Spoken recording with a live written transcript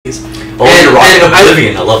Oh, you're rocking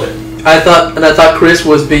Oblivion. I love it. I thought Chris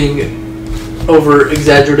was being over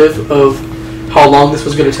exaggerative of how long this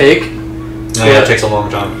was going to take. No, yeah, it takes a long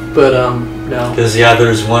time. But no. Because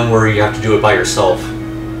there's one where you have to do it by yourself.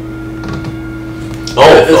 It's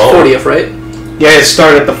 40th, right? Yeah, it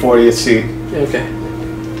started at the 40th seed. Okay.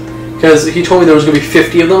 Because he told me there was going to be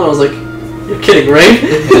 50 of them. I was like, you're kidding, right?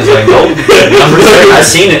 He's like, nope. I've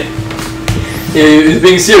seen it. Yeah, he was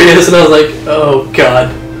being serious, and I was like, oh god.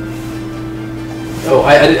 Oh,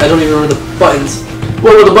 I don't even remember the buttons.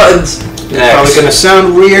 What were the buttons? It's probably gonna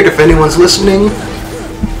sound weird if anyone's listening.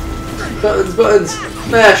 Buttons.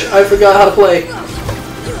 Smash. I forgot how to play.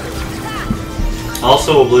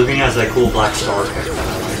 Also, Oblivion has that cool black star effect that I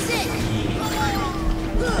like.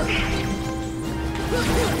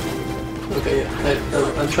 Okay,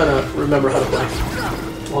 yeah. I'm trying to remember how to play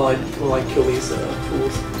while I kill these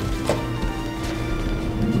fools.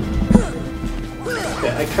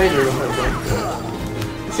 Okay, I kind of remember how to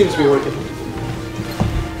play. It seems to be working.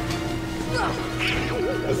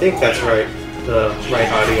 I think that's right. The right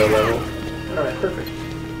audio level. Alright, perfect.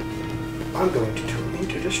 I'm going to tune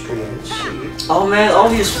into the stream and see. Oh man, oh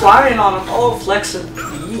he's flying on him. Oh, flexing.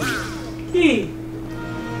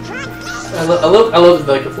 I love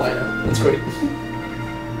that I can fly now. That's great.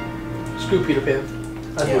 Screw Peter Pan.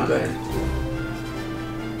 I feel good.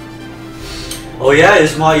 Oh yeah,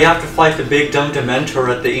 Isma, you have to fight the big dumb Dementor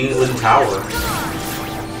at the England Tower.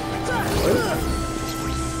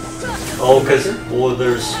 Oh, because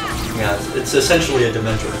it's essentially a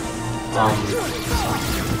Dementor.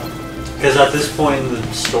 Because at this point in the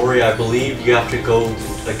story, I believe you have to go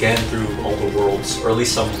again through all the worlds, or at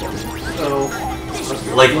least some of them. Oh.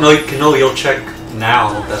 Like no, you'll check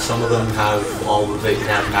now that some of them have they can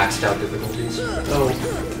have maxed out difficulties. Oh,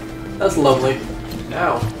 that's lovely.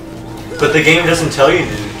 Ow. But the game doesn't tell you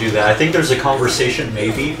to do that. I think there's a conversation,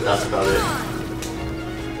 maybe, but that's about it.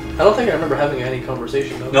 I don't think I remember having any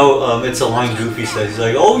conversation though. No, it's a line Goofy says. He's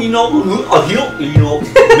like, oh,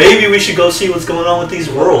 maybe we should go see what's going on with these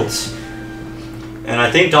worlds. And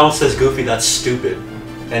I think Donald says, Goofy, that's stupid.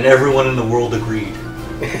 And everyone in the world agreed.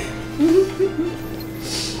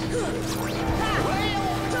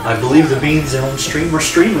 I believe the beans on stream are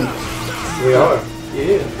streaming. We are.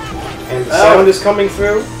 Yeah. And the sound is coming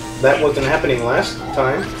through. That wasn't happening last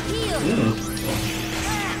time.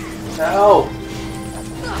 Ow.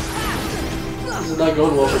 This is not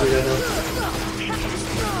going well for me right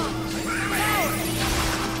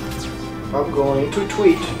now. I'm going to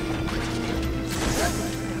tweet.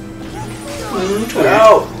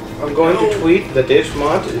 Ow. I'm going to tweet that this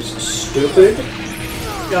mod is stupid.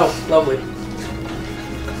 Oh, lovely.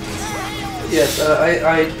 Yes,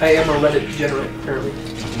 I am a Reddit degenerate, apparently.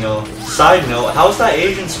 No. Side note, how's that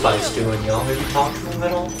Asian Spice doing, y'all? Have you talked to him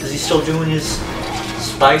at all? Is he still doing his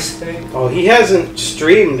Spice thing? Oh, he hasn't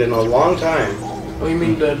streamed in a long time. Oh, you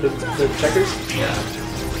mean the checkers? Yeah.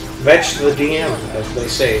 Vetch the DM, as they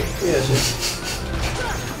say. Yes.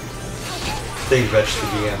 I think Vetch the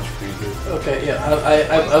DM's pretty good. Okay, yeah.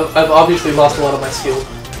 I've obviously lost a lot of my skill.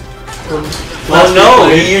 Oh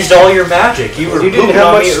no, you used all your magic. You didn't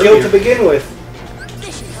have much skill to begin with.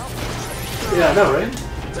 Yeah, I know, right?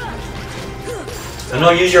 No,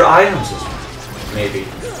 use your items, maybe.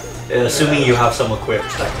 Assuming you have some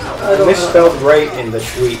equipped that can help. I misspelled right in the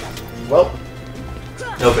tweet. Well.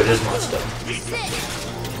 Nope, it is not spelled.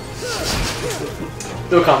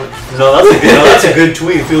 No comment. No, that's a good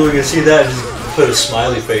tweet. People are gonna see that and just put a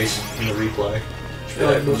smiley face in the reply.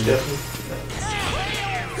 Most definitely.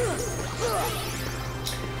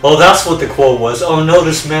 Oh, that's what the quote was. Oh no,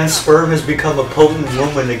 this man's sperm has become a potent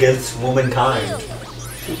woman against womankind.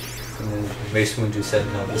 And then Mace Windu said,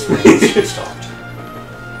 no, this man should have stopped.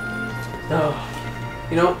 No.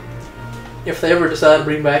 You know, if they ever decide to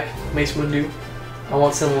bring back Mace Windu, I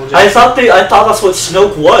want Samuel Jackson. I thought that's what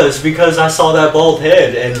Snoke was because I saw that bald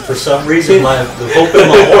head, and for some reason the hope in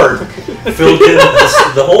my heart filled in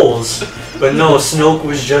the holes. But no, Snoke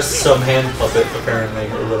was just some hand puppet, apparently,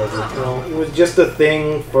 or whatever. No, it was just a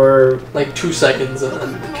thing for like 2 seconds and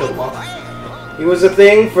then kill him off. He was a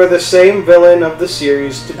thing for the same villain of the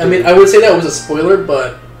series to do. I mean, I would say that was a spoiler,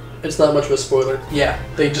 but it's not much of a spoiler. Yeah,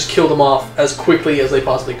 they just killed him off as quickly as they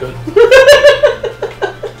possibly could.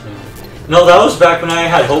 No, that was back when I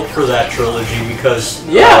had hope for that trilogy because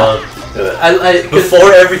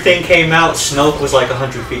before everything came out, Snoke was like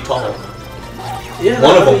 100 feet tall. Yeah,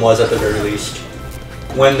 one of them was at the very least.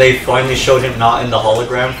 When they finally showed him not in the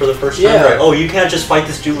hologram for the first time, yeah. Like, oh, you can't just fight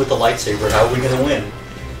this dude with the lightsaber. How are we gonna win?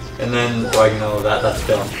 And then, like, no, that's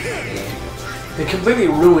dumb. They completely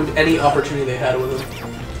ruined any opportunity they had with him.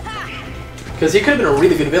 Because he could have been a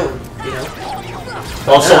really good villain, you know.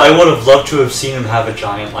 Also, I would have loved to have seen him have a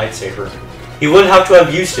giant lightsaber. He wouldn't have to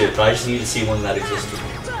have used it, but I just need to see one that existed.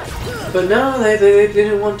 But no, they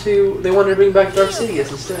didn't want to. They wanted to bring back Darth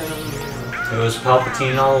Sidious instead. It was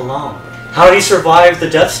Palpatine all along. How did he survive the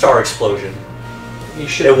Death Star explosion? He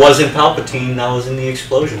should. It wasn't Palpatine that was in the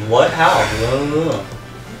explosion. What? How?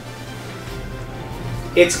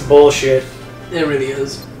 It's bullshit. It really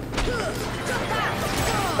is.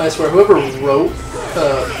 I swear, whoever wrote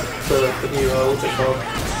the new what's it called?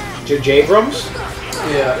 J.J. Abrams?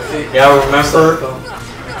 Yeah. Remember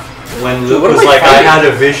when Luke was like, I had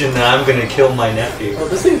a vision that I'm gonna kill my nephew. Oh,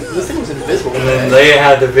 this thing was invisible. And then Leia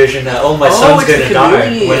had the vision that, my son's gonna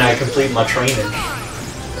die when I complete my training.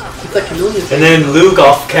 It's that chameleon thing. And then Luke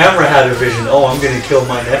off camera had a vision, I'm gonna kill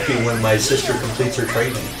my nephew when my sister completes her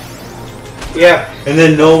training. Yeah. And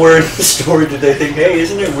then nowhere in the story did they think, hey,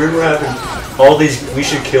 isn't it weird we're having all these we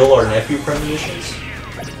should kill our nephew premonitions?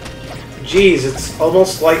 Jeez, it's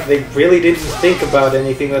almost like they really didn't think about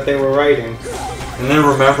anything that they were writing. And then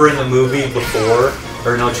remember in the movie before,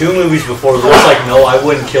 or no, 2 movies before, Luke's like, no, I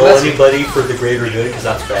wouldn't kill anybody for the greater good because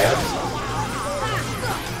that's bad.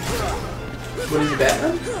 What is he,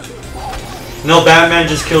 Batman? No, Batman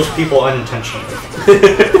just kills people unintentionally.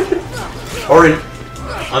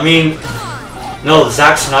 No,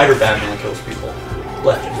 Zack Snyder Batman kills people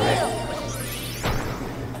left and right.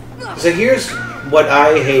 So here's what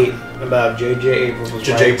I hate about J.J. Abrams'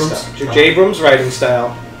 writing style. J.J. Abrams' writing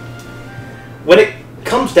style. When it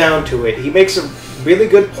comes down to it, he makes a really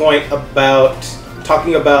good point about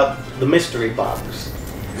talking about the mystery box.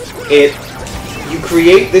 You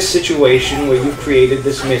create this situation where you created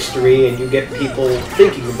this mystery and you get people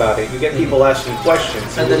thinking about it. You get people asking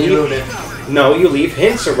questions. And then you ruin it. No, you leave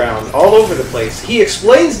hints around all over the place. He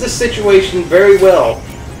explains the situation very well,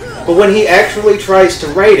 but when he actually tries to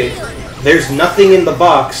write it, there's nothing in the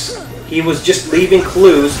box. He was just leaving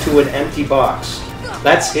clues to an empty box.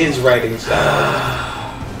 That's his writing style.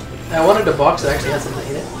 I wanted a box that actually had something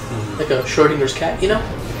in it. Like a Schrodinger's cat, you know?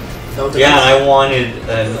 Yeah, and I wanted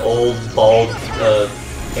an old, bald,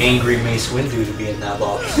 angry Mace Windu to be in that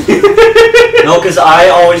box. No, because I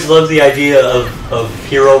always loved the idea of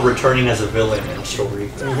hero returning as a villain in a story.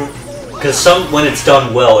 Because when it's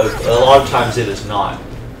done well, a lot of times it is not.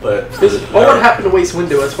 But what happened to Mace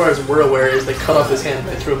Windu, as far as we're aware, is they cut off his hand and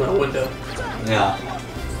they threw him out a window. Yeah.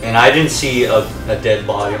 And I didn't see a dead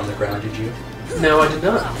body on the ground, did you? No, I did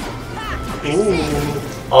not. Ooh.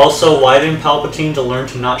 Also, why didn't Palpatine to learn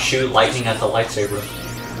to not shoot lightning at the lightsaber?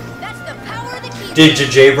 That's the power of the key. Did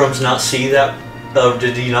J.J. Abrams not see that?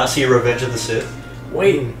 Did he not see Revenge of the Sith?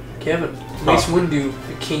 Wait, Kevin. Mace Windu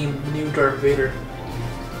became new Darth Vader.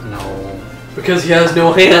 No. Because he has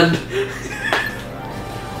no hand.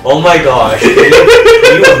 Oh my gosh. Can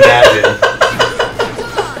you imagine?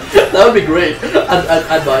 That would be great.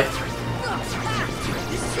 I'd buy.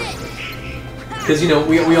 Because, you know,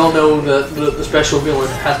 we all know the special villain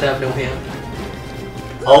has to have no hand.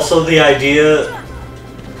 Also the idea,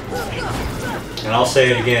 and I'll say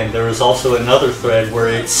it again, there was also another thread where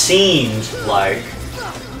it seemed like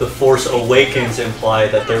The Force Awakens implied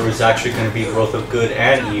that there was actually going to be growth of good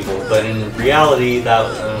and evil, but in reality,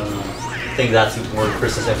 I think that's where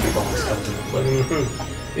Chris's empty box comes into play.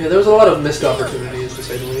 Yeah, there was a lot of missed opportunities, to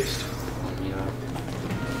say the least.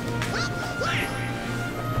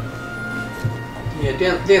 Yeah,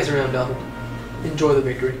 dance around, Double. Enjoy the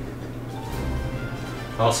victory.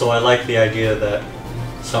 Also, I like the idea that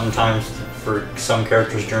sometimes for some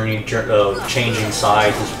characters' journey, changing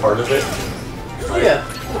sides is part of it. Like, yeah,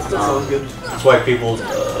 that sounds good. That's why people.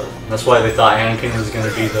 That's why they thought Anakin was going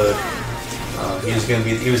to be the.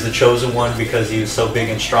 He was the chosen one because he was so big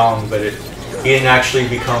and strong, but he didn't actually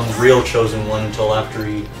become real chosen one until after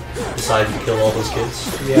he decided to kill all those kids.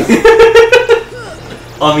 Yeah.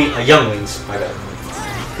 I mean, younglings. My bad.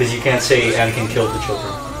 Because you can't say Anakin killed the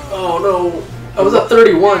children. Oh no, I was at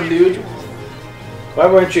 31, dude. Why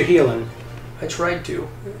weren't you healing? I tried to.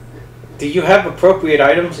 Do you have appropriate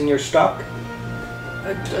items in your stock?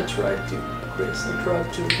 I tried to, Chris. I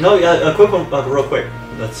tried to. No, yeah, a quick one, real quick.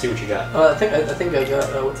 Let's see what you got. I think I got.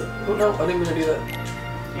 What's it? Oh no, I didn't mean to do that.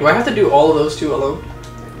 Do I have to do all of those two alone?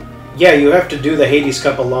 Yeah, you have to do the Hades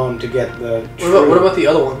Cup alone to get the. What about the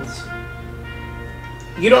other ones?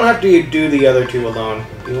 You don't have to do the other two alone.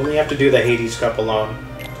 You only have to do the Hades Cup alone.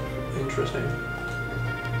 Interesting.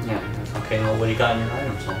 Yeah. Okay. Well, what do you got in your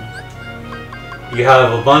items? You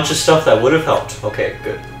have a bunch of stuff that would have helped. Okay.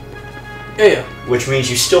 Good. Yeah. Which means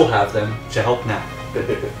you still have them to help now.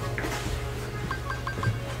 Good.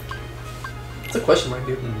 It's a question mark,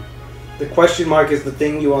 dude. The question mark is the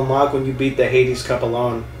thing you unlock when you beat the Hades Cup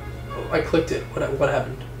alone. I clicked it. What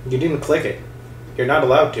happened? You didn't click it. You're not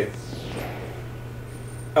allowed to.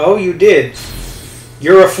 Oh, you did.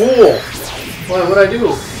 You're a fool. Why? What'd I do?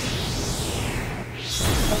 I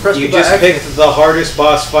pressed You the just button. picked the hardest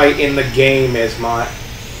boss fight in the game, Ismot.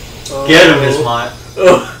 Get him, Ismot.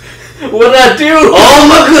 Oh. What'd I do? Oh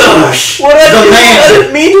my gosh! What'd I do? man. I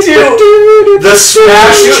didn't mean to. The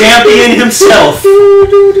Smash champion himself.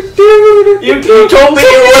 You told me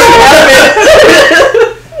it wasn't happening.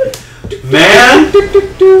 Man,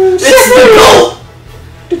 it's the goal.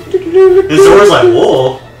 And Zora's like,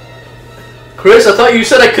 whoa. Chris, I thought you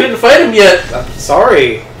said I couldn't fight him yet.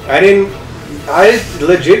 Sorry, I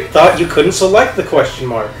legit thought you couldn't select the question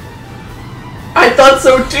mark. I thought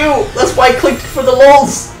so too. That's why I clicked for the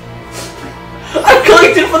lulz. I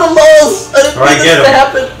clicked it for the lulz. I didn't Alright, mean get this to him.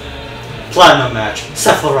 happen. Platinum match.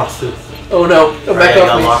 Sephiroth. Oh no! Come back Right, I off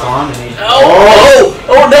got me. lock on and he... Oh!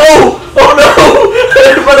 Oh no! Oh no!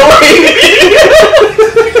 Run away!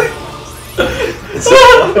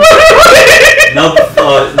 No,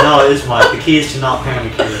 Ismot. The key is to not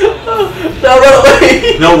panic here. Now run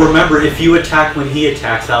away! No, remember, if you attack when he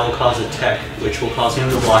attacks, that will cause a tech, which will cause him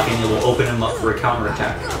to block and it will open him up for a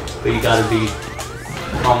counterattack. But you gotta be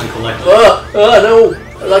calm and collected. No!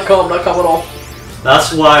 Not calm at all.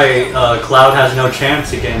 That's why Cloud has no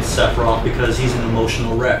chance against Sephiroth, because he's an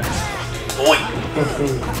emotional wreck. Well,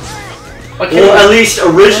 Well, at least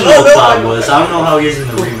original Oh, no, Cloud no, was. I don't know how he is in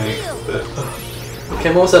the remake. But... okay,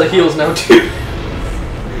 I'm almost out of heals now too.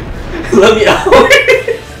 Let me out.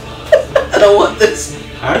 I don't want this.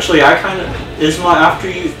 Actually, I kind of... Isma, after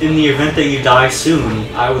you, in the event that you die soon,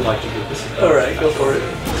 I would like to do this. Alright, go for it.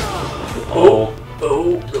 Oh.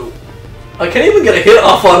 Oh, no. I can't even get a hit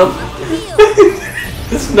off on him.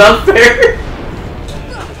 It's not fair.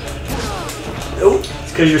 Nope.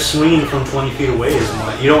 It's because you're swinging from 20 feet away,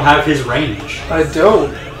 Isma. You don't have his range. I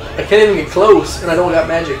don't. I can't even get close, and I don't got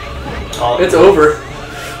magic. Oh, It's over.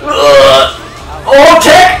 Oh,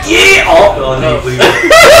 tech! Yeah! Oh, no, please.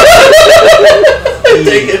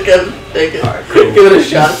 Take it, Kevin. Take it. Alright, cool. Give it a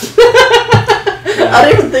shot. I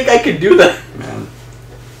don't even think I could do that. Man.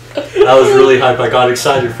 That was really hype. I got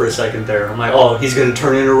excited for a second there. I'm like, oh, he's gonna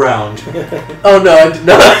turn it around. Oh no, I did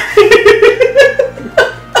not.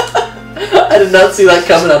 I did not see that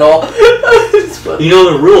coming at all. It's funny. You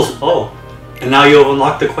know the rules. Oh. And now you have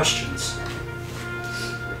unlocked the questions.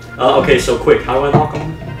 Okay, so quick. How do I lock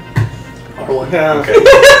on? R1. Okay.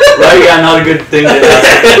 Right, yeah, not a good thing to ask.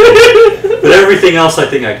 But everything else I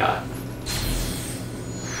think I got.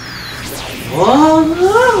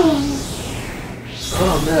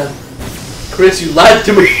 Oh man. Chris, you lied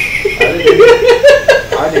to me.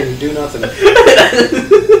 I didn't do nothing.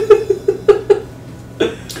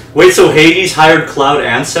 Wait, so Hades hired Cloud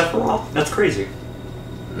and Sephiroth? That's crazy.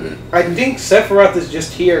 I think Sephiroth is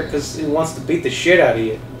just here because he wants to beat the shit out of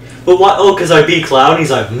you. But why? Oh, because I beat Cloud and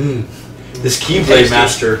he's like, this Keyblade Tasty.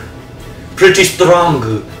 Master. Pretty strong.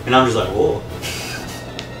 And I'm just like, whoa.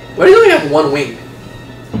 Why do you only have one wing?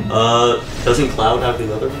 Doesn't Cloud have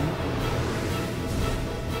the other one?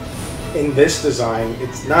 In this design,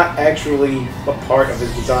 it's not actually a part of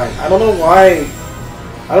his design. I don't know why.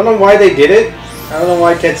 I don't know why they did it. I don't know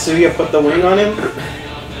why Tetsuya put the wing on him.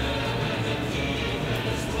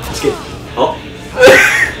 Let's get. Oh.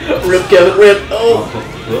 Rip, Kevin, rip. Oh.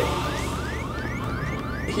 Oh.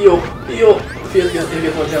 Heal. If he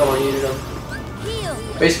gets one down on you, you're done.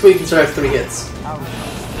 Basically, you can survive 3 hits.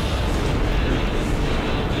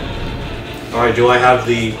 Alright, do I have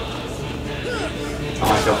the... Oh,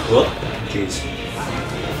 I don't. Whoop. Jeez.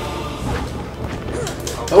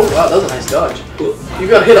 Oh, wow, that was a nice dodge. You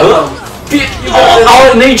got hit on him. Oh,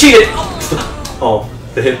 and then you cheated! Oh,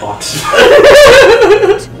 the hitbox.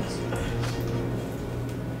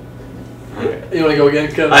 Okay. You want to go again,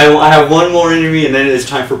 Kevin? I have one more enemy and then it is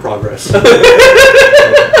time for progress.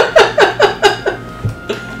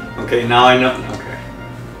 Okay, now I know. Okay.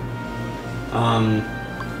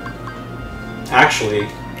 Actually,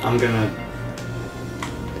 I'm gonna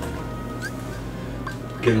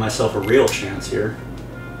give myself a real chance here.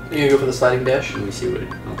 You gonna go for the sliding dash? Let me see what.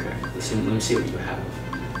 Okay, let me see what you have.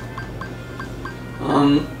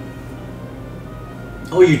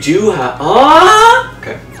 Oh, you do have. Ah.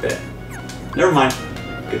 Okay, bet. Never mind.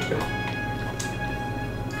 Good to go. I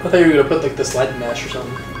thought you were gonna put like the sliding dash or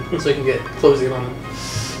something, so you can get closing on him.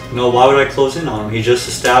 No, why would I close in on him? He just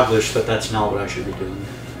established that that's not what I should be doing.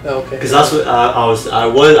 Oh, okay. Because that's what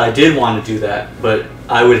I did want to do that, but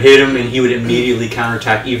I would hit him and he would immediately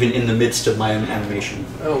counterattack even in the midst of my animation.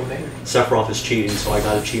 Oh, man. Sephiroth is cheating, so I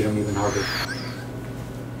gotta cheat him even harder.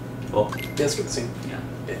 Oh, Yeah, that's good to see. yeah.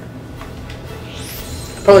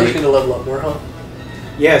 Probably just need to level up more, huh?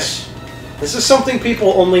 Yes. This is something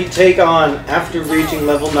people only take on after reaching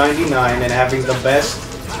level 99 and having the best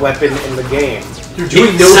weapon in the game. You're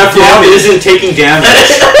doing no Sephiroth damage. isn't taking damage.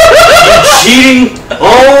 You're cheating.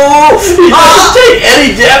 Oh! He doesn't take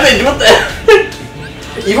any damage. What the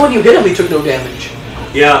heck? Even when you hit him, he took no damage.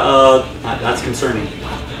 Yeah, that's concerning.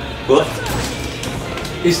 What?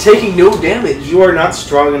 He's taking no damage. You are not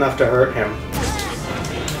strong enough to hurt him.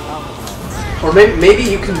 Or maybe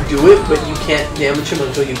you can do it, but you can't damage him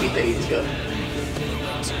until you beat the Hades gun.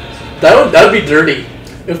 That would be dirty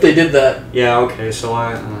if they did that. Yeah, okay, so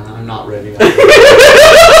I'm not ready.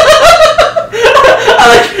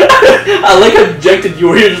 I like objected you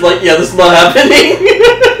were here just like, yeah, this is not happening.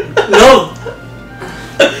 No.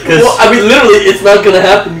 Well, I mean, literally, it's not gonna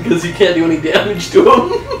happen because you can't do any damage to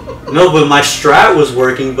him. No, but my strat was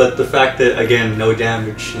working, but the fact that, again, no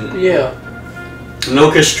damage. Yeah.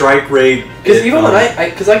 No, cause strike rate. Because even when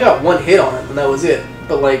I got one hit on him and that was it.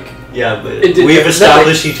 But like. Yeah, but it did we've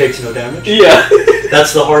established he takes no damage. Yeah.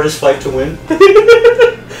 That's the hardest fight to win.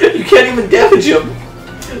 You can't even damage him.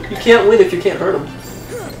 You can't win if you can't hurt him.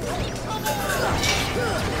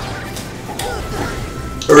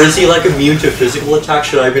 Or is he like immune to physical attack?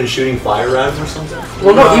 Should I have been shooting fire at him or something?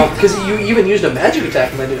 Well, no, because you even used a magic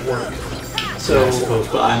attack and that didn't work. So. Yeah, I suppose,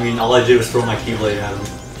 but I mean, all I did was throw my keyblade at him.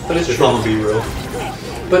 But it's if true. I'm gonna be real.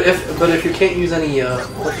 But if you can't use any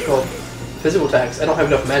what's it called, physical attacks, I don't have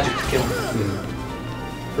enough magic to kill him.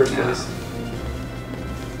 First place.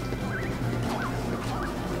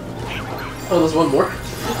 Oh, there's one more. I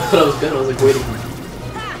thought I was good. I was like waiting.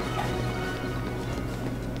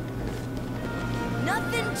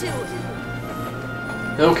 Nothing to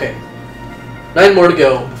it. Okay. 9 more to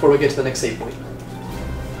go before we get to the next save point.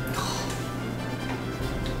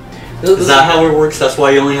 Is that how it works? That's why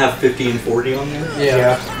you only have 50 and 40 on there?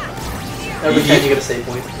 Yeah. Every time you get a save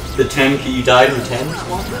point. The 10, you died in 10?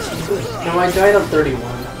 No, I died on 31.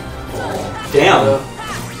 Damn.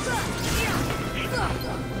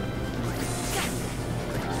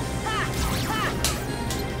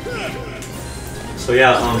 So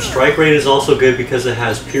yeah, strike rate is also good because it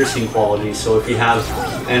has piercing quality, so if you have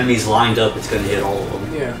enemies lined up, it's going to hit all of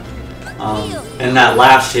them. Yeah. And that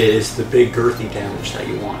last hit is the big girthy damage that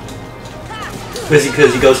you want.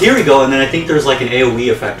 Because he goes, here we go, and then I think there's like an AoE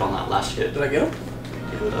effect on that last hit. Did I get him?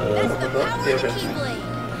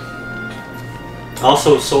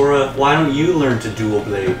 Also, Sora, why don't you learn to dual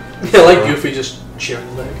blade? Yeah, like Goofy just sharing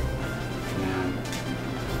the leg.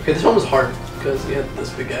 Okay, this one was hard because you had this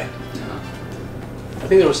big guy. Yeah. I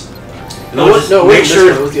think there was. No, No, just no, make wait, sure.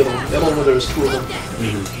 this one was the other one. The other one where there was 2 of them.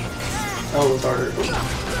 Mm-hmm. That one was harder. I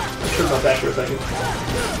should have gone back for a second.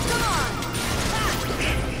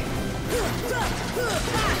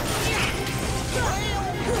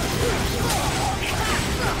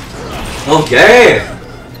 Okay.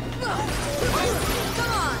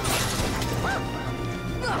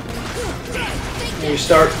 When you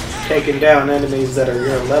start taking down enemies that are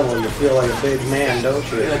your level, you feel like a big man, don't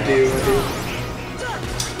you? I do.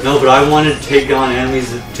 No, but I wanted to take down enemies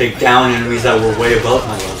that were way above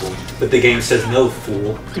my level. But the game says no,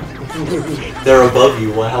 fool. They're above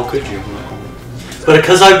you. Well, how could you? But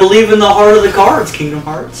because I believe in the heart of the cards, Kingdom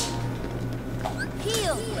Hearts.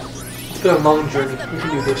 Heal. It's been a long journey. We can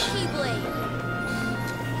do this. Keyblade.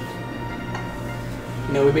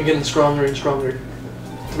 You know, we've been getting stronger and stronger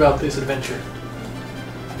throughout this adventure.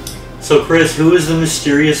 So, Chris, who is the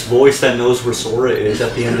mysterious voice that knows where Sora is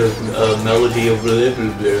at the end of Melody of blah,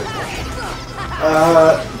 blah,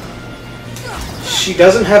 blah? She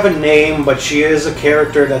doesn't have a name, but she is a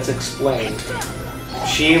character that's explained.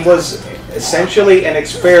 She was essentially an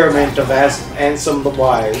experiment of Ansem the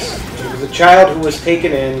Wise. She was a child who was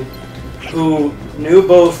taken in, who knew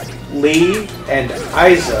both Lee and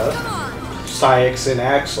Isa, Syx and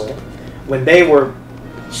Axel, when they were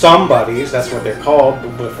somebodies, that's what they're called,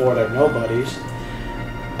 before they're nobodies.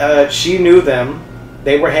 She knew them.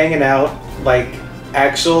 They were hanging out, like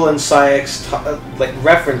Axel and Syx like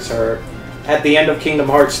reference her at the end of Kingdom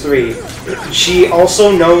Hearts 3. She also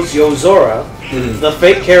knows Yozora, the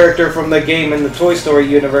fake character from the game in the Toy Story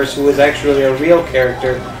universe, who is actually a real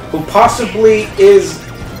character, who possibly is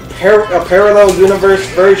a parallel universe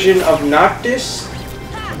version of Noctis,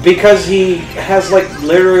 because he has like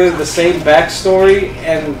literally the same backstory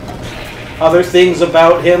and other things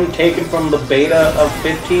about him taken from the beta of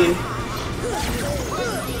 15.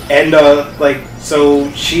 And like, so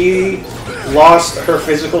she lost her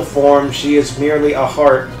physical form. She is merely a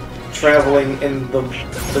heart traveling in the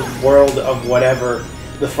world of whatever,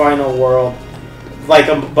 the final world, like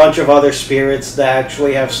a bunch of other spirits that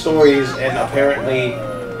actually have stories, and apparently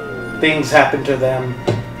things happen to them.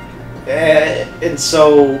 And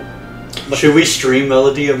so Should we stream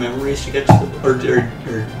Melody of Memories to get to the, or do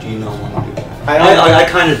you not want to do that? I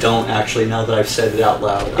kind of don't actually. Now that I've said it out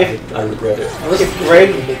loud, I regret it.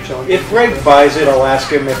 If Greg buys it, I'll ask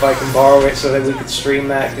him if I can borrow it so that we could stream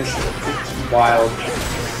that because it's wild.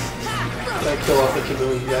 I kill off the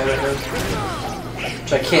chameleon guy right now,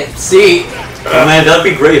 which I can't see. Oh, man, that'd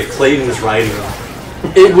be great if Clayton was riding him.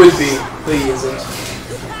 It would be, but he isn't.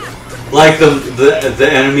 Like the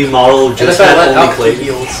enemy model just had only Clayton.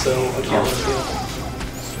 Heals, so I can't let him heal.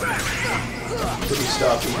 If you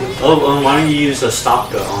stop, he heals. Oh, why don't you use a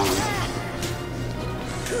Stopka on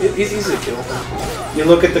him? He's easy to kill. You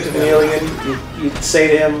look at the chameleon, you say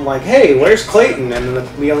to him like, "Hey, where's Clayton?" And the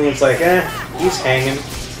chameleon's like, he's hanging."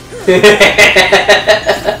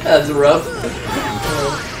 That's rough.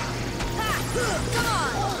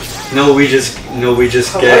 No, we just get.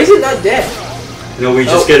 Why is it not dead? No, we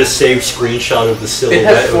just get a saved screenshot of the silhouette. It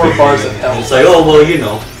has 4 bars of health. And it's like, oh well, you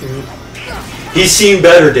know, he's seen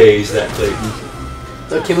better days. That Clayton.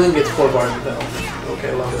 The chameleon gets 4 bars of health.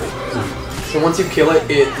 Okay, lovely. So once you kill it,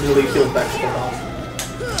 it literally heals back to 4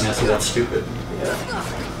 health. Yeah, see, that's stupid. Yeah.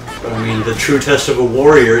 But I mean, the true test of a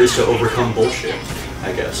warrior is to overcome bullshit.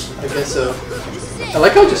 I guess. I guess so. I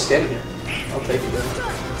like how it's just standing here. I'll take it then.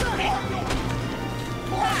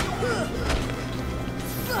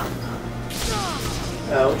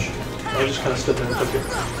 Ouch. I just kind of stood there and took it.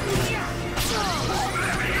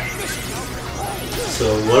 So,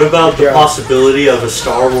 what about the possibility of a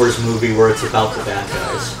Star Wars movie where it's about the bad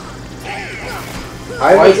guys?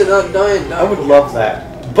 Why is it not dying? No. I would love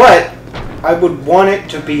that. But I would want it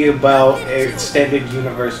to be about extended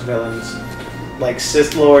universe villains. Like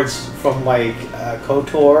Sith Lords from like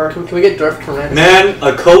KOTOR. Can we get Darth Tyrannus? Man,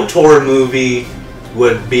 a KOTOR movie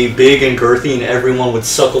would be big and girthy and everyone would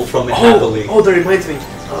suckle from it happily. Oh, that reminds me.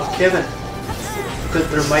 Kevin.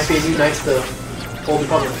 There might be a new Knights of the Old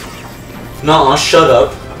Republic. Nuh-uh, shut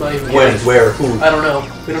up. Not even When? Where? Who? I don't know.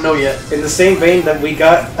 We don't know yet. In the same vein that we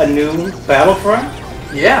got a new Battlefront?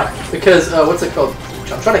 Yeah, because, what's it called?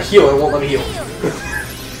 I'm trying to heal and it won't let me heal.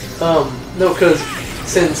 No, because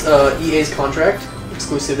since EA's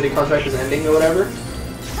exclusivity contract is ending or whatever.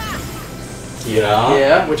 Yeah.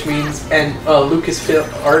 Yeah, which means, and Lucasfilm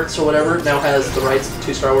Arts or whatever now has the rights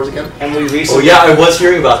to Star Wars again. And we recently... Oh yeah, I was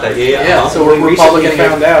hearing about that. Yeah. So we're probably getting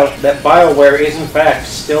found out that BioWare is in fact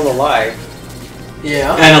still alive.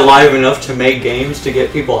 Yeah. And alive enough to make games to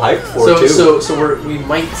get people hyped for too. So we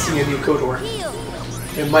might see a new KOTOR.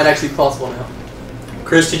 It might actually be possible now.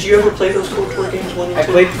 Chris, did you ever play those KOTOR games 1 and 2? I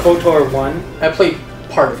played KOTOR 1. I played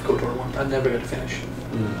part of KOTOR 1. I never got to finish.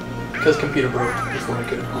 Because computer broke before I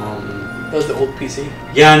could. That was the old PC.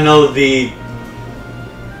 Yeah, no,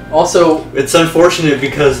 Also, it's unfortunate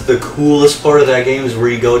because the coolest part of that game is where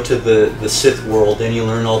you go to the Sith world and you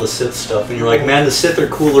learn all the Sith stuff and you're like, man, the Sith are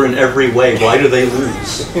cooler in every way. Why do they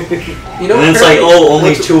lose? You know, and then it's like, oh,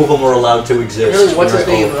 only 2 of them are allowed to exist. Really, what's his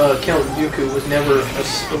name? Oh. Count Dooku was never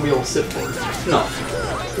a real Sith Lord. No.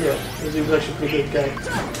 Yeah, he was actually a pretty good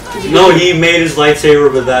guy. No, he made his lightsaber,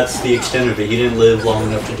 but that's the extent of it. He didn't live long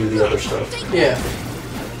enough to do the other stuff. Yeah.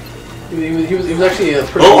 He was actually a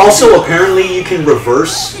pretty... Oh, also, apparently you can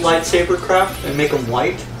reverse lightsaber craft and make them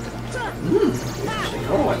white. Interesting. I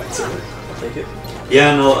don't know why lightsaber. I'll take it.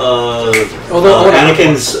 Yeah, no,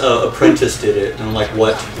 Anakin's apprentice did it, and I'm like,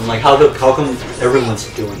 what? I'm like, how come everyone's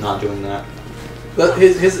not doing that? But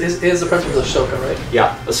his apprentice was Ahsoka, right?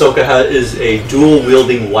 Yeah, Ahsoka is a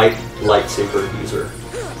dual-wielding white lightsaber user.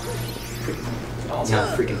 Awesome.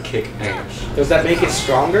 Yeah, freaking kick ass. Does that make it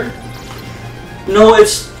stronger? No,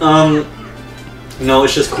 it's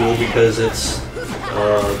just cool because it's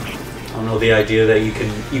I don't know, the idea that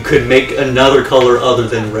you could make another color other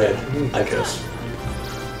than red, I guess.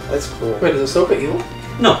 That's cool. Wait, is Ahsoka evil?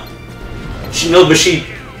 No.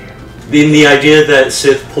 The idea that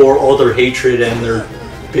Sith pour all their hatred and their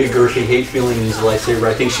big earthy hate feelings into lightsaber,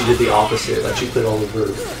 I think she did the opposite. That she put all of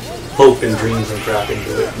her hope and dreams and crap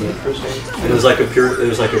into it. Interesting. And it was like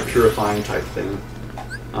a purifying type thing.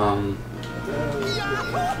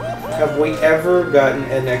 Have we ever gotten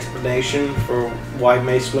an explanation for why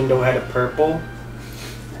Mace Windu had a purple?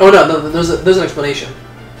 Oh no, there's an explanation.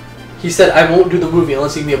 He said, "I won't do the movie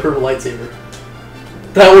unless you give me a purple lightsaber."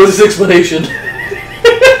 That was his explanation.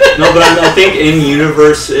 No, but I think in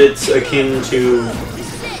universe it's akin to.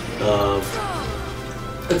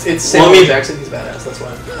 It's Samuel Jackson. He's badass. That's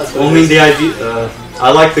why. Well, I mean, the idea.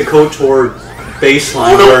 I like the KOTOR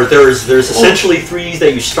baseline where there's essentially 3s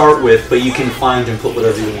that you start with, but you can find and put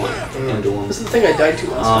whatever you want into them. This is the thing I died to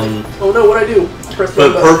last night. Oh no, what'd I do? I pressed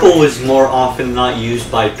but purple is more often not used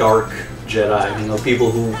by dark Jedi. You know, people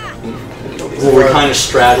who were kind of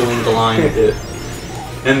straddling the line a bit.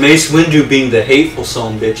 And Mace Windu, being the hateful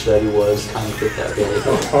son bitch that he was, kind of fit that bill.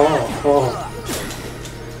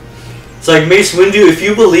 It's like, Mace Windu, if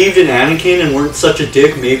you believed in Anakin and weren't such a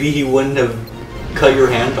dick, maybe he wouldn't have cut your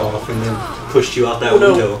hand off and then pushed you out that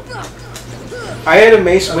window. I had a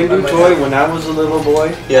Mace Windu toy when I was a little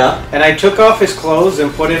boy. Yeah. And I took off his clothes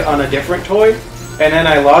and put it on a different toy. And then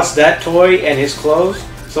I lost that toy and his clothes.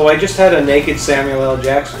 So I just had a naked Samuel L.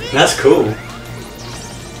 Jackson. That's cool.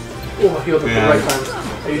 Oh, I healed at the right time.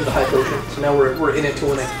 I used the high potion. So now we're in it to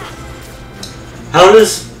win it. How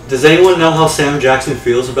does anyone know how Sam Jackson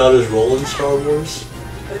feels about his role in Star Wars?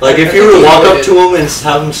 Like, if you were to walk up to him and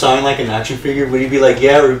have him sign like an action figure, would he be like,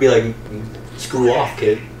 yeah, or would he be like, screw off,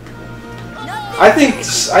 kid? I think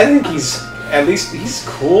he's at least he's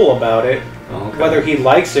cool about it, whether he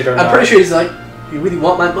likes it or not. I'm pretty sure he's like, you really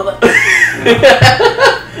want my mother?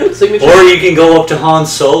 Signature. Or you can go up to Han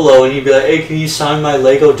Solo and he'd be like, hey, can you sign my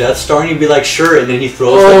Lego Death Star? And he'd be like, sure, and then he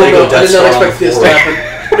throws the Lego Death Star on the floor. I did not expect this to happen.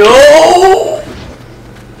 No!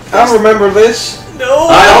 I don't remember this. No!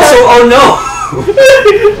 I also, oh no!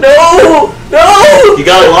 No! You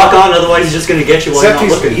gotta lock on, otherwise he's just gonna get you while you're not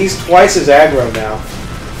looking. He's twice as aggro now.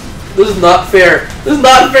 This is not fair. This is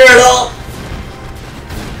not fair at all.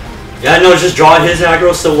 Yeah, no, just draw his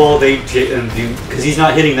aggro so while they do, because he's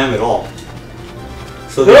not hitting them at all.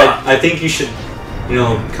 So I think you should, you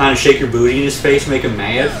know, kind of shake your booty in his face, make him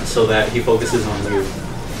mad, so that he focuses on you.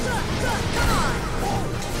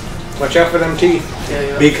 Watch out for them teeth.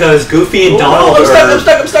 Yeah. Because Goofy and Donald I'm are...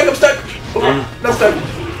 stuck. Okay, I'm stuck.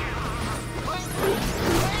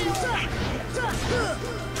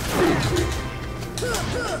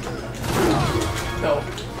 No.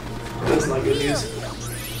 That's not good news.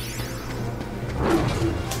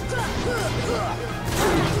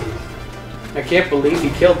 I can't believe he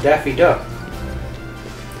killed Daffy Duck.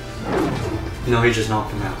 No, he just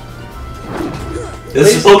knocked him out.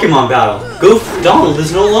 This is a Pokemon battle. Donald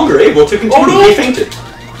is no longer able to continue. Oh, no. He fainted.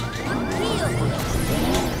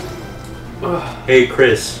 Hey,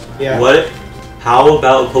 Chris. Yeah. How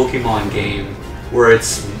about a Pokemon game where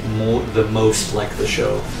it's the most like the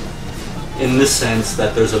show? In the sense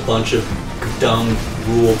that there's a bunch of dumb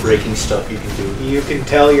rule-breaking stuff you can do. You can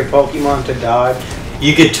tell your Pokemon to dodge.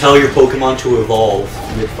 You could tell your Pokemon to evolve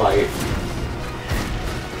mid-fight.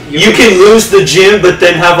 You can lose the gym, but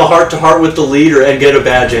then have a heart-to-heart with the leader and get a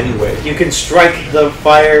badge anyway. You can strike the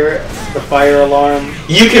fire alarm.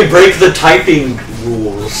 You can break the typing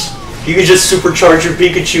rules. You can just supercharge your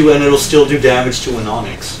Pikachu and it'll still do damage to an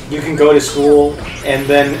Onix. You can go to school and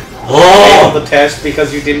then fail the test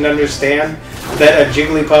because you didn't understand that a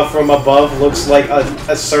Jigglypuff from above looks like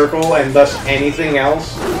a circle and thus anything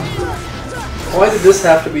else. Why did this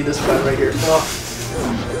have to be this fight right here?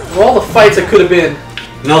 Of all the fights it could have been.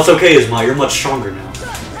 No, it's okay, Isma. You're much stronger now.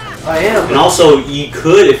 I am. And also, you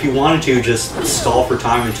could, if you wanted to, just stall for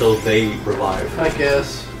time until they revive. I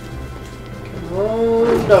guess. Come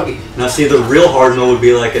on, doggy. Now, see, the real hard mode would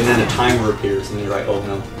be like, and then a timer appears, and you're like, oh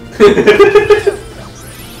no.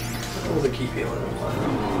 That was a keep healing.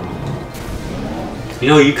 You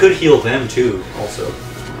know, you could heal them too. Also,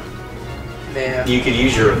 nah. you can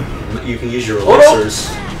use your elixirs.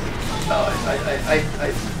 No, I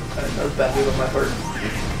that was bad move on my part.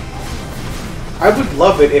 I would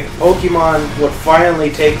love it if Pokemon would finally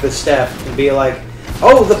take the step and be like,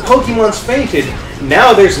 oh, the Pokemon's fainted.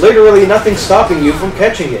 Now there's literally nothing stopping you from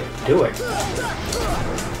catching it. Do it.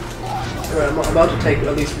 Alright, I'm about to take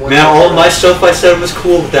at least one. Man, all of my stuff I said was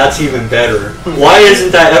cool, but that's even better. Why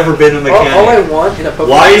hasn't that ever been a mechanic? All I want in a Pokemon...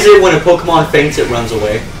 Why is it when a Pokemon faints, it runs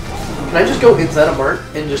away? Can I just go inside a mart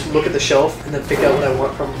and just look at the shelf and then pick out what I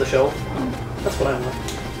want from the shelf? That's what I want.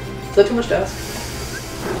 Is that too much to ask?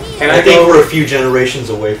 And I think we're a few generations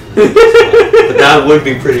away from it. But that would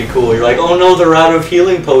be pretty cool. You're like, oh no, they're out of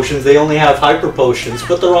healing potions. They only have hyper potions.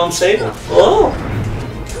 Put them on sale. Oh!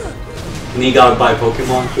 And you gotta buy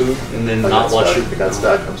Pokemon food and then not watch your... I got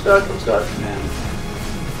stuck. I'm stuck. Man.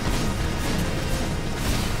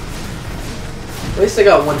 At least I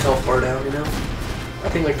got one health bar down, you know? I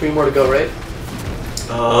think like 3 more to go, right?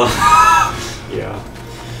 Yeah.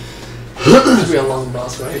 This will be a long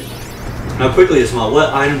boss, right? Now quickly, Ismail,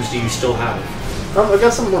 what items do you still have? I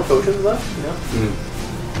got some more potions left, you know?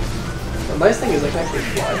 The nice thing is I can actually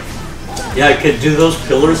fly. Yeah, do those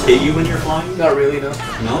pillars hit you when you're flying? Not really, no.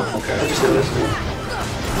 No? Okay. I just noticed.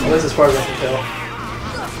 At least as far as I can tell.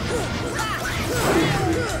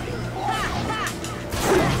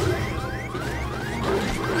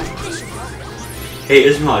 Hey,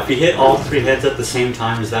 Ismail, if you hit all 3 heads at the same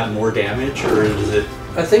time, is that more damage, or does it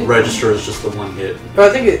register as just the one hit? But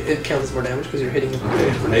I think it counts as more damage because you're hitting them.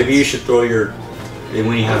 Okay, maybe you should throw your And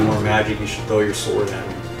when you have more magic, you should throw your sword at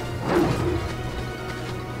him.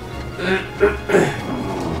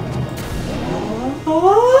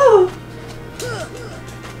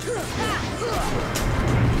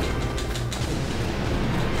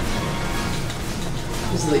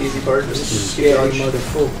 This is the easy part. Just Yeah, dodge.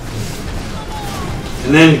 motherfucker.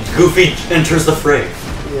 And then Goofy enters the fray.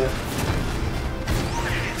 Yeah.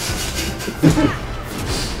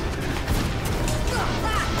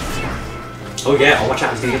 Oh yeah, oh, watch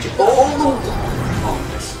out, he's gonna get you. Oh! Oh,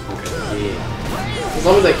 nice. Okay, yeah. As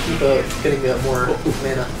long as I keep getting more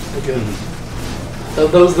mana, I'm good.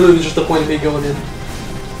 That was literally just the point of me going in.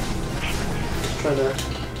 Just trying to...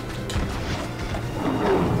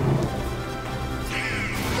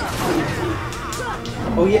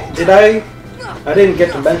 Oh yeah, I didn't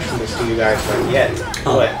get to mention this to you guys yet,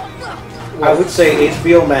 but I would say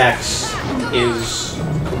HBO Max is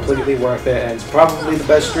completely worth it, and it's probably the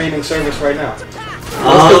best streaming service right now.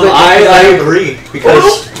 I agree,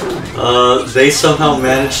 because they somehow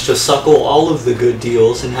managed to suckle all of the good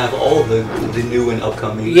deals and have all the new and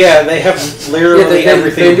upcoming. Yeah, they have literally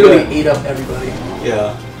everything. They literally ate up everybody.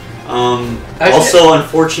 Yeah. Actually, also,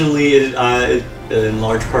 unfortunately, in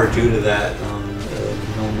large part due to that,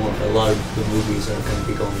 a lot of the movies are going to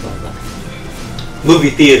be going bye-bye. Movie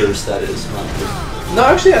theaters, that is. Not no,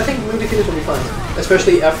 actually, I think movie theaters will be fine,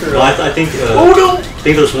 especially after. no, I think. Oh no! I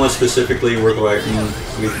think there's one specifically where the like.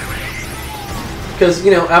 Because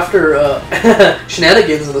you know, after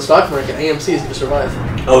shenanigans in the stock market, AMC is going to survive.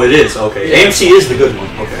 Oh, it is okay. Yeah. AMC is the good one.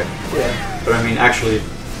 Okay. Yeah. But I mean, actually.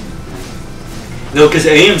 No, because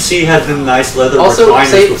AMC had the nice leather Also,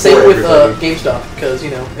 recliners same before with everybody. GameStop, because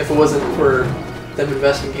you know, if it wasn't for them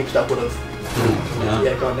investing, GameStop would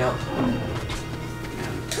have gone down.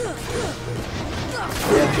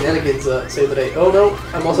 Yeah, shenanigans say that oh no,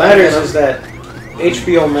 I'm also Matters is that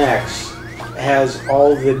HBO Max has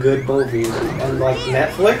all the good movies, and like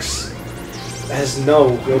Netflix has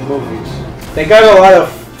no good movies. They got a lot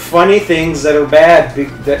of funny things that are bad.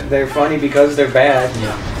 That they're funny because they're bad.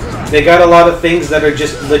 Yeah. They got a lot of things that are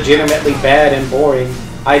just legitimately bad and boring.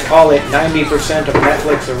 I call it 90% of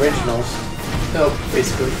Netflix originals. Oh,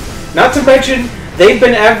 basically. Not to mention, they've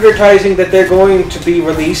been advertising that they're going to be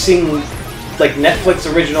releasing like Netflix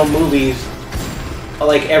original movies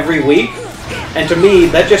like every week. And to me,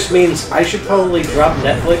 that just means I should probably drop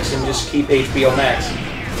Netflix and just keep HBO Max.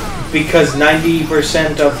 Because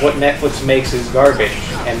 90% of what Netflix makes is garbage.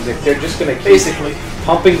 And if they're just going to keep Basically.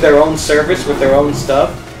 pumping their own service with their own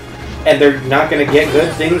stuff, and they're not going to get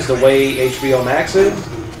good things the way HBO Max is,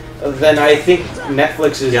 then I think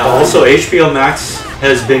Netflix is Yeah, done. also HBO Max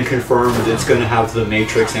has been confirmed it's going to have The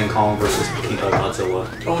Matrix and Kong vs. Godzilla.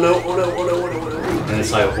 Oh no, oh no, oh no, oh no, oh no. And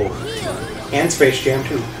it's like, oh. And Space Jam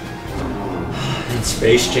 2. And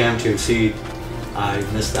Space Jam 2. See, I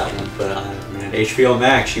missed that one, but man, HBO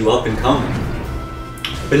Max, you up and coming.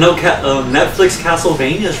 But no, Netflix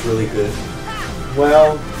Castlevania is really good.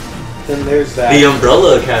 Well, then there's that. The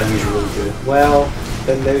Umbrella Academy is really good. Well,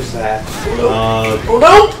 then there's that. Oh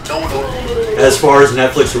no! No, no, no, no. As far as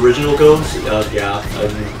Netflix original goes, yeah. I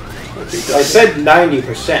mean, I said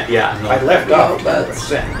 90%. Yeah, no. I left No, off that's-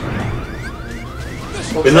 10%.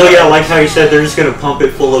 But no, yeah, like how you said, they're just gonna pump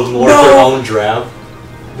it full of more of their own drab.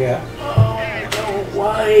 Yeah. Oh no,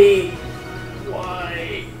 why?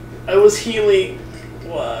 Why? I was healing.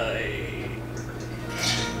 Why?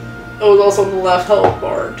 I was also on the left health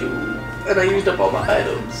bar too, and I used up all my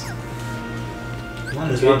items. Come on,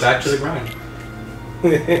 just went back to the grind.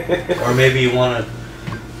 Or maybe you wanna...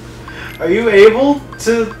 Are you able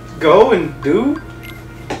to go and do?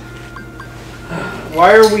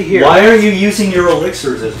 Why are we here? Why are you using your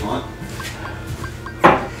elixirs as much?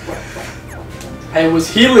 I was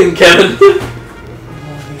healing, Kevin.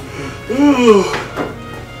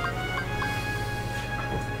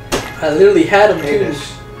 I literally had him too.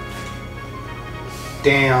 Hades.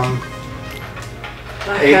 Damn.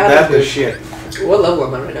 I Ain't had that him, the dude. shit? What level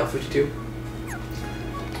am I right now? 52.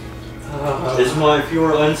 This is why if you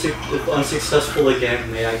were unsuccessful again,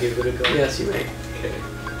 may I give it a go? Yes, you may. Okay.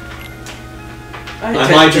 I I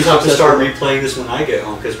intend might be just have to start successful. replaying this when I get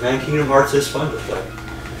home, because man, Kingdom Hearts is fun to play.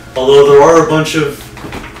 Although there are a bunch of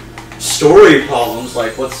story problems,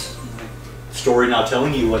 like what's story not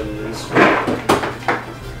telling you what it is.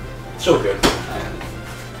 So good.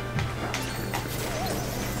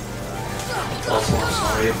 Also, I'm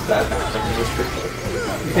sorry if that was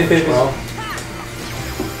tricky. Well,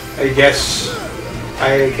 I guess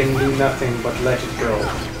I can do nothing but let it go.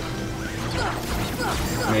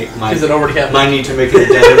 Because it already happened. Might need to make an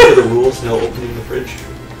addendum to the rules, no opening the fridge.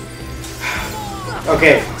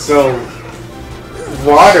 Okay, so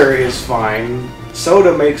water is fine,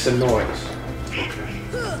 Soda makes a noise. Okay.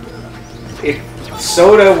 If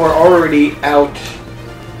soda were already out,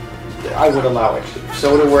 I would allow it. If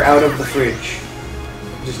soda were out of the fridge,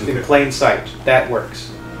 just in plain sight, that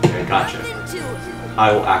works. Okay, gotcha. Into it.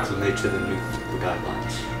 I will acclimate to the new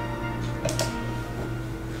guidelines.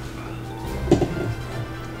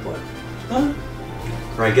 What? Huh?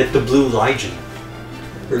 Or I get the blue Legion.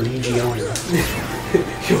 Or Legion.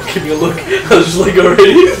 You'll give me a look. I was just like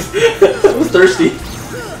already. I was thirsty.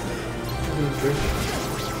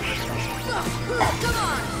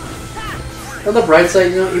 On the bright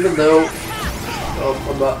side, you know, even though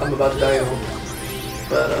I'm about to die, you know,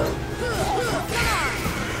 but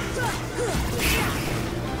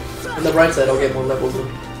on the bright side, I'll get more levels in.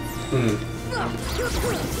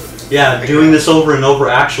 Yeah, doing this over and over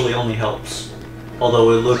actually only helps.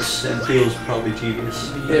 Although it looks and feels probably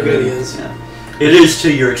tedious. It really is. Yeah. It is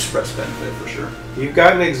to your express benefit for sure. You've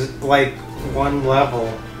gotten like one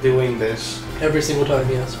level doing this. Every single time,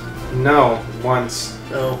 yes. No, once.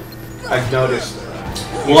 No. I've noticed.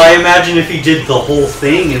 Well, I imagine if he did the whole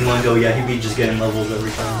thing in one go, yeah, he'd be just getting levels every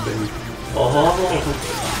time, baby. Oh.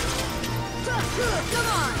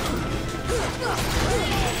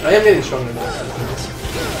 I am getting stronger now.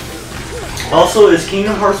 Also, is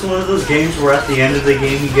Kingdom Hearts one of those games where at the end of the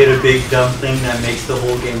game you get a big dumb thing that makes the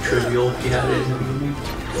whole game trivial if you had it in the beginning?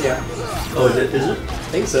 Yeah. Oh, is it? I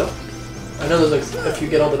think so. I know there's like, if you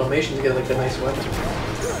get all the donations, you get like a nice weapon.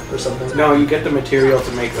 Or something. No, you get the material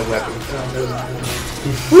to make the weapon.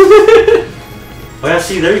 Oh yeah,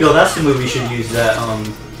 see, there you go. That's the move you should use. That,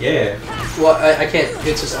 yeah. Well, I can't.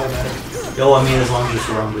 It's just automatic. Oh, I mean, as long as you're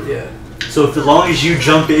surrounded. Yeah. So, as long as you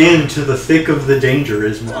jump into the thick of the danger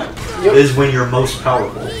is when you're most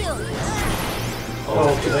powerful.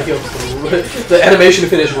 Oh, dude, I healed. The animation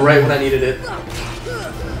finished right when I needed it.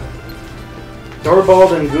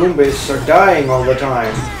 Dorbald and Goombas are dying all the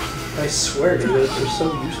time. I swear, dude, they're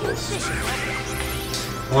so useless.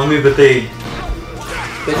 Well, I mean, but they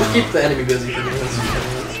just keep the enemy busy for me.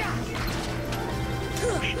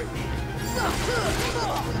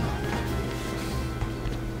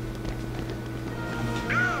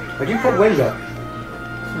 Why'd you put Wind up?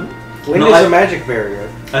 Wind No, is a magic barrier.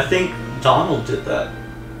 I think Donald did that.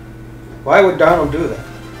 Why would Donald do that?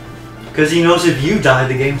 Because he knows if you die,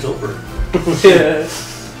 the game's over. Yeah.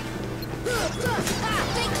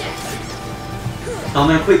 Oh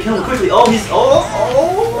man, quick, kill him quickly. Oh, he's.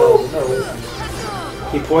 Oh! No.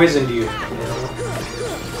 He poisoned you.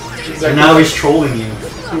 And now he's trolling you.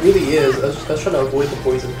 He really is. I was trying to avoid the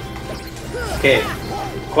poison. Okay.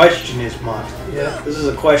 Question is, Mont. Yeah. This is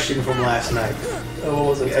a question from last night. Oh, what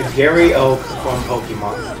was it? Gary Oak from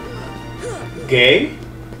Pokemon. Gay?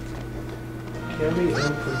 Gary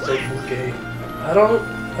Oak from Pokemon gay. I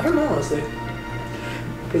don't know, honestly.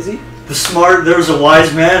 Is he? There was a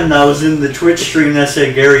wise man that was in the Twitch stream that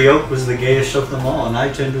said Gary Oak was the gayest of them all, and I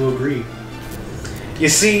tend to agree. You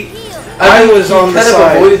see, I was on the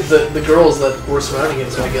side. Kind of avoided the girls that were surrounding him,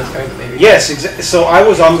 so I guess kind of maybe. Yes, so I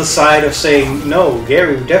was on the side of saying no,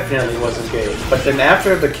 Gary definitely wasn't gay. But then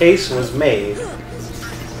after the case was made,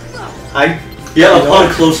 upon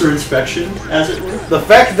closer inspection, as it were. The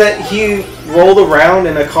fact that he rolled around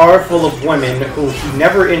in a car full of women who he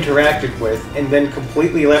never interacted with and then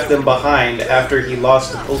completely left them behind after he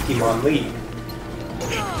lost the Pokemon League.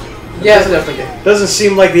 Yeah, it's definitely gay. Doesn't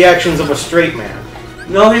seem like the actions of a straight man.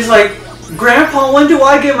 No, he's like, Grandpa, when do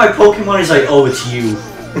I get my Pokemon? He's like, oh, it's you.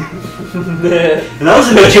 And that was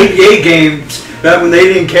in the GTA games back when they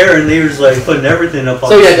didn't care and they was like putting everything up on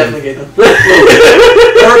So the yeah, screen. definitely gay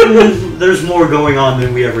then. There's more going on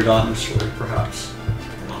than we ever got in the story, perhaps.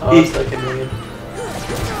 Oh, it's like a million.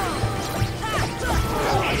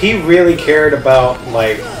 He really cared about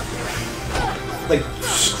like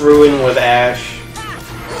screwing with Ash,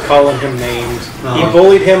 calling him names. He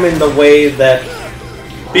bullied him in the way that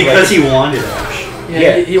because he wanted Ash.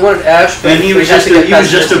 Yeah. He wanted Ash, but and he was just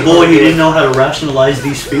a boy. He didn't know how to rationalize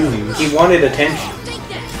these feelings. He wanted attention.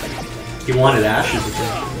 He wanted Ash's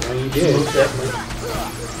attention. Well, he did. Most definitely.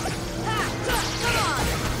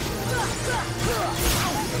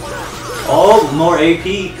 Oh, more AP.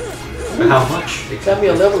 But how much? Got me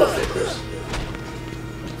a level update, Chris.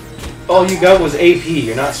 All you got was AP.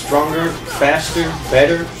 You're not stronger, faster,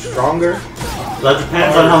 better, stronger. That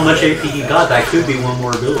depends on how much AP he got. That could be one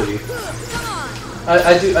more ability.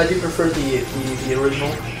 I do prefer the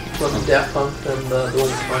original from Daft Punk than the one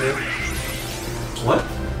with Kanye. What?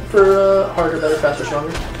 For harder, better, faster,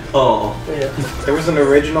 stronger. Oh. Yeah. There was an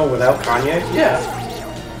original without Kanye? Yeah.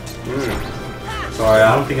 Sorry,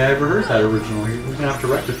 I don't think I ever heard that originally. We're gonna have to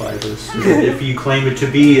rectify this if you claim it to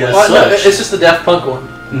be as Well, no, such. it's just the Daft Punk one.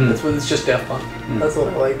 Mm. That's what it's just Daft Punk. That's what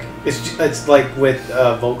I like. It's like with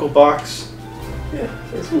vocal box. Yeah,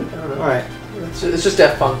 I don't know. All right. It's just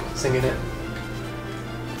Daft Punk singing it.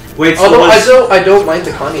 Wait, so Although I don't mind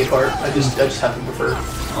the Kanye part. I just happen to prefer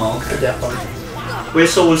the Daft Punk. Wait,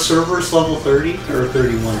 so was Cerberus level 30 or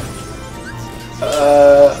 31?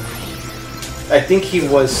 I think he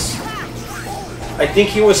was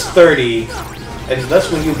 30, and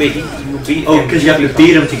that's when you beat him. Oh, because you have to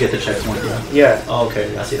beat him to get the checkpoint. Yeah. Oh,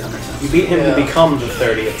 okay, I see, that makes sense. You beat him to become the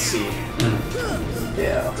 30th seed.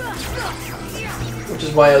 Yeah. Which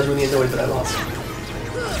is why I was really annoyed that I lost.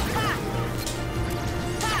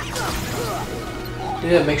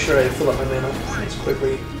 Yeah, make sure I fill up my mana as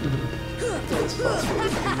quickly as possible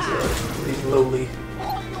with these lowly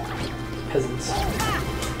peasants.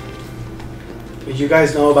 Did you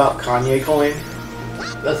guys know about Kanye coin?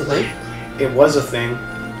 That's the thing? It was a thing.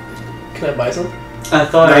 Can I buy some? I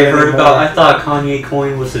thought Not I heard anymore. about. I thought Kanye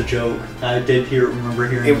coin was a joke. I did remember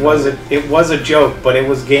hearing. It was a joke, but it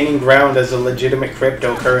was gaining ground as a legitimate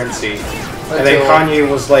cryptocurrency. And then Kanye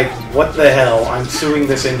was like, "What the hell? I'm suing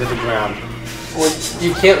this into the ground." Well,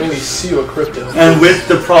 you can't really sue a crypto. And with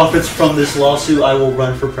the profits from this lawsuit, I will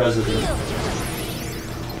run for president.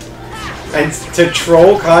 And to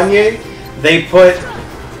troll Kanye, they put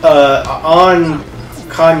on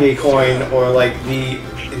Kanye coin, or like the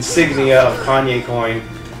insignia of Kanye coin,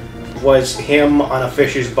 was him on a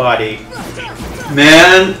fish's body.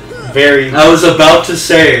 Man, Very. I was about to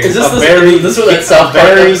say. Is a this what that South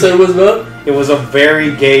Park episode was about? It was a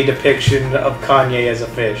very gay depiction of Kanye as a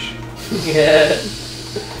fish. Yeah.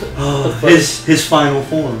 his final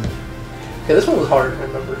form. Yeah, this one was hard, I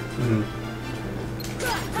remember. Mm-hmm.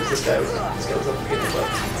 Because this guy was up a pain butt.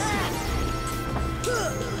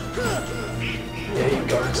 Yeah, he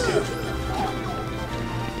guards too.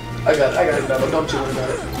 I got it, but don't you worry about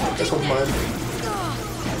it. This one's mine.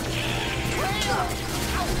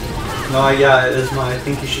 No, yeah, it's mine. I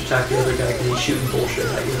think you should attack the other guy because he's shooting bullshit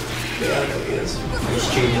at you. Yeah, I know he is. He's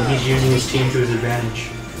cheating. He's using his team to his advantage.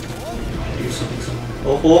 Do something.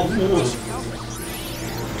 Oh.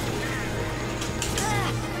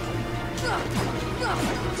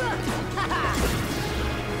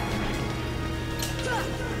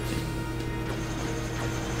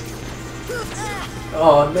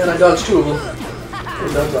 Oh man, I dodged two of them.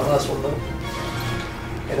 Didn't dodge that last one though.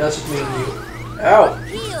 And that's just me and you.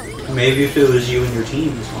 Ow! Maybe if it was you and your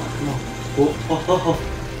team as well. Come on. Oh.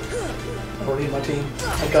 I don't need my team.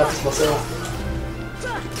 I got this myself.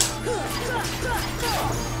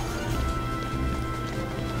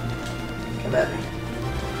 Come at me.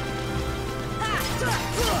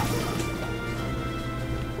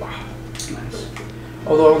 Wow. Nice.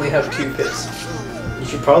 Although I only have 2 pits. You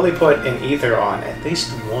should probably put an ether on at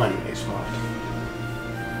least one Ismot.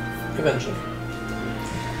 Eventually.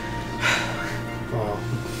 Well,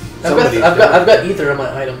 I've got ether on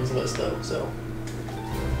my items list though, so.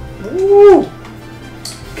 Ooh.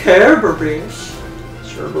 Kerberis.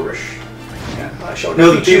 Sherberish. Yeah. I shall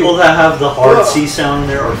No, the defeat you. people that have the hard C sound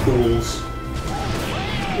there are fools.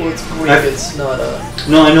 Well, it's Greek, it's not a.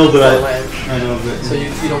 No, I know, but land. I know, but So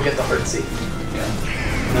you don't get the hard C. yeah.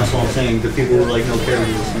 And that's what I'm saying. The people who like no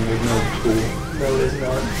Kerberis and like no cool. No, it is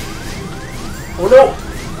not. Oh no!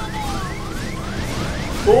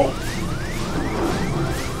 Oh!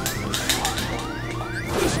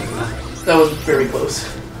 That was very close.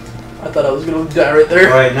 I thought I was gonna die right there.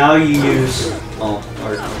 Alright, now you use. Oh,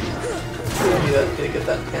 alright. I need to get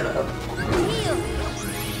that mana up.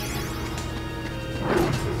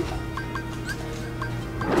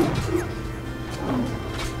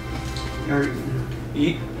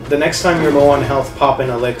 the next time you're low on health, pop an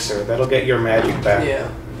elixir. That'll get your magic back. Yeah.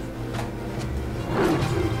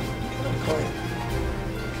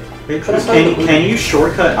 Can you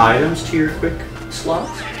shortcut items to your quick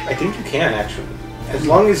slots? I think you can actually, as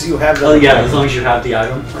long as you have. Oh yeah, as long as you have the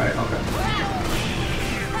item. Right. Okay.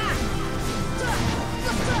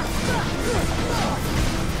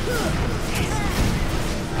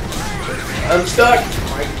 I'm stuck!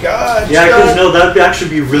 Oh my god! Yeah, because no, that'd actually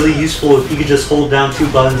be really useful if you could just hold down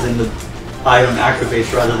 2 buttons and the item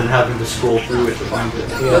activates rather than having to scroll through it to find it.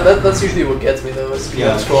 Yeah. That's usually what gets me though, is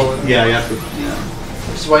scrolling. Yeah, you have to. Yeah.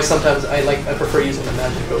 Which is why sometimes I prefer using the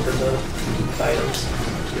magic over the items.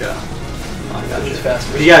 Yeah. I got Which is you.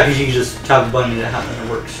 faster. Yeah, because you can just tap a button and it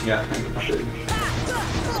works. Yeah.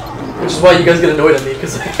 Which is why you guys get annoyed at me,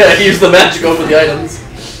 because I use the magic over the items.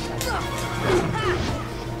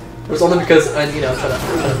 It was only because I'm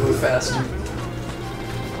trying to move fast.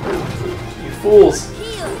 You fools!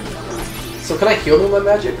 So can I heal them with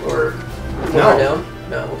my magic, or when No. they're down?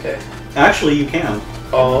 No, okay. Actually, you can.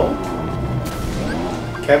 Oh.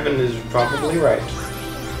 Kevin is probably right.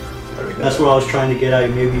 There we go. That's what I was trying to get at.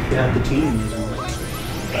 Maybe if you had the team.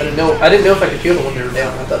 I didn't know if I could heal them when they were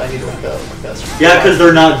down. I thought I needed like the best. Yeah, because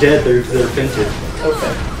they're not dead. They're finted.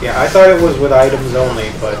 Okay. Yeah, I thought it was with items only,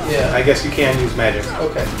 but Yeah. I guess you can use magic.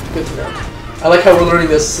 Okay. Good to know. I like how we're learning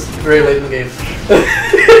this very late in the game.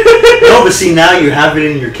 No, but see, now you have it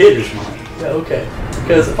in your kit as well. Yeah, okay.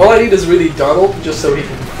 Because all I need is really Donald, just so he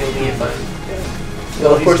can heal me if I'm... Yeah.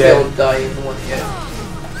 Well, of he's course dead. they'll die in one hit.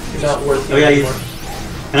 You're not worth it Oh, yeah, anymore.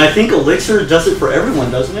 And I think Elixir does it for everyone,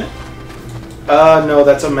 doesn't it? No,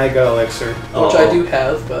 that's a mega elixir. Which I do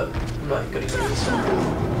have, but I'm not going to use it.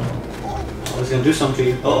 I was gonna do something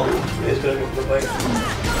to you. Uh-oh. Yeah, he's going to go for the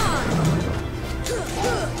bite.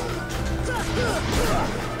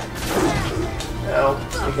 Ow.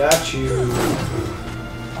 I got you.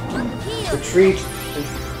 Retreat.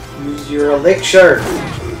 Use your elixir.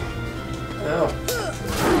 Ow.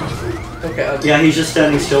 Okay, Yeah, he's just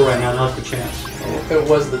standing still right now. Now's the chance. it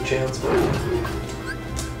was the chance, but...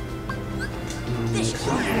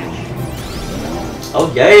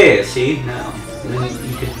 Oh yeah, see now. And then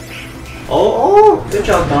you can. Oh, good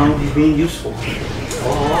job, Donald. He's being useful.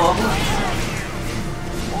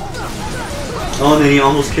 Oh, and then he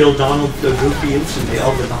almost killed Donald, the Goofy instantly.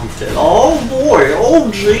 Oh, but Donald's dead. Oh boy. Oh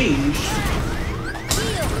jeez.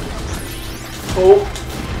 Oh,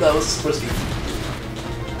 that was risky.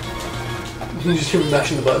 You just hear me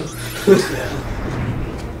mashing the button. Yeah.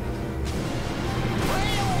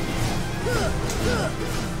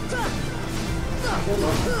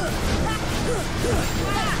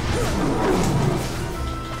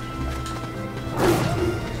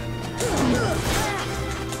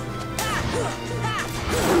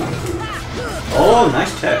 Oh,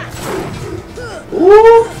 nice tech.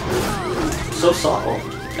 Ooh, so soft.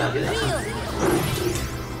 Oh, gotta get that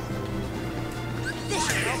one.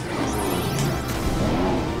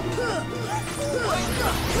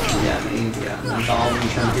 Yeah, I mean, yeah, that's all when you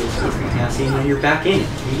try to deal with Goofy. Yeah, see, now you're back in.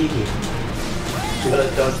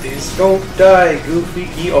 Gotta dodge these. Don't die, Goofy.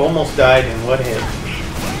 He almost died in one hit.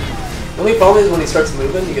 The only problem is when he starts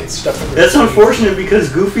moving, you get stuck in the That's unfortunate because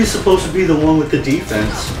Goofy's supposed to be the one with the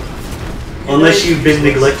defense. Yeah, Unless you've been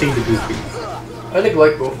neglecting the Goofy. I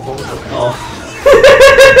neglect both of them. It's okay. Oh.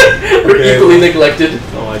 We're Okay. equally neglected.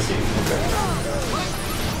 Oh, I see. Okay.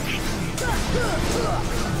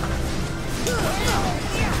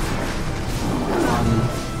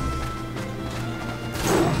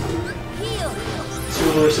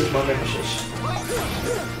 Versus my nemesis.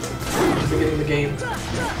 Beginning the game.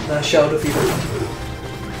 And I shall defeat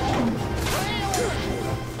him.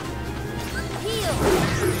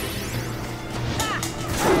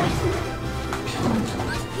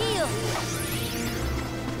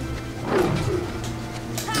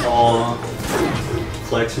 Oh,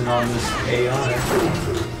 flexing on this AI.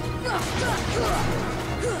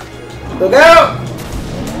 Look out!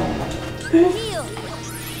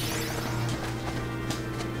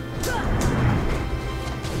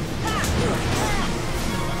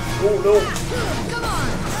 Oh no!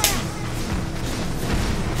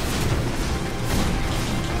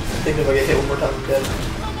 I think if I get hit one more time, I'm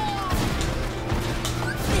dead.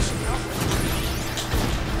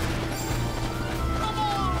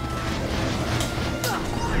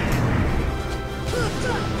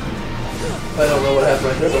 I don't know what happened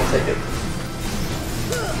right there, but I'll take it.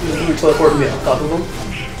 You teleport me on top of him.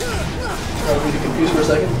 I'll be confused for a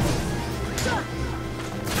second.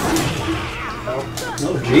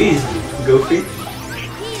 Oh, jeez, Goofy.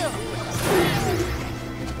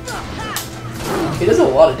 He does a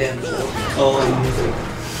lot of damage though. Oh,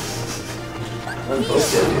 I'm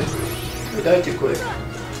both dead, dude. They died too quick.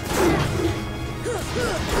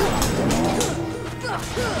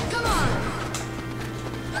 Come on.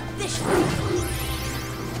 This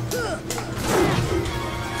way.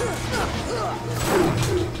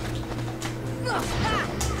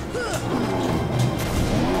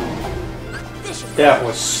 That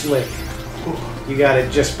was slick. You got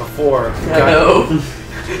it just before. I know.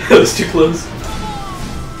 That was too close.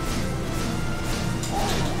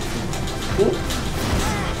 Ooh.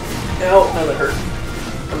 Ow, now that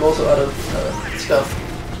hurt. I'm also out of stuff,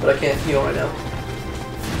 but I can't heal right now.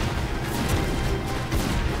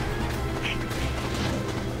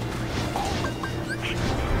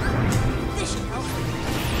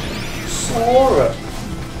 Sora.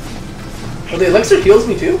 Oh, the elixir heals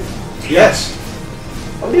me too? Yes,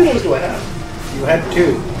 How many of those do I have? you had 2.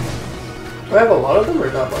 Do I have a lot of them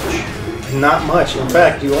or not much? Not much. In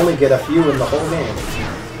fact, you only get a few in the whole game.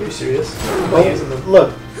 Are you serious? I'm Oh, not using them.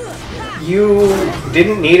 look, you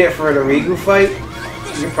didn't need it for the Rigu fight,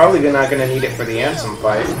 you're probably not going to need it for the Ansem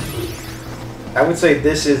fight. I would say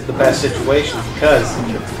this is the best situation because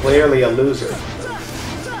you're clearly a loser.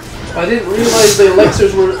 I didn't realize the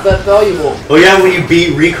elixirs were that valuable. Oh yeah, when you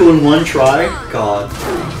beat Riku in one try? God.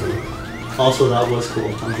 Also, that was cool.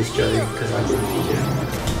 I'm just joking because I didn't beat it.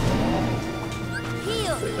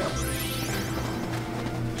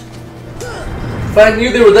 If I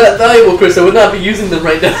knew they were that valuable, Chris, I would not be using them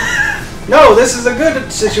right now. No, this is a good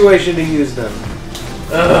situation to use them.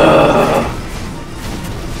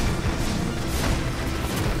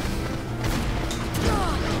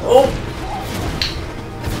 Oh!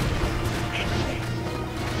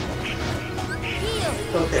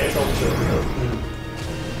 Okay, it's almost over.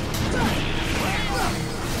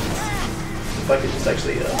 If I could just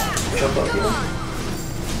actually jump up, you know?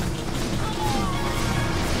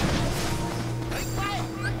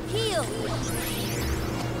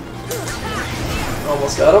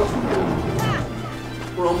 Almost got him.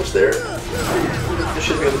 We're almost there. I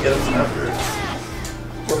should be able to get him after.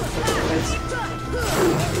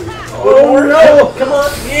 Oh no! Come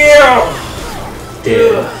on! Yeah!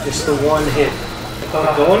 Dead. Just the one hit.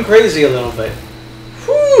 Going crazy a little bit.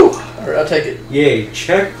 Whew! Alright, I'll take it. Yay,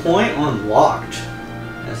 checkpoint unlocked.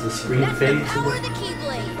 As the screen fades away.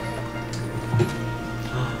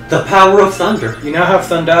 The power of thunder. You now have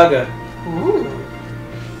Thundaga. Ooh.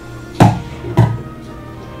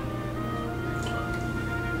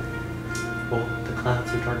 Oh, the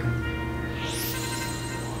clouds are darkening.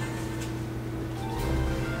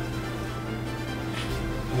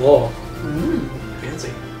 Whoa. Fancy.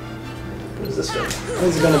 What is this guy?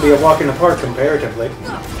 This is going to be a walk in the park comparatively.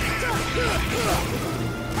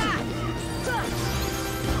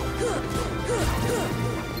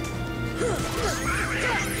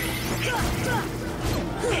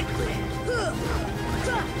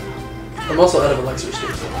 I'm also out of elixirs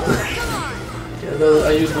too. So. Yeah,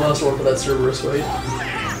 I used the last one for that Cerberus fight.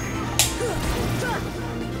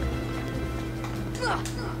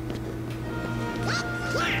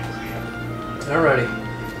 Alrighty.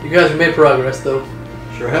 You guys have made progress though.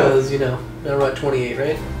 Sure have. Because, you know, now we're at 28,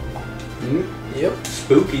 right? Mm-hmm. Yep.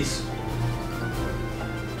 Spookies.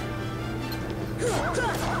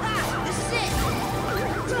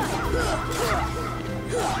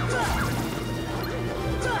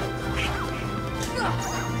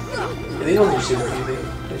 Yeah, these ones are super easy.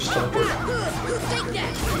 They just teleport.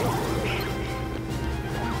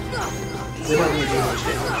 They don't need to do much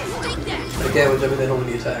damage. Like damage, I mean they don't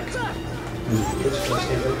need attack. They just do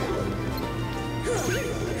damage.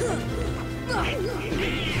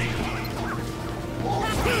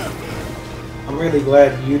 I'm really glad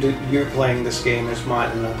you're playing this game as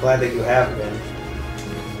much, and I'm glad that you have been.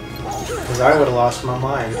 Because I would have lost my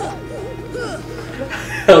mind.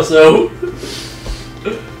 How so?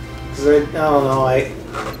 Because I don't know, I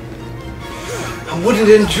wouldn't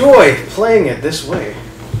enjoy playing it this way.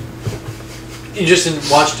 You just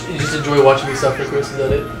enjoy watching me suffer, Chris, is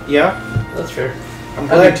that it? Yeah? That's fair. I'm I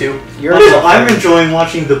glad do too. you're Also, I'm enjoying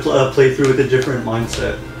watching the playthrough with a different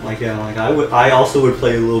mindset. Like, yeah, like I also would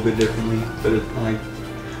play a little bit differently, but like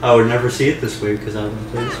I would never see it this way because I wouldn't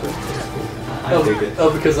play this way. I dig it. Oh,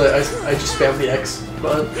 because I just spammed the X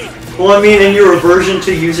button. Well, I mean, and your aversion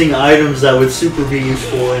to using items that would super be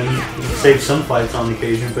useful and save some fights on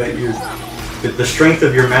occasion, but the strength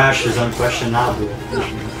of your mash is unquestionable.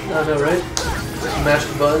 I know, right? You mash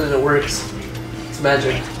the button and it works. It's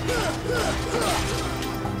magic.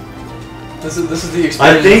 This is the experience.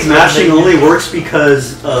 I think mashing only works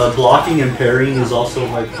because blocking and parrying is also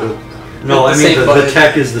like the. No, I mean the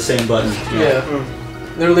tech is the same button. Yeah.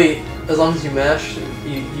 Literally, as long as you mash,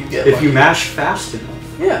 you get. If you mash fast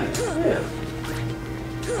enough. Yeah.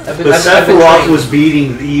 But Sephiroth was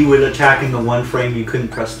beating you with attacking the one frame you couldn't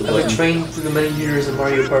press the button. I've been trained through the many years of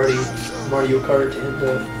Mario Party, Mario Kart, and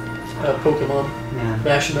Pokemon. Yeah.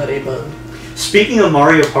 Mashing that A button. Speaking of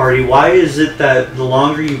Mario Party, why is it that the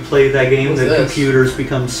longer you play that game, the computers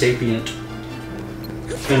become sapient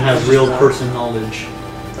and have real person knowledge?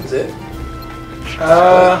 That's it.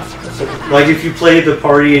 Like if you play the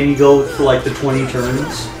party and you go for like the 20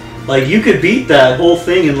 turns, like you could beat that whole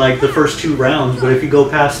thing in like the first 2 rounds, but if you go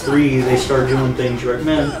past 3, they start doing things you're like,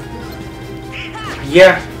 man.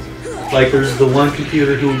 Yeah. Like there's the one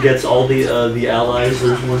computer who gets all the allies.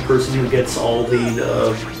 There's one person who gets all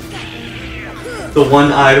the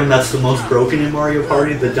one item that's the most broken in Mario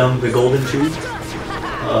Party, the golden tube.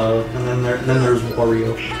 And then there's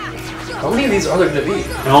Wario. How many of these are there going to be?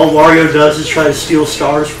 And all Wario does is try to steal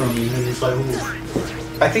stars from you, and he's like, ooh.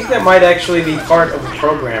 I think that might actually be part of the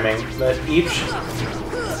programming, that each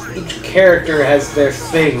each character has their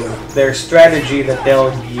thing, their strategy that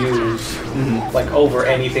they'll use, like over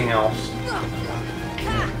anything else.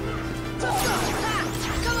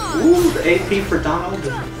 Ooh, the AP for Donald.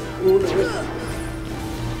 Ooh, no.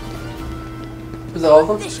 Was that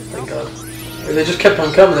all of them? Thank God. Or they just kept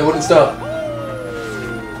on coming, they wouldn't stop.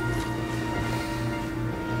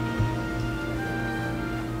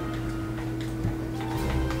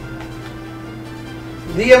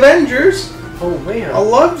 The Avengers! Oh man. I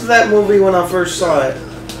loved that movie when I first saw it.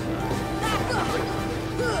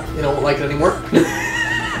 You don't like it anymore?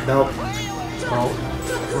 Nope. Oh.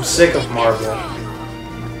 I'm sick of Marvel.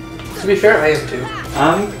 To be fair, I am too.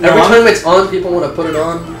 Every Every time it's on, people want to put it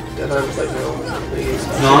on, and I'm just like, no, please.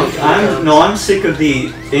 I'm sick of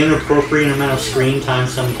the inappropriate amount of screen time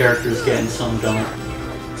some characters get and some don't.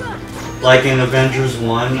 Like in Avengers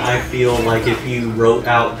 1, I feel like if you wrote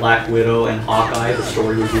out Black Widow and Hawkeye, the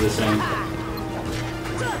story would be the same.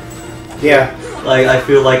 Yeah. Like, I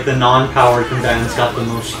feel like the non-powered combatants got the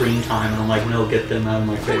most screen time, and I'm like, no, get them out of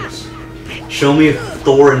my face. Show me if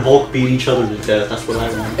Thor and Hulk beat each other to death, that's what I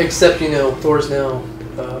want. Except, you know, Thor's now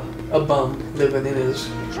a bum living in his...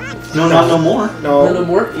 No, not no more. No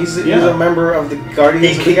more? He's a member of the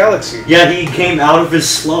Guardians of the Galaxy. Yeah, he came out of his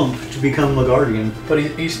slump to become a Guardian. But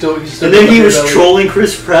he's still and then he was trolling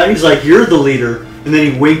Chris Pratt, he's like, you're the leader. And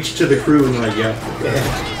then he winked to the crew and they're like, yeah.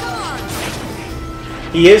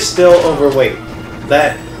 He is still overweight.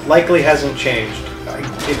 That likely hasn't changed. I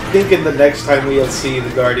think in the next time we'll see the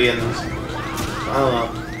Guardians, I don't know,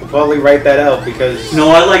 we'll probably write that out because... No,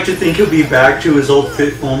 I like to think he'll be back to his old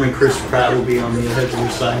fit form and Chris Pratt will be on the edge of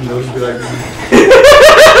his side and he'll just be like...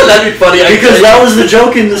 That'd be funny, actually. Because that was the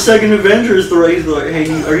joke in the second Avengers, he's like,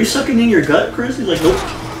 hey, are you sucking in your gut, Chris? He's like, nope.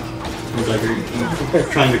 He's like, are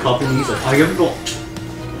you trying to copy me? He's like, I have not.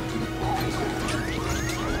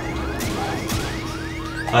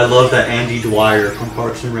 I love that Andy Dwyer from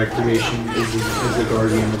Parks and Recreation is the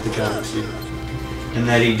Guardian of the Galaxy. And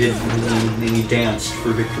that he did, and he danced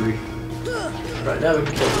for victory. Right, now we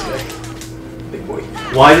can kill this guy. Big boy.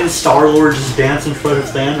 Why didn't Star-Lord just dance in front of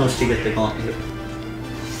Thanos to get the gauntlet?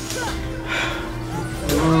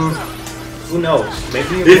 Who knows?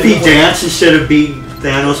 Maybe if he danced instead of beating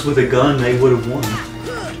Thanos with a gun, they would have won.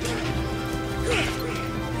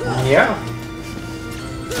 Yeah.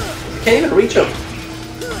 I can't even reach him.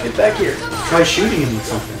 Get back here. Try shooting him with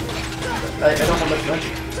something. I don't have much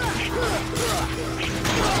magic.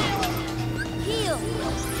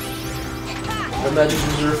 My magic's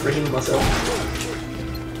reserved for healing myself.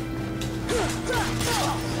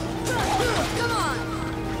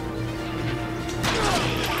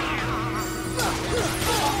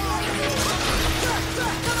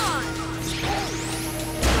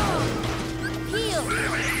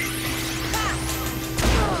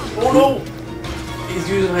 Oh no! He's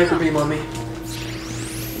using Hyper Beam on me.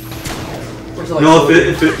 Like no,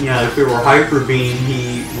 if it were Hyper Beam,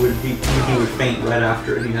 he would faint right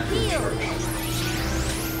after and he'd have to recharge.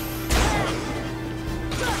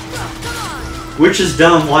 Which is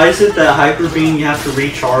dumb. Why is it that Hyper Beam you have to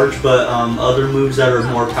recharge, but other moves that are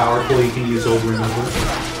more powerful you can use over and over?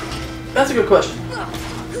 That's a good question.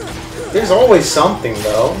 There's always something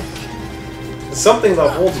though. Something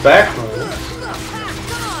that holds back moves.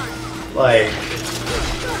 Like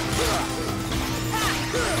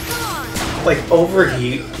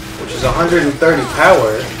Overheat, which is 130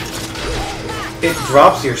 power, it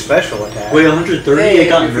drops your special attack. Wait, 130? It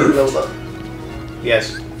got nerfed?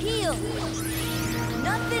 Yes.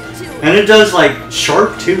 And it does like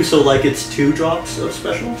sharp too, so like it's 2 drops of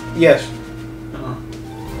special? Yes.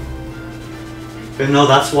 But no,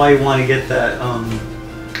 that's why you want to get that,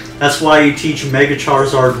 that's why you teach Mega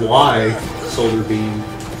Charizard Y Solar Beam.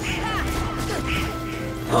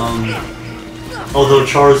 Although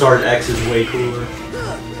Charizard X is way cooler.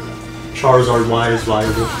 Charizard Y is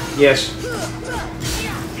viable. Yes.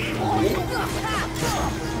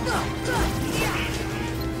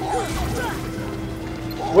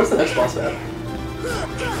 What's the next boss battle?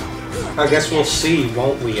 I guess we'll see,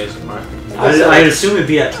 won't we, as much? I'd assume it'd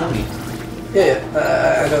be at 20. Yeah,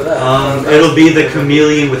 I know that. It'll be the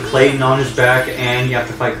Chameleon with Clayton on his back, and you have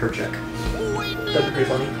to fight Kerchak. That'd be pretty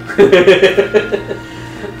funny.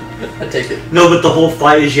 I'd take it. No, but the whole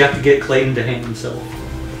fight is you have to get Clayton to hang himself.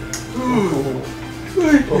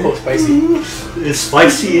 Oh, spicy. It's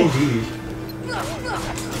spicy indeed.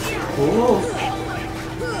 Oh.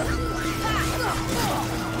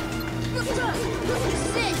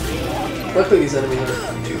 Luckily these enemies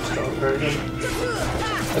aren't too strong for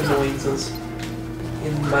anything. Annoyances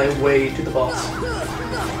in my way to the boss.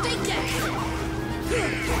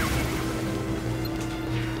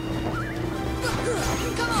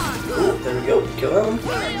 Ooh, there we go. Kill that one.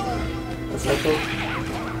 That's not cool.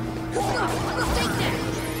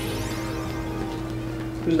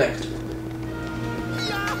 Who's next?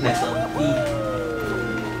 Next level.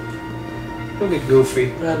 Look at Goofy.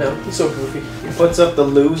 I know, he's so goofy. He puts up the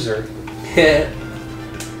loser. Yeah.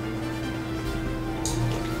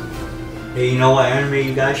 Hey, you know what anime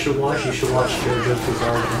you guys should watch? You should watch JoJo's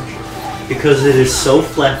Bizarre Adventure. Because it is so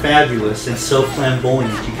fabulous and so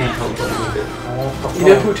flamboyant, you can't help but look at it. You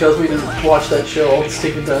know who tells me to watch that show all the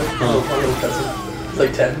stinking time? Oh. My little cousin. He's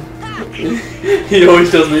like 10. He always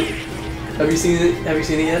tells me. Have you seen it? Have you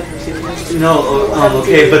seen it yet? Have you seen it yet? No,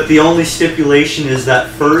 okay, but the only stipulation is that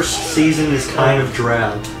first season is kind of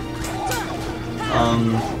drab.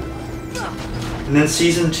 And then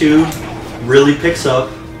season 2 really picks up,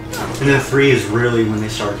 and then 3 is really when they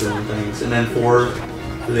start doing things, and then 4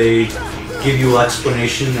 they give you an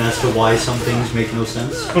explanation as to why some things make no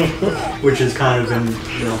sense, which is kind of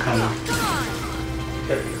kind of.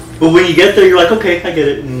 But when you get there, you're like, okay, I get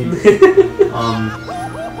it.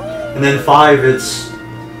 And then 5, it's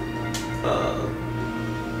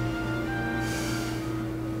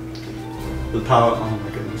the power. Oh my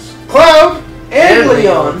goodness. Cloud and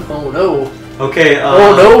Leon. Oh no. Okay.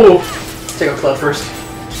 Oh no. Take out Cloud first.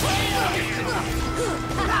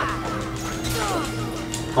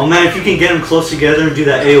 Oh man, if you can get them close together and do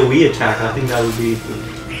that AoE attack, I think that would be.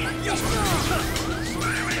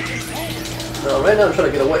 No, right now I'm trying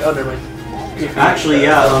to get away. Oh, never mind. Actually,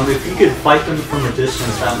 yeah. If you could fight them from a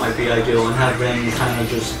distance, that might be ideal, and have them kind of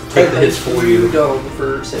just take the hits for you. Dome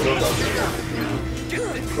for Sephiroth.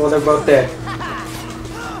 Well, they're both dead.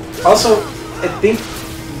 Also, I think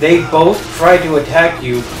they both try to attack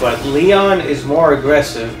you, but Leon is more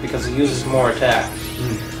aggressive because he uses more attacks.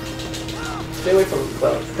 Stay away from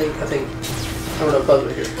Cloud. I think. Oh no, Cloud's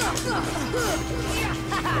right here.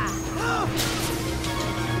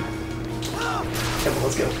 Come on,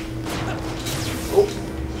 let's go. Oh,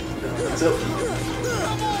 no, that's it.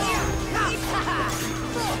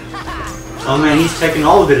 Oh man, he's taking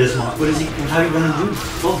all of it as much. What is he? How are you gonna do?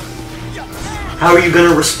 Oh. How are you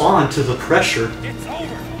gonna respond to the pressure?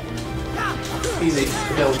 Easy.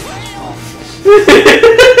 No.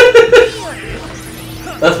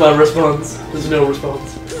 That's my response. There's no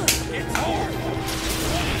response.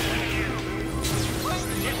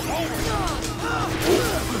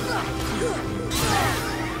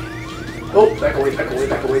 Oh, back away, back away,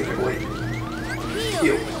 back away, back away.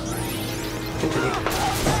 Heal. Continue.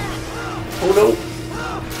 Oh no.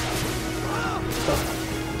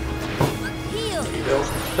 There you go.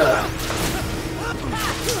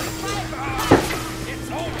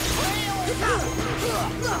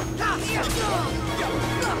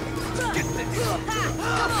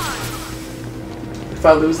 If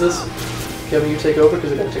I lose this, Kevin, you take over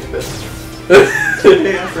because I gotta take a piss.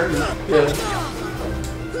 Yeah, fair enough. Yeah.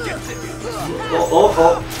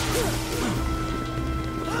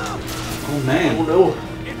 Oh man. Oh no.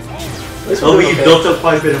 Oh, but you built up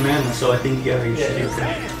quite a bit of mana, so I think you should be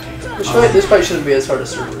okay. This fight shouldn't be as hard as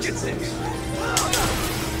Cerberus, it seems.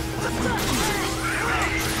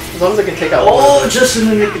 As long as I can take out Oh, just in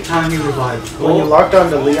the nick of time you revived. When you locked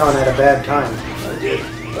onto Leon at a bad time. I did.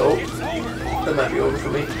 Oh. That might be over for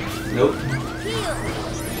me. Nope.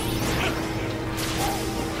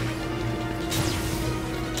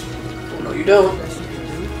 Oh, no, you don't.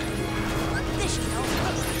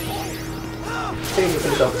 I think you can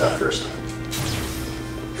finish off that first.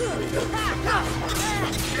 There you go.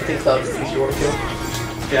 I think Cloud is easier to kill.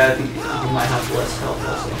 Yeah, I think you might have less health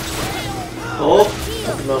also. Oh!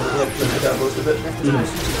 At the moment, yeah, because I got most of it.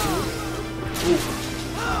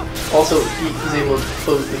 Also, he's able to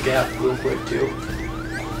close the gap real quick, too.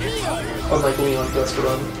 Unlike Leon does to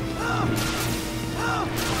run.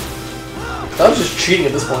 I was just cheating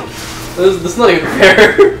at this point. This is not even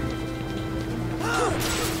fair.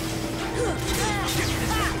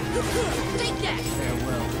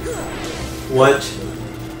 What?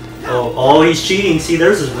 Oh, he's cheating. See,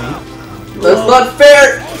 there's his wing. That's not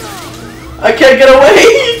fair! I can't get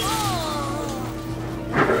away!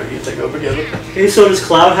 Alright, you take over again. Okay, so does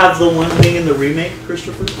Cloud have the one wing in the remake,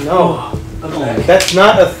 Christopher? No. Okay. That's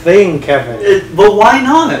not a thing, Kevin. But why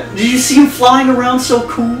not? Did you see him flying around so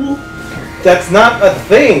cool? That's not a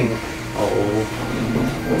thing. Oh.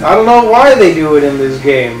 I don't know why they do it in this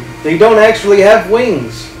game. They don't actually have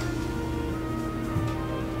wings.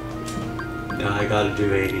 Yeah, I gotta do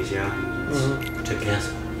 80s, yeah.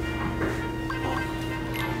 Together.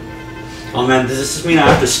 Oh man, does this mean I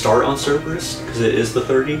have to start on Cerberus? Because it is the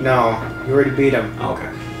 30? No, you already beat him. Oh, okay.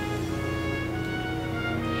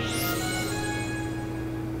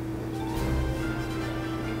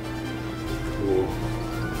 Cool.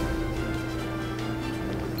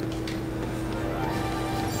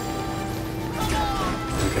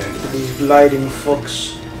 Okay. These gliding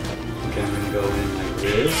fucks. Okay, I'm gonna go in like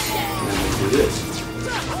this, and then we'll do this.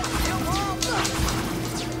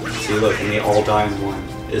 See, look, and they all die in one.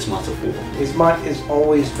 Ismat's a fool. Ismat has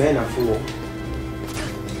always been a fool.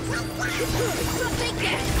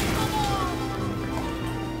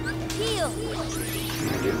 Heal. I'm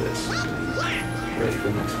gonna do this. Ready for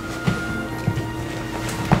the next one.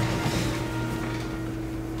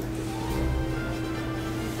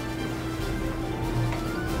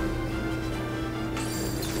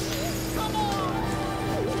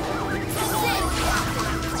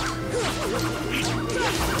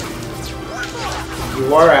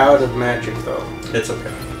 You are out of magic, though. It's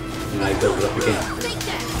okay. And I build it up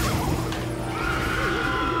again.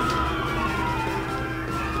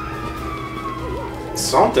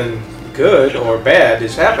 Something good or bad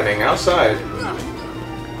is happening outside.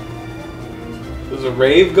 There's a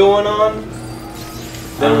rave going on.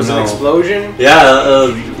 There was an explosion.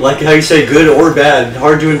 Yeah, like how you say good or bad.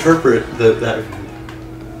 Hard to interpret that.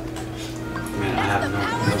 Man, I have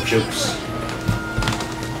no jokes.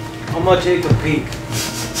 I'm gonna take a peek.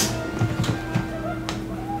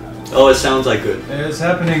 Oh, it sounds like good. It's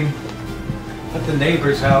happening at the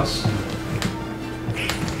neighbor's house.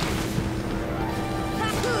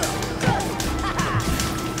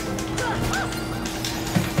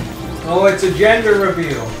 Oh, it's a gender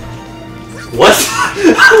reveal. What?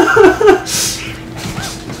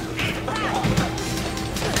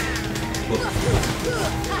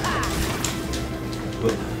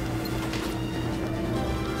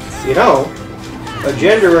 You know, a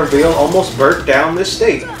gender reveal almost burnt down this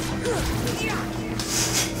state.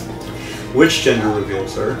 Which gender reveal,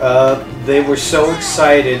 sir? They were so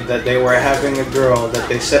excited that they were having a girl that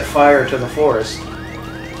they set fire to the forest.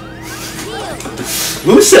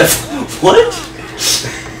 Who said what?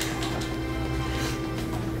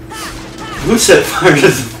 Who set fire to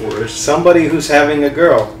the forest? Somebody who's having a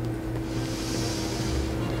girl.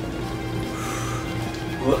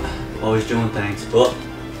 What? Always doing things. Oh.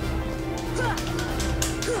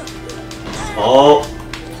 Oh.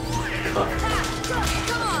 Cut.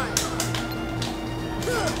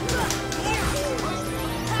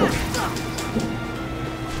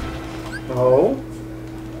 Oh.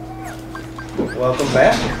 Welcome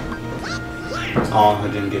back. Oh,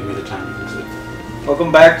 it didn't give me the time to use it.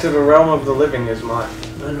 Welcome back to the realm of the living, Ismat.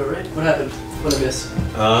 I know, right? What happened? What did I miss?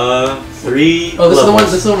 3 Oh, this is the one.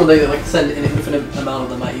 levels. This is the one where they like send an infinite amount of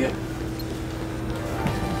them at you.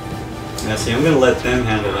 Yeah, see, I'm gonna let them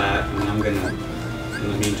handle that, and I'm gonna,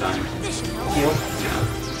 in the meantime, Heal. yeah,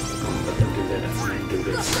 I'm gonna let them do that, and then do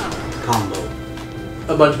this combo.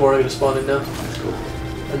 A bunch more are gonna spawn in now, That's cool.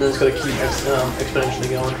 and then it's gonna keep exponentially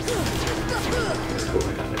going, That's cool,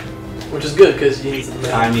 I got it. which is good because you need some.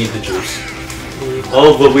 I need the juice.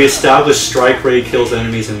 Oh, but we established strike rate kills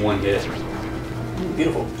enemies in 1 hit.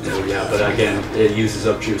 Beautiful. So, yeah, but again, it uses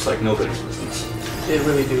up juice like nobody's business. They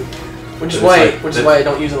really do. Which is But why, it's like- I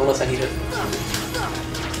don't use it unless I need it.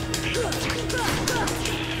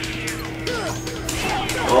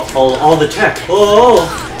 All the tech. Oh,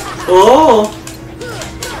 oh.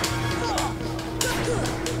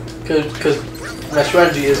 Because my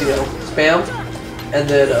strategy is, spam, and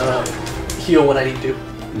then heal when I need to.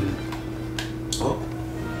 Oh.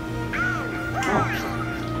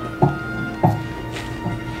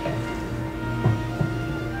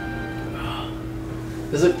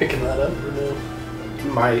 Is it picking that up or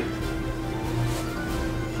no? Might.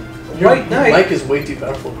 Your Right night. mic is way too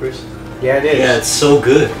powerful, Chris. Yeah, it is. Yeah, it's so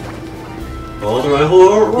good. All the right.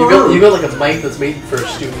 You got like a mic that's made for a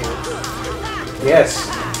studio. Yes.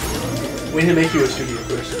 We need to make you a studio,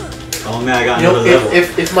 Chris. Oh man, I got You know, another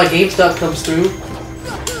level. if my GameStop comes through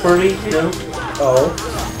for me, Oh.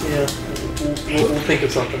 yeah, we'll think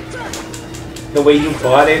of something. The way you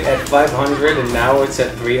bought it at 500 and now it's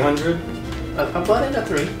at 300? I bought it at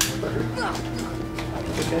 3.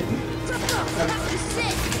 Okay.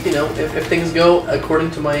 If things go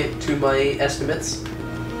according to my estimates,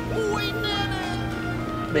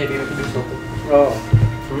 maybe we can do something. Oh.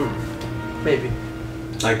 Maybe.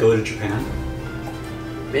 I go to Japan.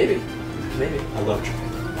 Maybe. I love Japan.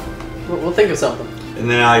 We'll think of something. And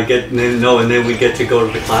then then we get to go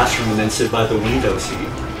to the classroom and then sit by the window seat.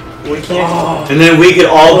 We can't. And then we could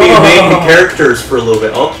all be main characters for a little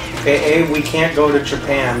bit. Oh. A, we can't go to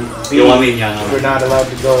Japan. B, Yo, I mean, yeah, no. we're not allowed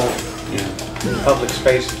to go Yeah. in public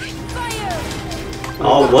spaces.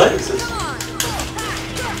 Oh, what?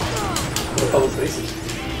 Public spaces.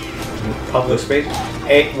 Public spaces?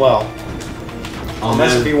 A, well, Oh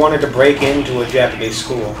unless if man. you wanted to break into a Japanese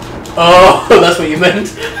school. Oh, that's what you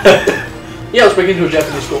meant? Yeah, let's break into a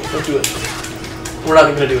Japanese school. Let's do it. We're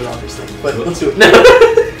not gonna do it, obviously, but let's do it.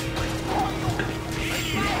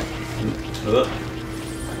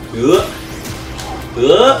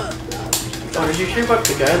 Oh, did you hear about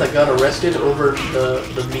the guy that got arrested over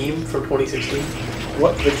the meme from 2016?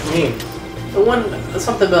 What? Which meme? The one,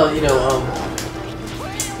 something about, you know,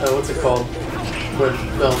 what's it called? When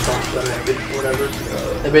Donald Trump got elected or whatever.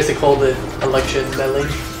 They basically called it election meddling.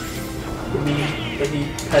 The meme that he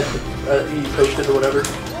had, he posted or whatever.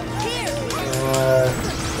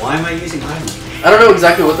 Why am I using items? I don't know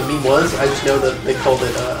exactly what the meme was, I just know that they called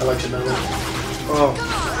it election meddling. Oh.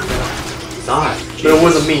 Die. But it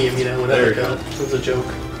was a meme, you know, There you go. It was a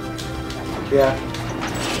joke. Yeah.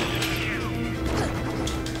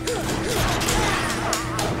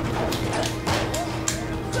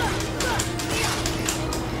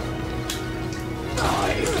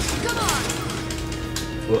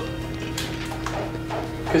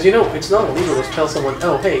 Because, you know, it's not illegal to tell someone,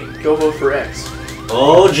 oh, hey, go vote for X.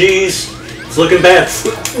 Oh, jeez. It's looking bad. It's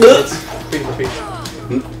freedom of speech.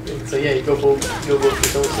 So, yeah, you go vote for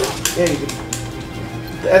so-and-so. Yeah, you can.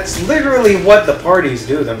 That's literally what the parties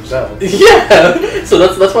do themselves. Yeah! So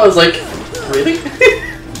that's why I was like, really?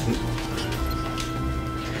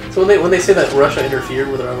 So when they say that Russia interfered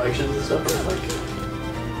with our elections and stuff, I'm like,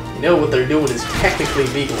 you know, what they're doing is technically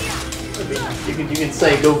legal. I mean, you can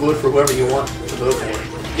say go vote for whoever you want to vote for.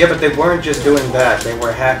 Yeah, but they weren't just doing that, they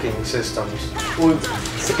were hacking systems. Well,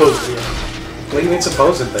 supposedly, yeah. What do you mean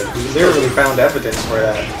supposedly? We literally found evidence for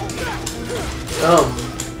that.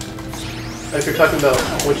 If you're talking about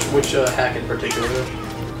which hack in particular, if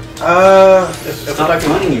we're Stop talking,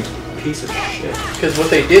 running, you piece of shit. because what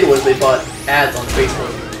they did was they bought ads on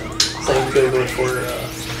Facebook saying go vote for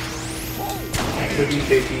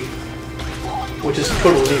DJP, which is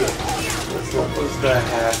totally legal. What was that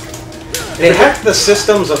hack? They hacked the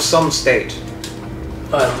systems of some state.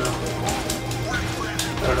 I don't know.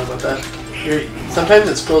 I don't know about that. Sometimes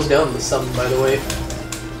it scrolls down the sum, by the way,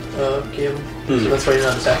 Kim. So that's why you're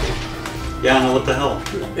not attacking. Yeah, no, what the hell?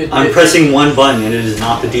 I'm pressing one button and it is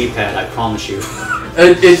not the D-pad, I promise you.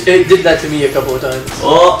 It did that to me a couple of times.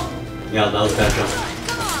 Oh! Yeah, that was a bad jump.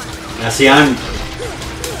 Now see, I'm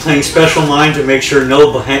playing special mind to make sure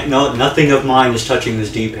nothing of mine is touching this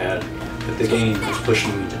D-pad. But the game is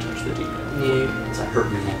pushing me to touch the D-pad. Yeah. Does that hurt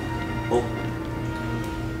me more?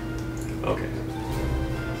 Oh. Okay.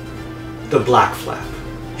 The Black Flap.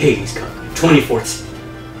 Hades Cup. 24th.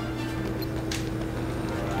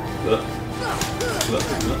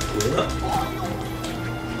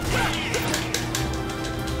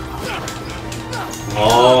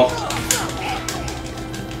 Oh.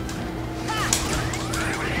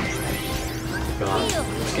 God,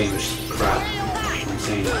 this game is crap. I'm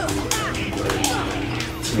saying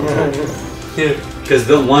it. Because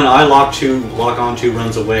the one I lock onto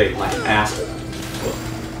runs away like an asshole.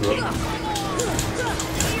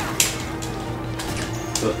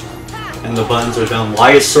 And the buttons are dumb.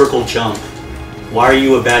 Why is circle jump? Why are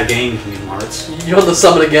you a bad game, Kingdom Hearts? You want to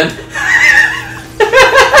summon again?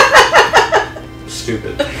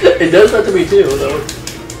 Stupid. It does that to me too, though.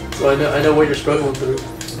 So I know what you're struggling through.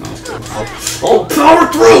 Oh, power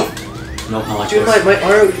through! Nope, not like Dude, this.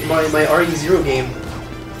 my RE0 game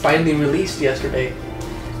finally released yesterday.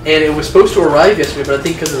 And it was supposed to arrive yesterday, but I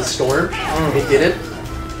think because of the storm, it didn't.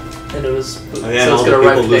 And it was... Oh yeah, so and it's all gonna the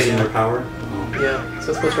arrive people today. losing their power? Yeah, so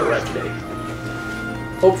it's supposed to arrive today.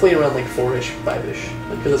 Hopefully around like 4-ish, 5-ish.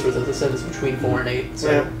 Because that's what it said, it's between 4 and 8. So.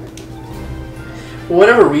 Yeah. For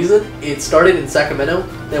whatever reason, it started in Sacramento,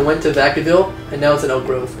 then went to Vacaville, and now it's in Elk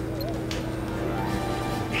Grove.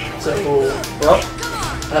 So, Well,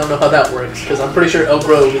 I don't know how that works, because I'm pretty sure Elk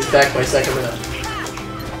Grove is backed by Sacramento.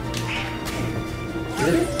 Is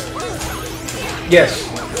it? yes.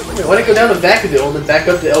 Wait, why don't you go down to Vacaville and then back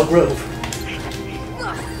up to Elk Grove?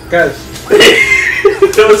 Guys.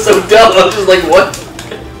 That was so dumb, I was just like, what?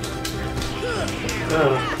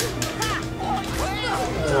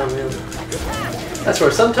 Oh man. That's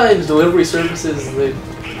where sometimes delivery services, they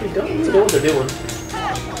don't really know what they're doing.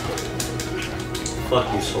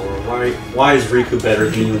 Fuck you, Sora. Why is Riku better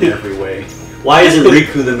than you in every way? Why isn't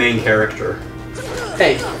Riku the main character?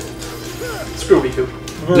 Hey, screw Riku.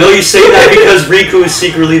 No, you say that because Riku is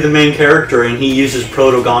secretly the main character and he uses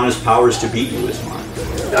Protogana's powers to beat you as mine.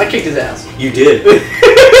 I kicked his ass. You did.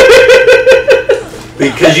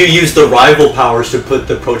 Because you used the rival powers to put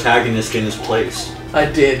the protagonist in his place. I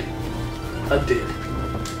did.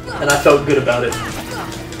 And I felt good about it.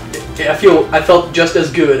 I felt just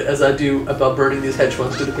as good as I do about burning these hedge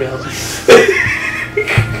funds to the ground.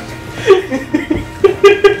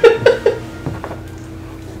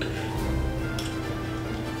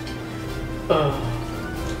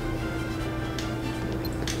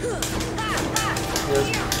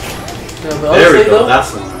 No, but There honestly, we go. though,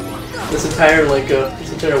 That's the one I want. this entire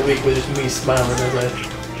week was just me smiling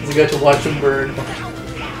as I got to watch him burn.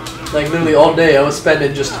 Like literally all day, I was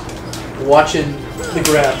spending just watching the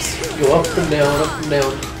graphs go up and down, up and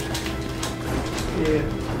down. Yeah.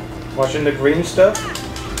 Watching the green stuff?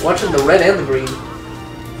 Watching the red and the green.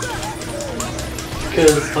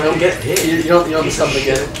 Because I don't get hit. you don't the summon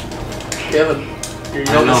again. You haven't. You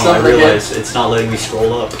I don't know, I summon again. realize it's not letting me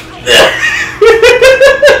scroll up.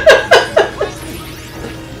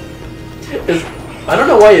 I don't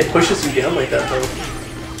know why it pushes you down like that though.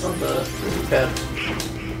 On the pad.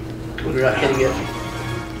 When you're not hitting it.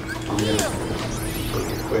 I'm gonna look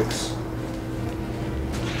at quicks.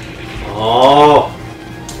 Oh!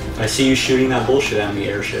 I see you shooting that bullshit at me,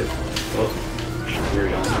 airship. Oh, here we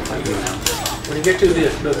go. I'm gonna fight you now. When you get to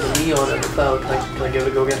the neon and the cloud, can I give it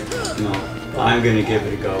a go again? No, I'm gonna give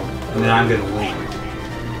it a go, and then I'm gonna win.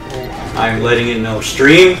 I'm letting it know.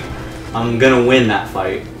 Stream, I'm gonna win that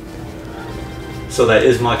fight. So that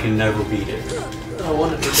Isma can never beat it. I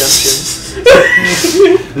wanted redemption.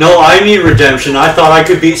 No, I need redemption. I thought I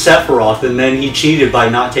could beat Sephiroth, and then he cheated by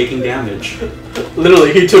not taking damage.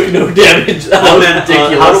 Literally, he took no damage. That Oh was man,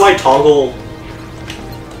 ridiculous. how do I toggle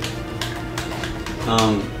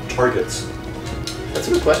targets? That's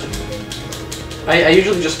a good question. I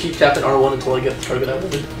usually just keep tapping R1 until I get the target I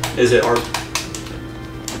wanted. Is it R?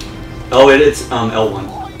 Oh, it's L1.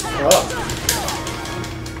 Oh.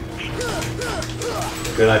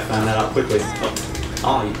 Good, I found that out quickly.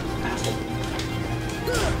 Oh, you asshole.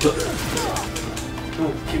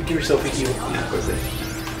 Ooh, give yourself a heal. Yeah, quickly.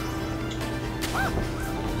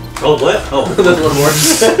 Oh, what? Oh. That's one more.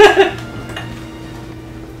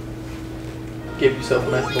 Give yourself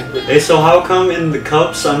a nice little bit. Hey, so how come in the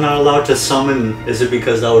cups I'm not allowed to summon? Is it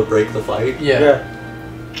because that would break the fight? Yeah.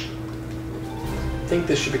 I think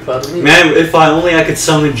this should be Cloud Relief. Man, if I could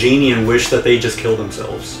summon Genie and wish that they just kill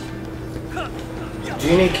themselves.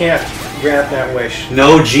 Genie can't grant that wish.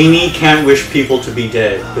 No, Genie can't wish people to be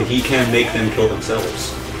dead, but he can make them kill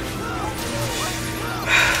themselves.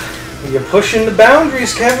 You're pushing the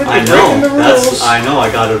boundaries, Kevin. You're I breaking know. the rules. I know. I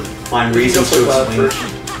gotta find reasons to explain.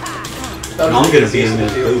 No, I'm gonna beat him in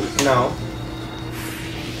his boots. No.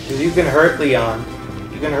 Because you can hurt Leon.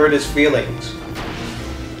 You can hurt his feelings.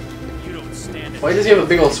 Why does he have a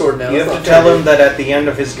big old sword now? You That's have to not tell him that at the end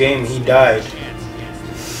of his game he died.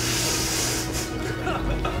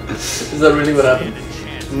 Is that really what happened?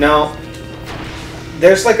 No.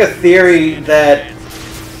 There's like a theory that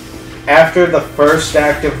after the first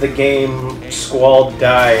act of the game, Squall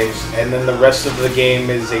dies, and then the rest of the game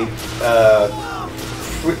is a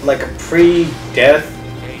like a pre-death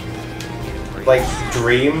like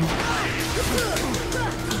dream.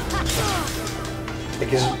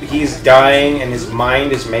 Because he's dying and his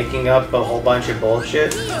mind is making up a whole bunch of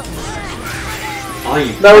bullshit. Oh,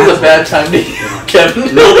 you That was a asshole. bad time to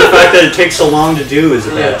Kevin. No, the fact that it takes so long to do is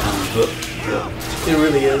a bad Yeah. time. But, It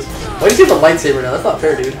really is. Why do you have a lightsaber now? That's not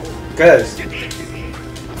fair, dude. Because I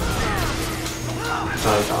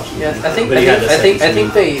thought it was awesome. Yeah, I think But he had the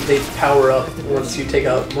second they power up once you take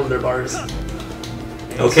out one of their bars.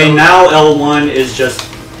 Okay, So- now L1 is just...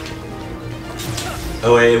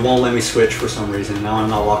 Oh wait, it won't let me switch for some reason. Now I'm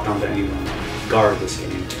not locked onto anyone. Guard this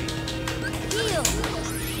game.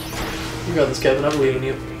 You got this, Kevin. I believe in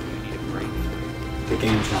you. The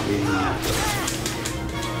game's not beating me out.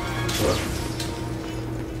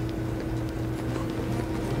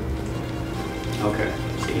 Okay,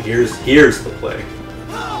 see, here's the play.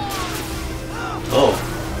 Oh,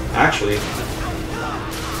 actually, That's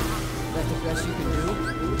the best you can do?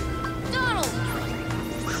 Donald!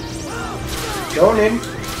 going in.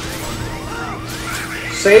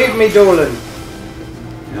 Save me, Dolan.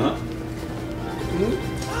 yeah.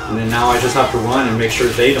 And then now I just have to run and make sure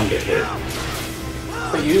they don't get hit.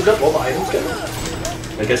 But you used up all the items, Kevin?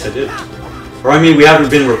 I guess I did. Or I mean, we haven't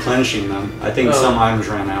been replenishing them. I think Oh. some items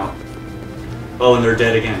ran out. Oh, and they're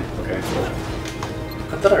dead again. Okay. Cool.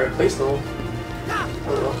 I thought I replaced them all.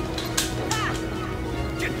 Oh, well.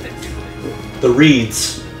 The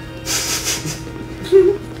reeds.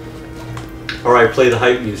 Alright, play the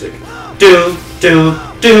hype music. Doom, doom,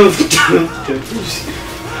 doom, doom, doom.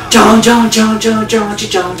 John, John, John, John, John,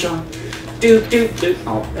 John, John. Do, do, do.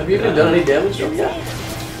 Oh, Have you even done any damage to him yet?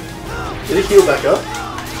 Did he heal back up?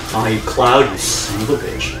 Oh, you Cloud, you son of a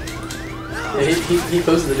bitch. Yeah, he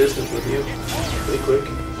closes the distance with you pretty quick.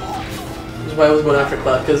 That's why I was going after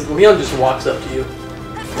Cloud, because Leon just walks up to you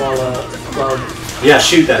while Cloud... Yeah,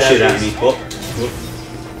 shoot that shit at me. Oh, oh.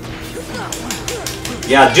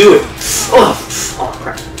 Yeah, do it. Oh, oh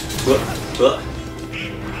crap. Oh, oh.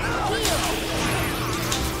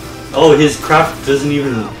 Oh, his craft doesn't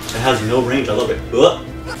even. It has no range. I love it.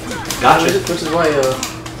 Gotcha. Which is why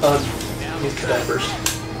needs to die first.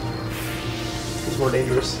 He's more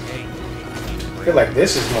dangerous. I feel like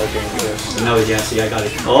this is more dangerous. No, yeah, see, I got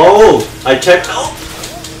it. Oh! I checked. Oh!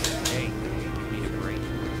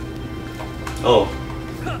 Oh.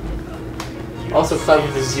 Also, Cloud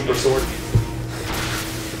with his zebra sword.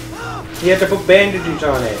 He had to put bandages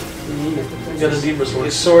on it. He got a zebra sword.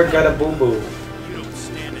 His sword got a boo-boo.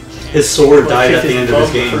 His sword died at the end of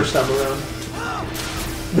his game. First time around.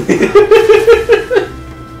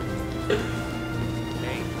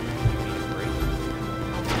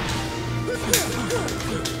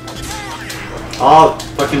 Oh,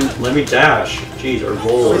 fucking let me dash. Jeez, or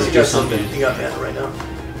roll or do something. You got mana right now.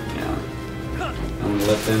 Yeah. I'm gonna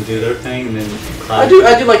let them do their thing and then I do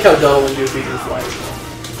like how Donald and Goofy can fly as well.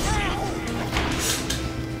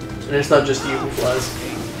 And it's not just you who flies.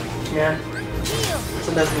 Yeah. It's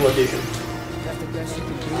a nice little addition.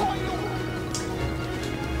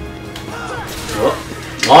 Oh.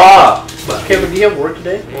 Ah! Kevin, do you have work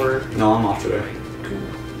today? Or No, I'm off today.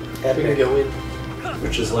 we're gonna go in?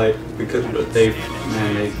 Which is like, because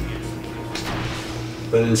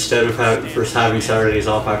but instead of first having Saturdays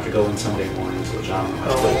off, I have to go in Sunday mornings, which I don't know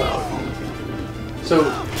how to play about. So,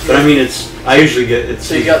 But I mean, I usually get it.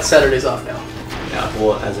 So you got Saturdays off now? Yeah,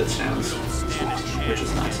 well, as it stands, which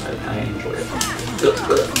is nice. I enjoy it.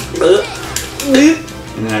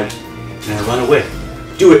 And then I run away.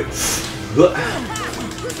 Do it.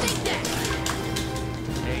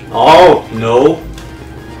 Oh no!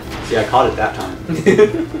 See, I caught it that time.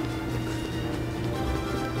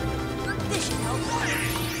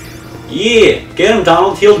 Yeah! Get him,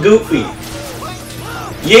 Donald! Heal Goofy!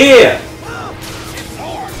 Yeah!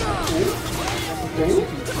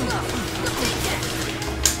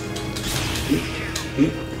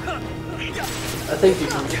 I think you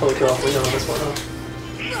can probably go off Leon on this one, huh?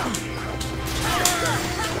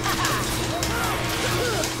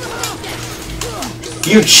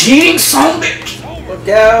 You cheating son of a bitch! Look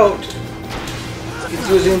out! He's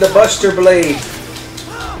using the Buster Blade.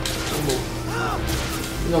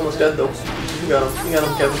 He's almost dead though. You got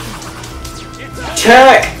him, Kevin.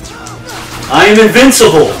 Tech! I am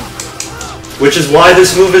invincible! Which is why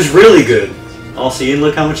this move is really good. Oh, see, and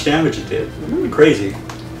look how much damage it did. Crazy.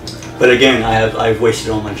 But again, I've wasted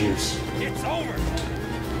all my juice.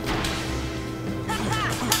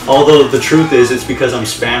 Although the truth is, it's because I'm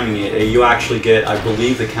spamming it. You actually get, I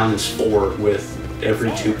believe the count is 4 with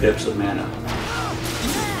every 2 pips of mana.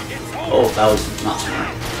 Oh, that was not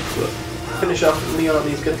smart. Good. Finish off Leon on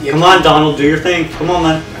these good. Come on, Donald, do your thing. Come on,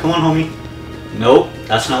 man. Come on, homie. Nope,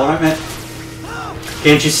 that's not what I meant.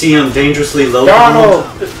 Can't you see I'm dangerously low? Donald!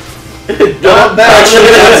 Not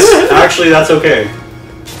Actually, that's okay.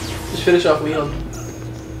 Just finish off Leon.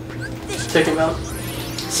 Just take him out.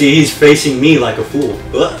 See, he's facing me like a fool.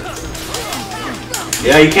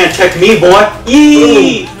 Yeah, you can't tech me, boy.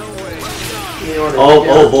 Yee!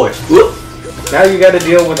 Oh boy. Now you gotta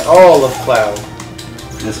deal with all of Cloud.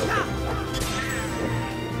 That's okay.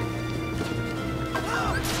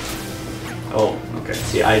 Oh, okay.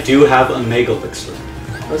 See, I do have a Mega Elixir.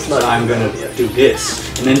 So I'm gonna do this.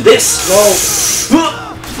 And then this!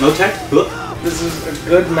 No tech? This is a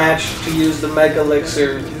good match to use the Mega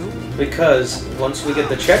Elixir because once we get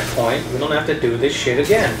the checkpoint, we don't have to do this shit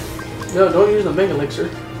again. No, don't use the Mega Elixir.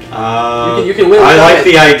 You can win. I like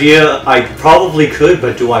the idea. I probably could,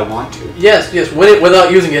 but do I want to? Yes, win it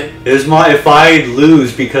without using it. If I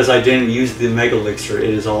lose because I didn't use the Mega Elixir, it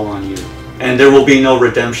is all on you. And there will be no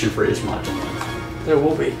redemption for Ismat. There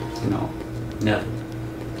will be. No. Never.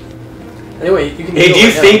 Anyway, you can. Hey, do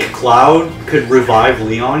you think Cloud could revive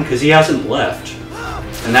Leon? Because he hasn't left.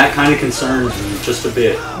 And that kind of concerns me just a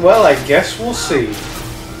bit. Well, I guess we'll see.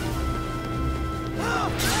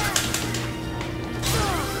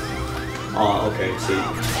 Oh, okay, see.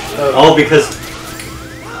 Oh, because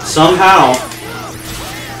somehow...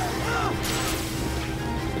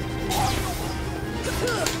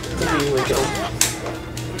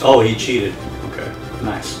 Oh, he cheated. Okay,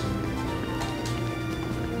 nice.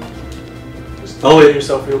 Just oh, hit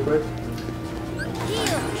yourself real quick.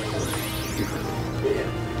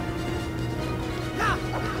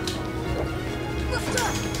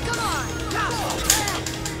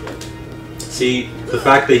 See, the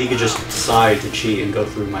fact that he could just decide to cheat and go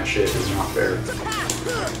through my shit is not fair.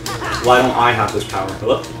 Why don't I have this power?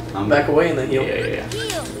 Look, I'm back away and then heal. Yeah.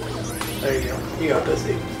 There you go. You got this.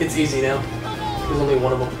 It's easy now. There's only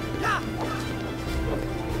one of them.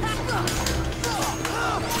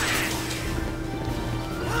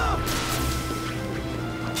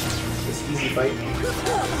 It's easy fight.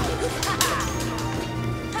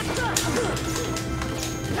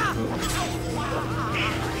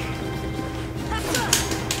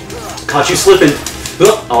 Caught you slipping.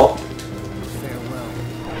 Oh.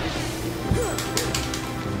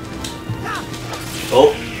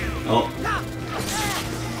 Oh. Oh.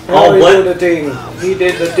 Oh, what? He did the thing. He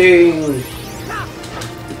did the thing.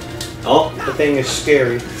 Oh. The thing is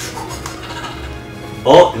scary.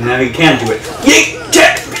 Oh, and now he can't do it. Yeet!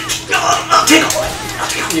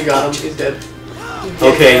 You got him. He's dead.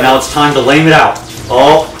 Okay, now it's time to lame it out.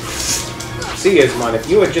 Oh. See, Ismon, if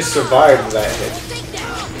you had just survived that hit.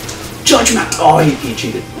 Judgment! Oh, he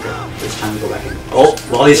cheated. Okay, it's time to go back in. Oh,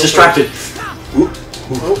 well, he's distracted. Ooh.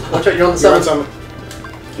 Oh, watch out, you're on the You're on summit. summit.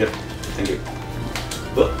 Yep, thank you.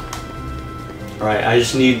 Alright, I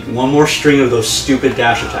just need one more string of those stupid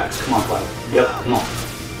dash attacks. Come on, Cloud. Yep, come on.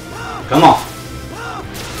 Come on.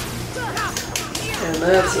 And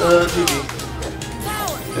that's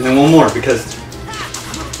GG. And then one more, because...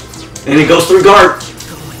 And it goes through guard!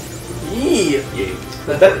 Yeah. Yeah.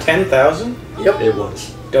 Is that 10,000? Yep. It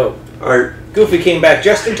was. Dope. Alright. Goofy came back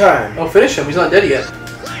just in time. Oh, finish him. He's not dead yet.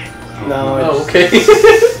 No, Oh, okay.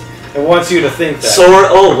 it wants you to think that. Sword,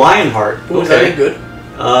 oh, Lionheart. Was that any good?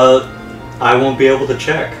 I won't be able to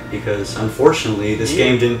check, because unfortunately this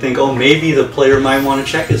game didn't think, oh, maybe the player might want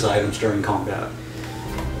to check his items during combat.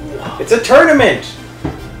 It's a tournament!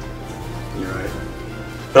 You're right.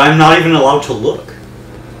 But I'm not even allowed to look.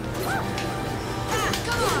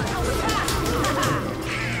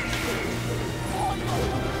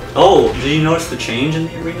 Oh, did you notice the change in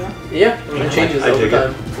the arena? Yeah, it changes I over dig it.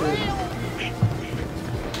 time.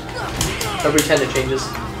 Every 10 it changes.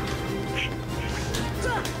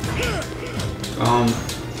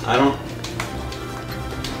 I don't...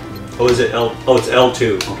 Oh, is it L... Oh, it's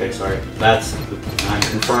L2. Okay, sorry. That's... I'm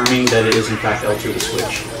confirming that it is in fact L2 to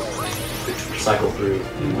switch. Cycle through.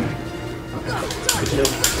 Anyway. Okay. Good to know.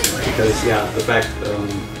 Because, yeah, the fact...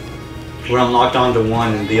 when I'm locked onto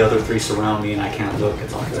one and the other three surround me and I can't look,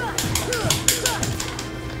 it's awful.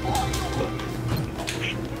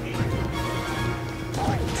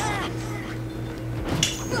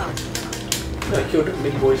 I killed the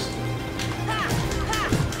big boys.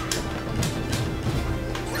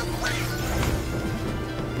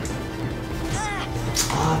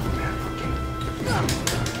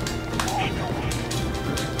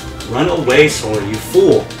 Run away, Sora, you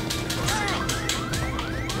fool!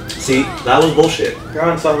 See, that was bullshit. You're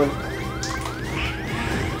on summit.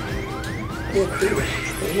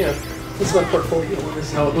 Yeah, this is my portfolio. This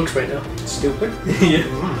is how it looks right now. Stupid. Yeah.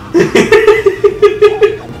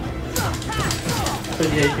 But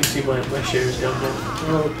yeah, you can see my shares down there.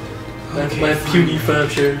 Oh, That's my puny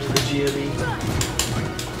 5 shares in the GME.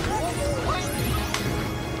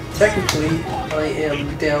 Technically, I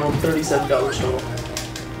am down $37 total.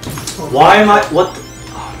 Why am I... What the...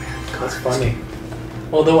 Oh, man. that's funny.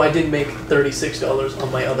 Although I did make $36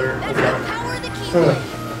 on my other account.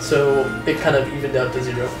 So it kind of evened out to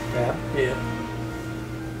 0. Yeah. Yeah.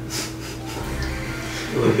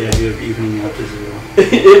 I love the idea of evening out to 0.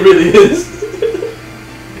 It really is.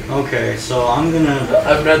 Okay, so I'm gonna...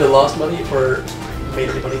 I've rather lost money or made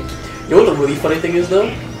any money. You know what the really funny thing is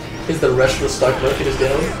though? Is the rest of the stock market is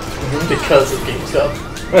down because of GameStop.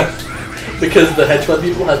 Because the hedge fund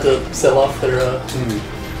people had to sell off their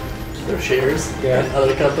shares in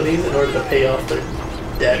other companies in order to pay off their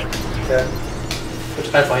debt. Yeah.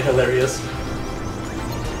 Which I find hilarious.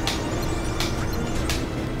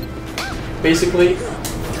 Basically,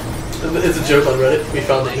 it's a joke on Reddit. We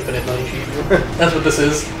found the infinite money cheat. That's what this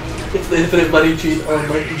is. It's the infinite money cheat on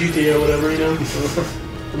like GTA or whatever, you know?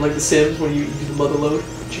 And like The Sims when you do the mother load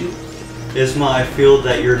cheat. Isma, I feel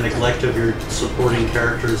that your neglect of your supporting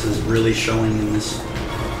characters is really showing in this...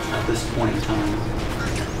 at this point in time.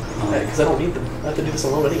 Because I don't need them. I have to do this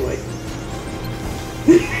alone anyway.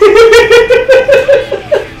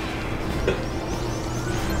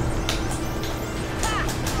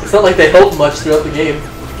 It's not like they helped much throughout the game.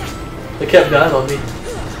 They kept dying on me.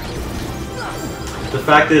 The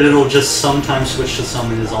fact that it'll just sometimes switch to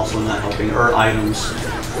summon is also not helping, or items.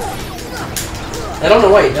 I don't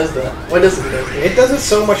know why he does that. Why does it do that? It does it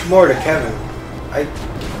so much more to Kevin.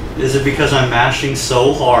 Is it because I'm mashing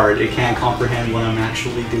so hard it can't comprehend what I'm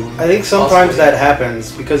actually doing? I think sometimes that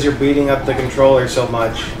happens because you're beating up the controller so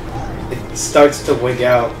much. It starts to wig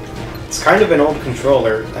out. It's kind of an old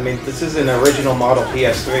controller. I mean, this is an original model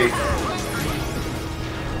PS3.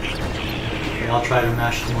 Okay, I'll try to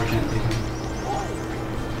mash it more gently.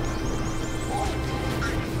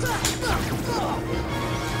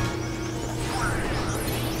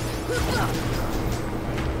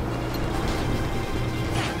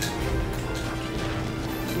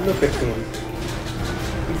 Look at him.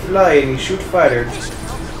 He fly and he shoot fighters.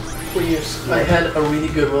 for use. I had a really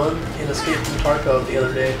good run in Escape from Tarkov the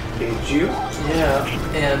other day. Did you? Yeah,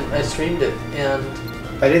 and I streamed it, and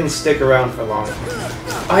I didn't stick around for long.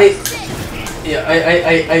 I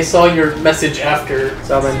saw your message after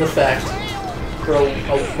the fact, for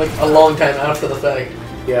like a long time after the fact.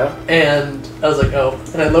 Yeah. And I was like, oh,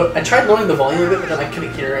 and I tried lowering the volume of it, but then I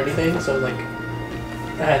couldn't hear anything, so like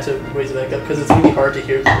I had to raise it back up because it's really hard to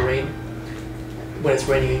hear the rain when it's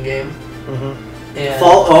raining in game. Mm-hmm. And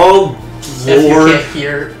oh, if you Lord. can't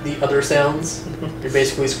hear the other sounds, you're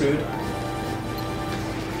basically screwed.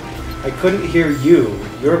 I couldn't hear you.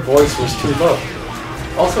 Your voice was too low.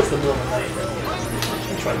 Also, it's the middle of the night.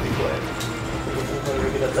 I'm trying to be quiet.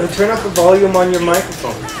 Then turn up the volume on your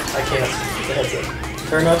microphone. I can't. It's a headset.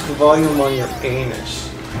 Turn up the volume on your anus.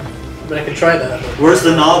 I mean, I can try that. But Where's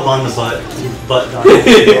the knob on the butt?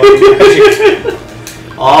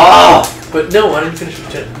 Ah! But no, I didn't finish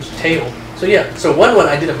the tail. So yeah, so one run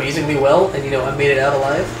I did amazingly well, and I made it out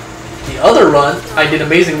alive. The other run I did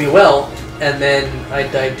amazingly well, and then I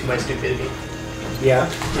died to my stupidity. Yeah?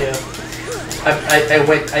 Yeah.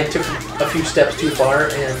 I took a few steps too far,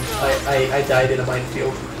 and I died in a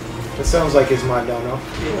minefield. That sounds like his mod dono.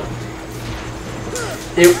 Yeah.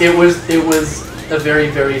 It was a very,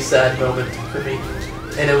 very sad moment for me,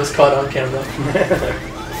 and it was caught on camera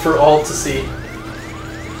for all to see.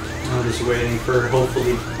 I'm just waiting for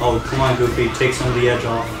hopefully. Oh, come on, Goofy, take some of the edge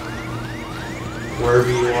off. Wherever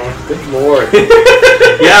you are. Good lord.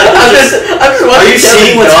 Yeah, I'm just are you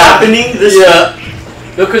seeing what's happening? Yeah.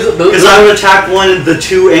 No, because I would attack one, and the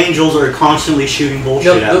two angels are constantly shooting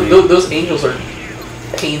bullshit at me. Those angels are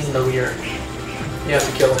pains in the rear. You have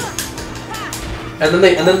to kill them. And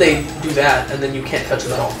then they do that, and then you can't touch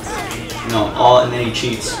them at all. No, and then he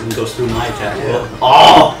cheats and goes through my attack. Yeah.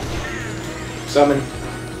 Oh! Summon.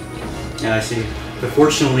 Yeah, I see. But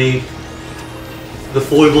fortunately, the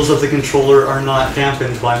foibles of the controller are not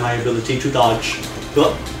dampened by my ability to dodge.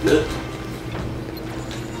 Oh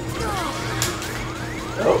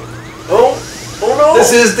no!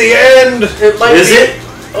 This is the end! It might Is be. it?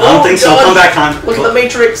 I don't think so. God. Come back time. Look at the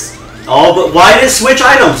Matrix. Oh, but why did it switch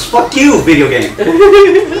items? Fuck you, video game.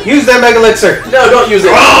 Use that Mega Elixir! No, don't use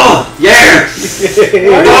it. Oh! Yeah!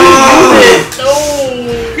 Why Oh! did you use it? No!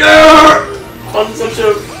 Yeah! On such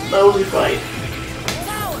a lousy fight.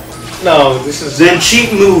 No, this is... Then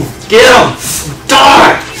cheat move. Get him!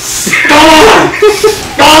 Die! Die!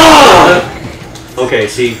 Die! Okay,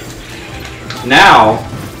 see. Now,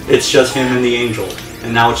 it's just him and the angel.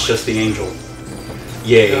 And now it's just the angel.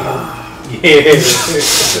 Yay. Yeah.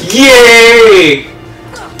 Yay!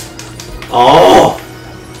 Oh!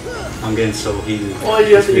 I'm getting so heated. Why did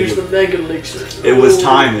you have to use the Mega Elixir? It was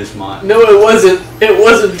time, is mine. No, it wasn't. It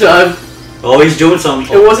wasn't time. Oh, he's doing something.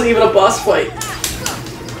 It wasn't even a boss fight.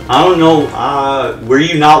 I don't know. Were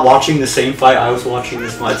you not watching the same fight I was watching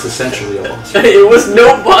this fight? It's essentially a boss fight. It was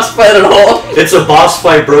no boss fight at all. It's a boss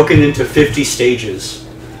fight broken into 50 stages.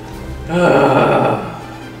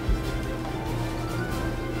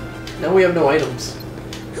 Now we have no items.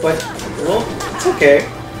 But, well, it's okay.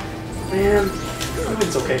 Man,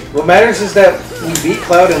 it's okay. What matters is that we beat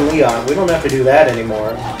Cloud and Leon. We don't have to do that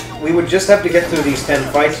anymore. We would just have to get through these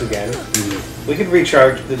 10 fights again. We could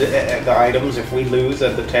recharge the items if we lose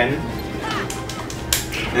at the 10.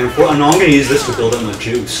 And I'm going to use this to build up my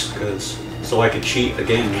juice, so I can cheat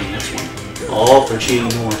again in the next one. Oh, for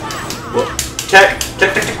cheating more. Whoop. Tech!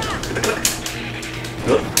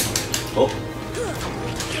 Oh.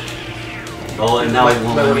 Oh, and now I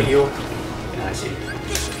won't Might let want to me. heal. Yeah, I see.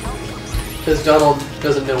 Because Donald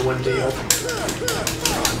doesn't know when to heal.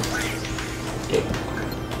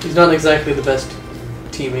 He's not exactly the best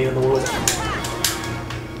teammate in the world.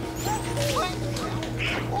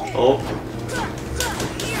 Oh.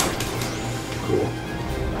 Cool.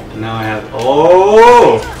 And now I have.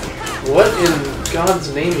 Oh! What in God's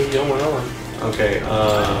name is going on? Okay,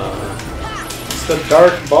 It's the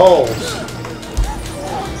Dark Balls.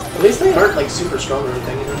 At least they aren't like super strong or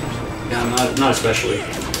anything, you know? Yeah, not especially,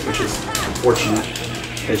 which is unfortunate.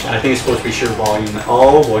 I think it's supposed to be sheer volume.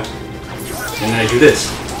 Oh boy. And then I do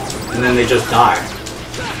this. And then they just die.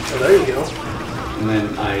 Oh, there you go. And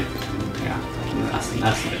then yeah.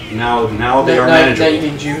 That's it. Now they are manageable. Now you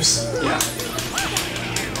need juice. Yeah.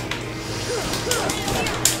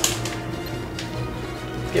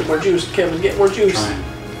 Get more juice, Kevin, get more juice.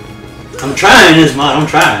 I'm trying, I'm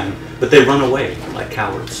trying. But they run away like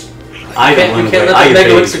cowards. I don't run You can't away. let the Mega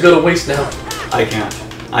evade. Elixir go to waste now. I can't.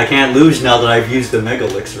 I can't lose now that I've used the Mega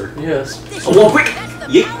Elixir. Yes. Oh, well, quick!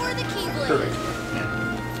 Yeet! Power the Keyblade. Perfect.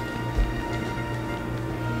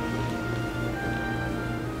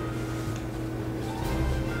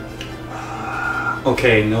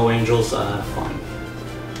 Okay, no angels, fine.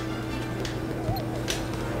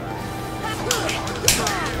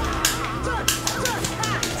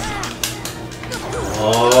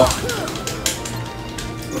 Oh.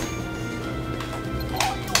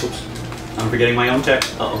 Oops. I'm forgetting my own tech.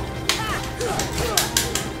 Uh-oh.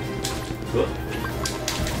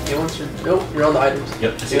 You want your... Nope, you're on the items.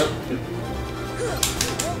 Yep, I see it.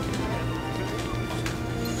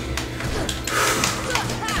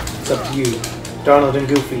 It's up to you. Donald and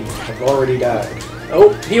Goofy have already died.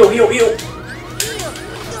 Oh, heal, heal, heal!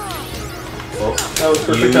 Well, That was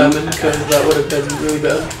perfect timing, because that would have been really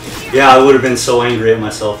bad. yeah, I would have been so angry at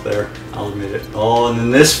myself there. I'll admit it. Oh, and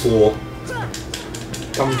then this fool.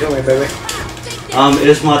 Come to me, baby.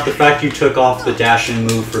 Ismot, the fact you took off the dash-in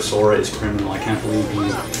move for Sora is criminal. I can't believe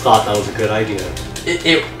you thought that was a good idea.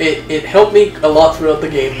 It helped me a lot throughout the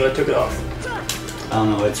game, but I took it off. I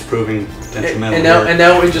don't know, it's proving detrimental. And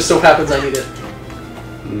now it just so happens I need it.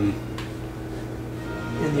 Mm.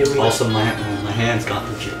 In the arena. Also, my hands got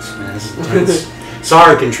the juice, man. This is intense.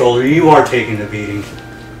 Sorry, controller, you are taking a beating.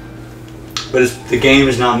 But the game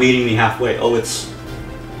is not meeting me halfway. Oh, it's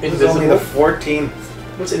only the 14th.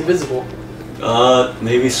 What's invisible?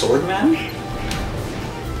 Maybe Swordman?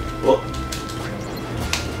 Well.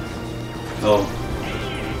 Oh.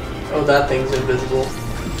 Oh, that thing's invisible.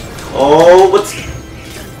 Oh, what's...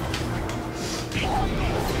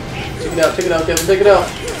 Take it out, Kevin, take it out.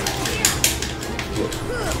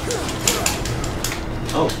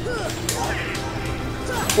 Oh.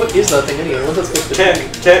 What is that thing anyway? What's that supposed to be?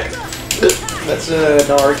 Tech. That's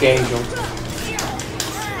an Archangel.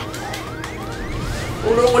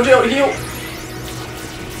 Oh no, watch out, heal!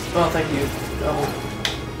 Oh, thank you. Oh.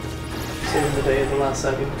 Saving the day at the last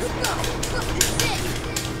second.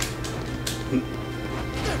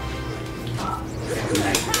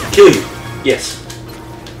 Kill you. Yes.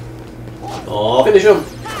 Oh. Finish him!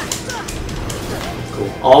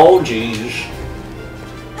 Cool. Oh, jeez.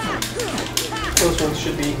 Those ones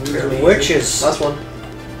should be fairly easy. Witches. Last one.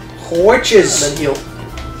 Witches. And then heal.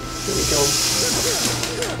 Then we kill him.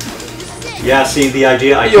 Yeah, see, the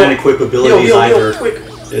idea I can't equip abilities heal, either quick.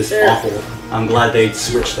 is There. awful. I'm glad they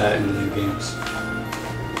switched that in the new games.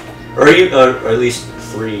 Or at least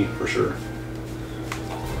 3 for sure.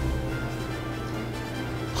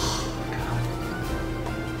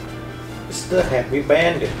 It's the Happy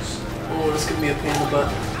Bandits. Oh, this could be a pain in the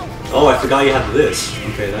butt. Oh, I forgot you had this.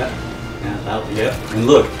 Okay, that. Yeah. And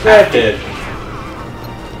look, half dead.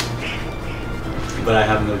 But I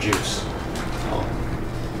have no juice. Oh.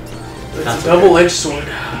 It's That's a double-edged sword.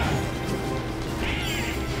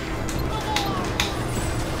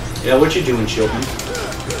 Yeah, what you doing, Chilton?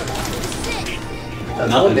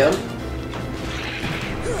 That's Nothing. one down.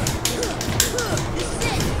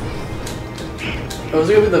 Oh, was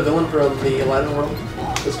it gonna be the villain from the Aladdin world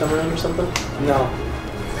this time around or something? No.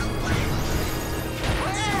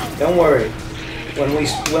 Don't worry.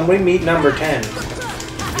 When we meet number 10,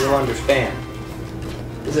 you'll understand.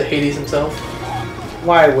 Is it Hades himself?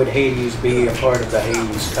 Why would Hades be a part of the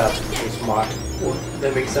Hades Cup? It's mock. Well,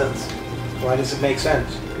 that makes sense. Why does it make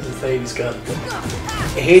sense? Because it's the Hades Cup.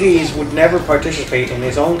 Hades would never participate in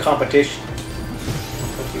his own competition. I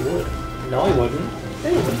think he would. No, he wouldn't.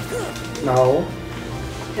 Yeah, he would. No.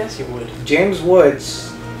 Yes, he would. James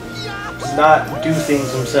Woods does not do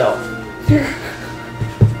things himself.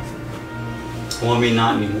 Well, I mean,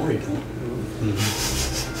 not anymore, you don't.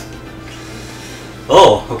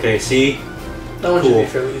 Oh, okay, see? That one should be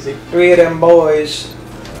fairly easy. 3 of them boys.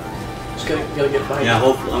 Just gotta get behind Yeah, him.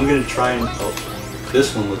 hopefully, I'm gonna try and... Oh,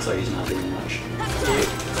 this one looks like he's not doing much.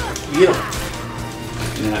 Get him.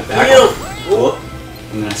 And then I back Get him. up. Whoop.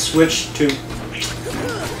 And then I switch to...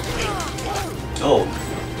 Oh.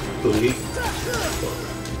 Booty. You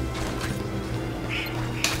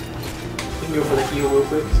can go for the heal real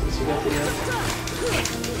quick since you got the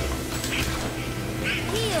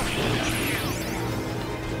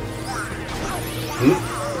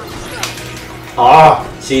Ah!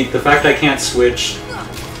 See, the fact I can't switch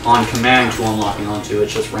on command to unlocking onto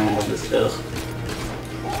it's just random as ugh.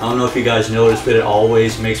 I don't know if you guys noticed, but it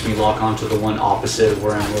always makes me lock onto the one opposite of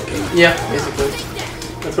where I'm looking. Yeah, basically.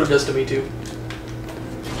 That's what it does to me too.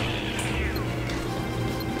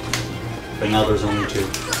 But now there's only 2.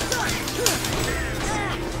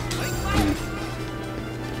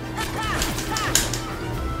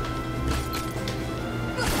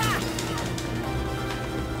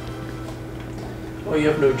 Oh, you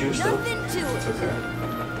have no juice though. It's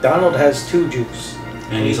okay. Donald has 2 juice.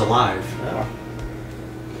 And he's alive. Yeah.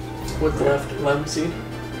 What's left? Lemon seed?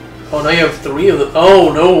 Oh, now you have 3 of them.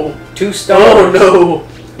 Oh no! 2 stones. Oh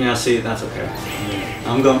no! Yeah, see, that's okay.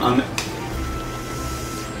 I'm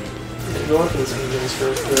going for this angels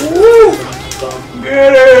first.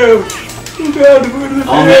 Get him!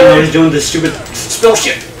 Oh man, he's doing this stupid spell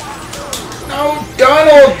shit. No,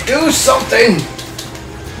 Donald, do something!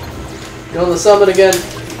 You're on the summit again.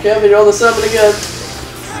 Kevin, you're on the summit again.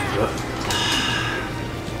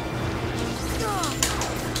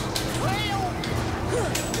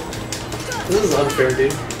 This is unfair,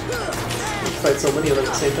 dude. You fight so many of them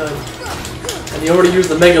at the same time. And you already used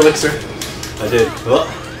the Mega Elixir. I did. Oh,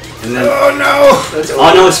 and then, Oh no! That's over.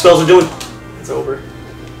 oh no, his spells are doing. It's over.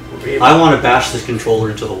 I want to bash this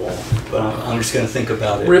controller into the wall, but I'm just gonna think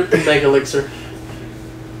about it. Rip the Mega Elixir.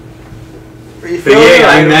 But yeah,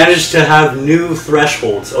 I managed to have new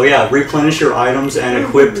thresholds. Oh yeah, replenish your items and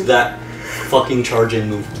equip that fucking charge-in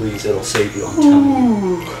move, please. It'll save you. I'm telling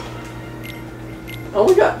you. Oh,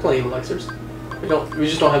 we got plenty of elixirs. We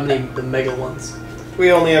just don't have any the Mega ones.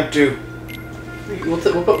 We only have 2. We'll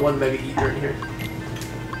put one Mega Ether in here.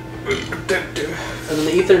 And then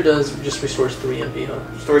the Ether just restores 3 MP, huh?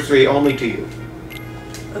 Restores 3 only to you.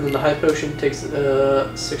 And then the High Potion takes 60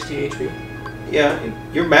 HP. Yeah,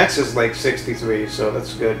 your max is like 63, so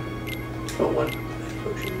that's good. Put 1 High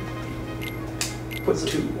Potion. Put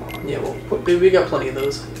 2 on. Yeah, we got plenty of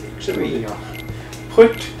those. 3 on.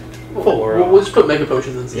 Put 4 on. We'll just put Mega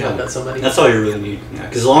Potions in since Yeah, I've got so many. that's all you really need. Yeah,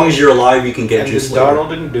 because as long as you're alive, you can get And juice then later.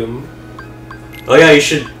 Donald and Doom. Oh yeah, you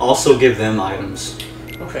should also give them items.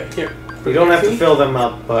 Okay, here. You don't have to fill them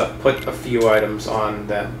up, but put a few items on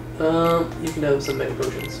them. You can have some Mega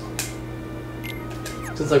Potions.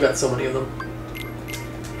 Since I've got so many of them.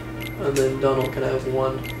 And then Donald can have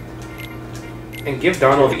 1. And give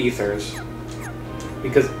Donald ethers.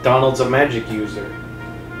 Because Donald's a magic user.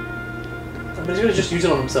 But he's gonna just use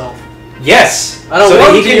it on himself. Yes! I don't so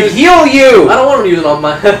want that him he to can use- heal you! I don't want him to use it on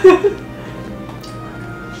my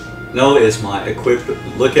No, it's my equip.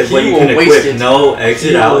 Look at He what you will can waste equip. it. No,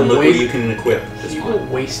 exit He out will and look what waste- you can equip. It's You mine. will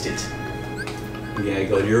waste it. Yeah,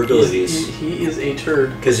 go to your abilities. He is a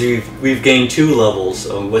turd. Because we've gained 2 levels.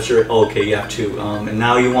 What's your? Oh, okay, you have 2. And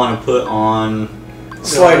now you want to put on.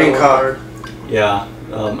 Sliding card. Yeah.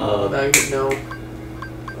 Magnet, no.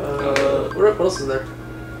 What else is there?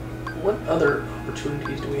 What other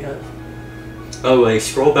opportunities do we have? Oh wait,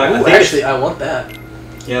 scroll back. Ooh, I think actually, I want that.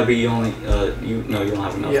 yeah, but you only you don't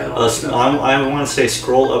have enough. Yeah, I don't have enough. I want to say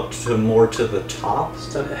scroll up to more to the top.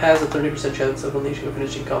 So it has a 30% chance of unleashing a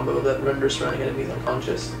finishing combo that renders surrounding enemies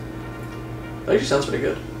unconscious. That actually sounds pretty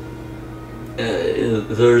good.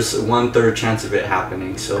 There's 1/3 chance of it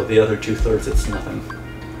happening, so the other 2/3 it's nothing.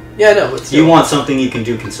 Yeah, I know, but still. You want something you can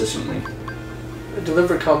do consistently.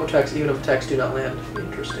 Deliver combo attacks even if attacks do not land.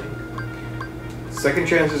 Interesting. Second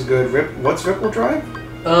chance is good. What's Ripple Drive?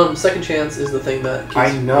 Second chance is the thing that keeps,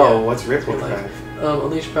 I know. yeah, What's Ripple your life. Drive?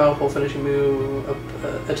 Unleash powerful finishing move.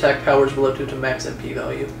 Attack powers below 2 to max MP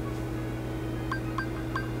value.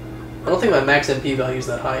 I don't think my max MP value is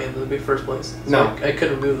that high in the first place. So No. I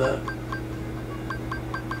could remove that.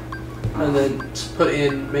 And then put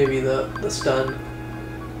in maybe the stun.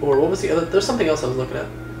 Or what was the other? There's something else I was looking at.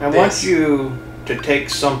 I want you to take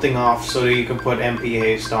something off so that you can put MP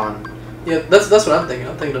haste on. Yeah, that's what I'm thinking.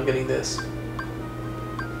 I'm thinking of getting this.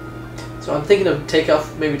 So I'm thinking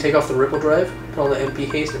of maybe take off the Ripple Drive, put on the MP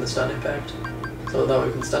haste and the stun impact. So that way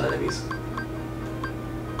we can stun enemies.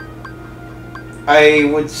 I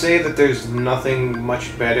would say that there's nothing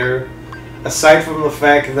much better, aside from the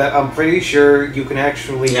fact that I'm pretty sure you can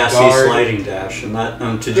actually Yeah, see guard. sliding dash, and that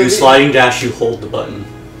to do sliding dash you hold the button.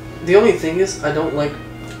 The only thing is, I don't like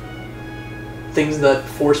things that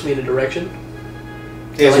force me in a direction.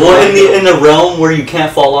 Is Well, what- in the realm where you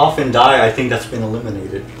can't fall off and die, I think that's been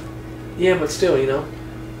eliminated. Yeah, but still, you know,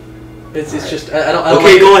 it's Alright. just I don't.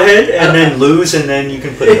 Okay, like go it. ahead I and don't- then lose, and then you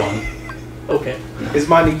can put it on. Okay.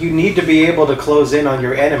 Ismani, you need to be able to close in on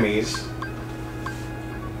your enemies.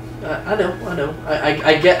 I know.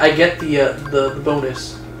 I get the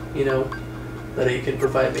bonus, you know, that it can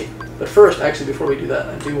provide me. But first, actually, before we do that,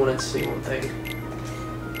 I do want to see one thing.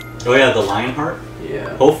 Oh yeah, the Lionheart.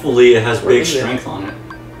 Yeah. Hopefully, it has Where big is it? strength on it.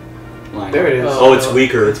 Lionheart. There it is. Oh, it's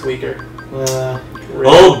weaker. It's weaker.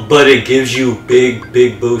 Oh, but it gives you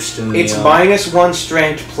big boost in the. It's -1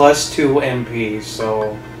 strength plus 2 MP,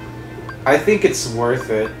 so I think it's worth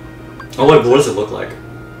it. Oh wait, what does it look like?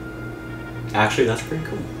 Actually, that's pretty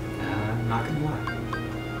cool. I'm not gonna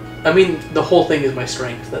lie. I mean, the whole thing is my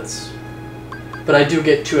strength. But I do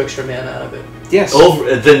get 2 extra mana out of it. Yes.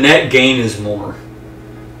 Over the net gain is more.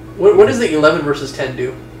 What does the 11 versus 10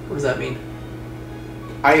 do? What does that mean?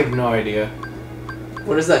 I have no idea.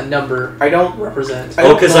 What does that number I don't. represent? I Oh,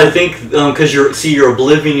 don't because know. I think your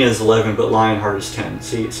Oblivion is 11, but Lionheart is 10.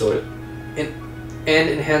 See, so it. and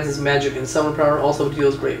enhances magic and summon power. Also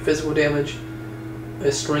deals great physical damage.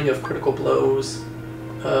 A string of critical blows.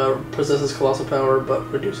 Possesses colossal power, but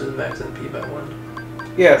reduces max MP by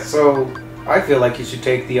 1. Yeah, so I feel like you should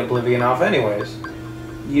take the Oblivion off anyways.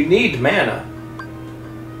 You need mana.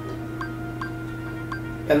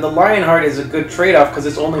 And the Lionheart is a good trade-off because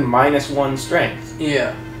it's only -1 strength.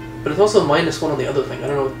 Yeah, but it's also -1 on the other thing. I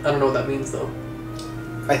don't know what that means though.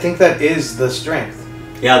 I think that is the strength.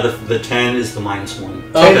 Yeah, the 10 is the -1.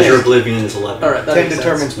 Oh, Because okay. your Oblivion is 11. Alright, that 10 makes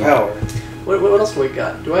determines sense. power. What else do we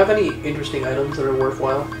got? Do I have any interesting items that are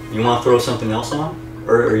worthwhile? You want to throw something else on?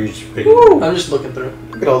 Or are you just picking? Woo! I'm just looking through.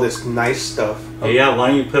 Look at all this nice stuff. Hey, yeah, why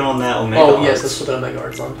don't you put on that Omega Oh yes, Arts? let's put the Omega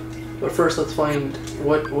Arts on. But first, let's find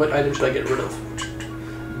what item should I get rid of?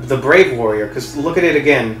 The Brave Warrior, because look at it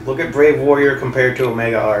again. Look at Brave Warrior compared to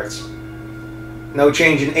Omega Arts. No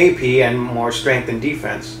change in AP and more strength and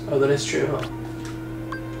defense. Oh, that is true, huh?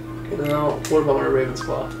 Okay, now what about my Raven's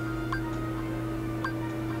Claw?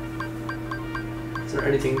 Is there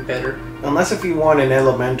anything better? Unless if you want an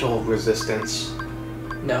elemental resistance.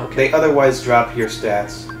 No, okay. They otherwise drop your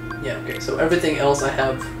stats. Yeah, okay. So everything else I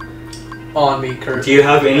have on me currently. Do you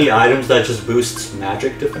have any items that just boosts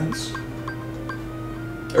magic defense?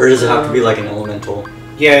 Or does it have to be like an elemental?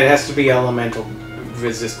 Yeah, it has to be elemental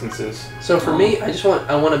resistances. So for me,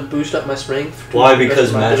 I want to boost up my strength. Why? to the best Because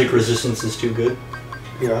of my magic ability. resistance is too good?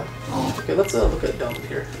 Yeah. Oh. Okay, let's look at Dom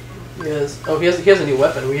here. He has a new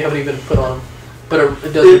weapon we haven't even put on him, but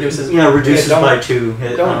it does reduce his. Yeah, reduces Yeah, don't- by 2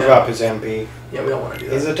 hit. Don't Yeah. drop his MP. Yeah, we don't want to do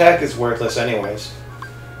that. His attack is worthless anyways.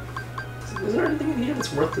 Is there anything in here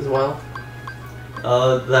that's worth his while? That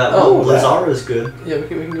Oh, that. Blizara is good. Yeah, we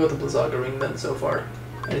can go with the Blizzaga ring then so far.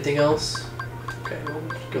 Anything else? Okay, we'll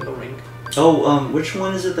go with the ring. Oh, which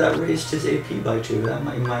one is it that raised his AP by 2? That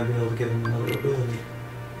might, you might be able to give him another ability.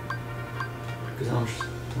 Because I'm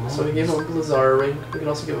just... So we gave him a Blizzara ring. We can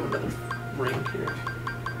also give him another ring here.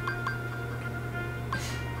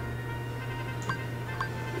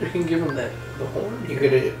 We can give him the horn. You here.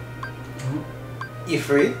 could.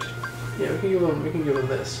 Ifrit? Yeah, we can give him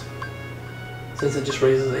this. Since it just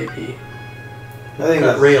raises AP. I think That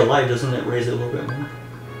that's. Ray of Light, doesn't it raise it a little bit more?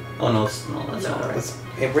 Oh no, that's No, not right.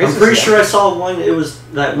 It I'm raises pretty his- sure I saw one. It was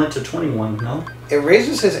that went to 21. No. It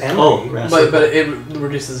raises his MP. Oh, right. But it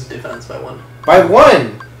reduces defense by 1. By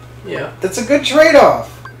 1! Yeah. That's a good trade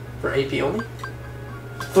off! For AP only?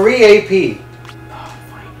 3 AP. Oh,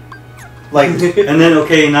 fine. Like, And then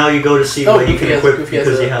okay, now you go to see what he can equip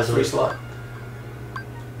because he has free a slot.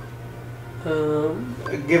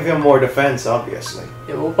 give him more defense, obviously.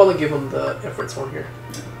 Yeah, we'll probably give him the efforts one here.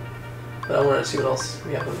 But I want to see what else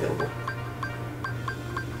we have available.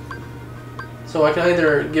 So I can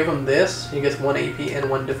either give him this, he gets 1 AP and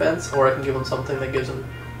 1 defense, or I can give him something that gives him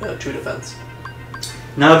 2 defense.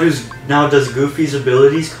 Now does Goofy's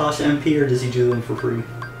abilities cost MP or does he do them for free?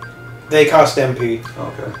 They cost MP.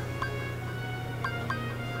 Okay.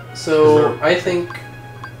 So I think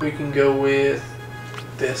we can go with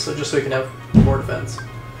this, so just so we can have more defense.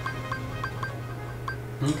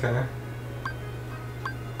 Okay.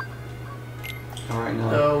 All right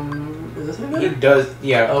now. Is this any He better? does,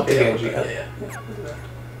 yeah. Okay, yeah, Genji. yeah. We'll do that.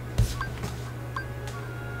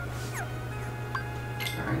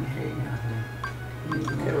 All right, here you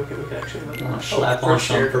go. Okay, we can actually look. Want to slap on first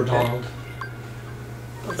some shared, for okay. Donald?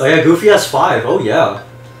 Oh yeah, Goofy has 5. Oh yeah.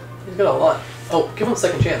 He's got a lot. Oh, give him a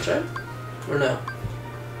second chance, right? Or no?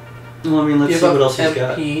 Well, I mean, let's Give see up what else he's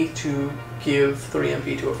got. MP to give 3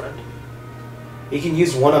 MP to a friend. He can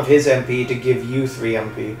use one of his MP to give you 3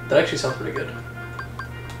 MP. That actually sounds pretty good.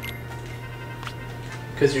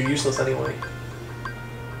 Because you're useless anyway.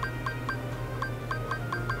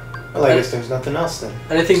 Well, I guess there's nothing else then.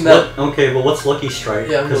 Anything that... Okay, well, what's Lucky Strike?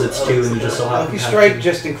 Yeah, Because no, it's 2 and you just so happen Lucky to have Strike 2.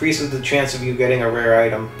 just increases the chance of you getting a rare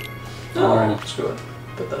item. Oh, Oh. alright, screw it.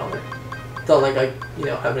 Put that on there. It's not like I,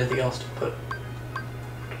 have anything else to put.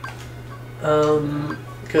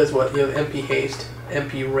 Because what? You have MP Haste,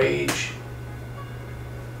 MP Rage.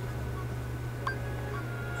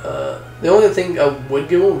 The only thing I would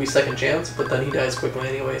give him would be Second Chance, but then he dies quickly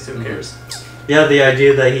anyway, so who cares? Yeah, the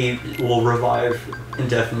idea that he will revive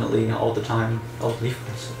indefinitely all the time. Oh,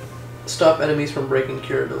 leafless. Stop enemies from breaking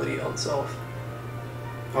cure ability on self.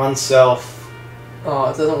 On self.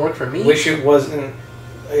 Oh, it doesn't work for me? Wish it wasn't.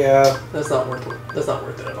 Yeah. That's not worth it. That's not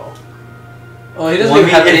worth it at all. Oh, he doesn't Well, I even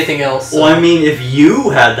mean, have if- anything else. So. Well, I mean, if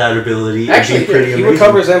you had that ability, Actually, it'd be pretty He amazing.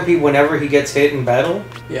 recovers MP whenever he gets hit in battle.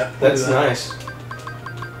 Yeah, we'll That's do that. nice.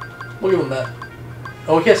 We'll give him that.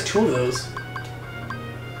 Oh, he has 2 of those.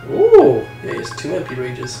 Ooh. Yeah, he has 2 MP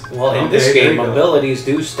Rages. Well, in Okay, this there game, you go. abilities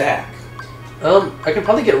do stack. I can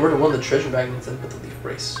probably get rid of one of the treasure magnets and put the leaf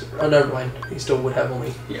brace. Oh, never mind. He still would have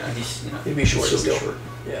only. Yeah, he's He'd be short still. still.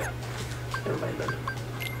 Yeah. Never mind then.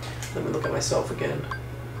 Let me look at myself again.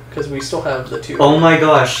 Because we still have the 2. Oh my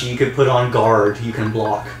gosh, you could put on guard. You can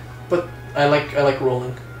block. But I like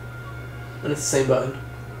rolling. And it's the same button.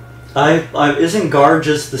 Isn't guard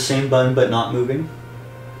just the same button but not moving?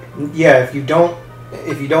 Yeah, if you don't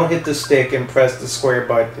hit the stick and press the square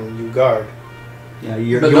button, you guard. Yeah,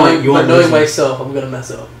 knowing myself, I'm gonna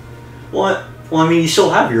mess up. What? Well, I mean, you still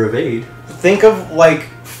have your evade. Think of like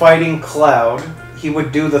fighting Cloud. He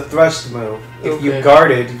would do the thrust move. If you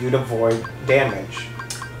guarded, you'd avoid damage.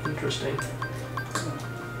 Interesting.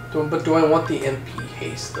 But do I want the MP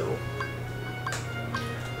haste though?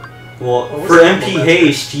 Well, for MP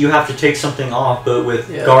haste, you have to take something off, but with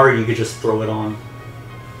guard, you could just throw it on.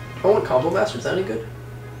 I want combo master. Is that any good?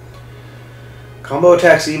 Combo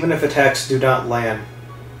attacks, even if attacks do not land.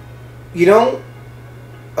 You don't.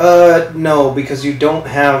 No, because you don't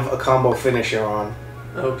have a combo finisher on.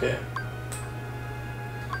 Okay.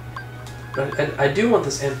 But I do want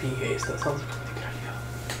this MP haste. That sounds like a good idea.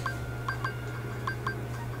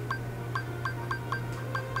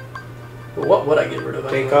 But what would I get rid of?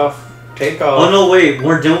 Take off. Oh no, wait.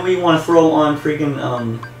 Don't we want to throw on freaking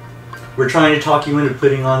We're trying to talk you into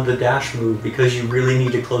putting on the dash move because you really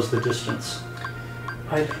need to close the distance.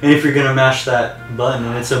 And if you're gonna mash that button,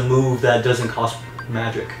 and it's a move that doesn't cost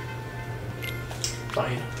magic.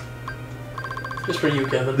 Fine. Just for you,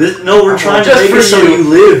 Kevin. We're trying to make it so you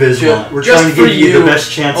live, Isma. We're trying to give you the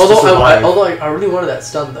best chance to survive. Although I really wanted that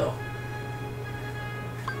stun, though.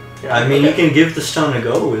 Yeah, I mean, you can give the stun a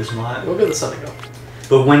go, Isma. We'll give the stun a go.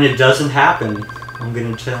 But when it doesn't happen, I'm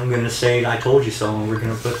gonna say I told you so, and we're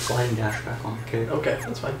gonna put sliding dash back on. Okay. Okay,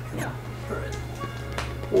 that's fine. Yeah. All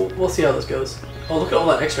right. We'll see how this goes. Oh, look at all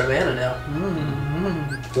that extra mana now.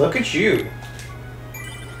 Look at you.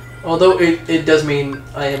 Although it does mean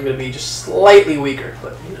I am going to be just slightly weaker,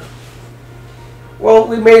 but you know. Well,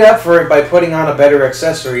 we made up for it by putting on a better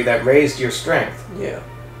accessory that raised your strength. Yeah.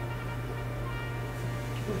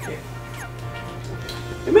 Okay.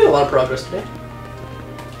 We made a lot of progress today.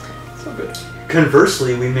 So good.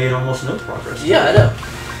 Conversely, we made almost no progress today. Yeah, I know.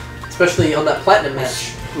 Especially on that platinum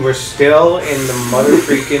match. We're still in the mother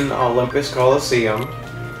freaking Olympus Coliseum.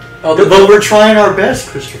 Oh, but we're trying our best,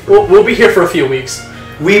 Christopher. We'll be here for a few weeks.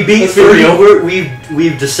 We beat 30.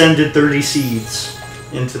 We've descended 30 seeds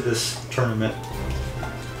into this tournament.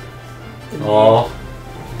 Oh.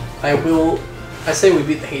 I say we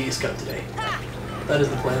beat the Hades Cup today. That is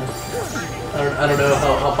the plan. I don't know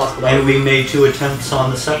how possible that is. And we made 2 attempts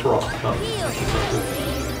on the Sephiroth Cup.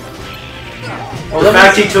 Well, the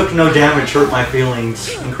fact he took no damage hurt my feelings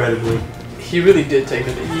incredibly. He really did take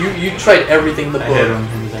it. You tried everything in the book. I hit him.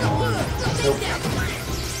 Nope.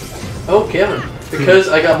 Oh, Kevin. Because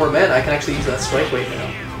I got more mana, I can actually use that strike weight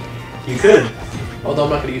now. You could. Although I'm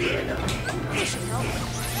not going to use it right now.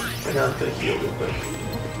 Right now I'm going to heal real quick.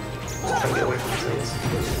 Try to get away from these things.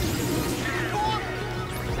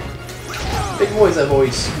 Big boys I've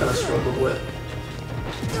always kind of struggled with.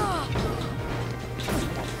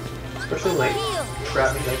 Especially like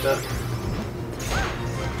trap me like that.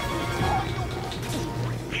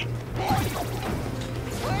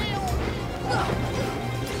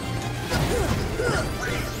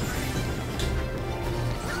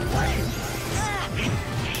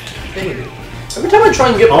 Every time I try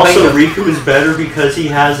and get also, Riku is better because he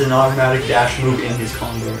has an automatic dash move in his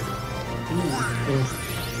combo.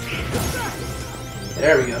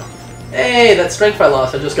 There we go. Hey, that strength I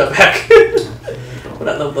lost, I just got back. When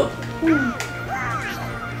I leveled up.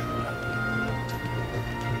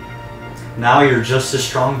 Now you're just as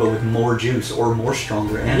strong, but with more juice, or more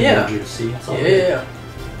stronger and more juice. See? Yeah.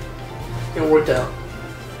 It worked out.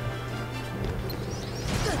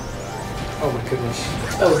 Oh my goodness.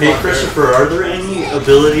 Hey Christopher, are there any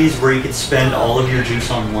abilities where you could spend all of your juice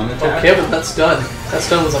on one attack? Oh, Kevin, that's done. That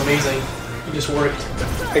stun was amazing. It just worked.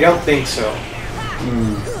 I don't think so.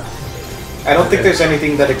 I don't think there's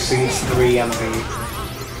anything that exceeds 3 MP.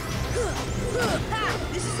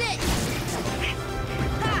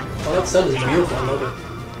 Oh, that stun is beautiful. I love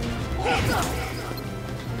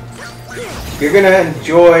it. You're gonna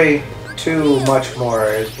enjoy 2 much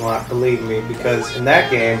more, believe me, because in that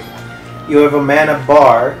game, you have a mana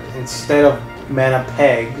bar instead of mana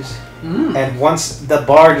pegs, and once the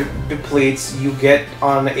bar depletes, you get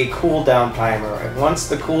on a cooldown timer, and once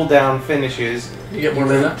the cooldown finishes, you get more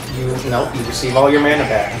mana? You receive all your mana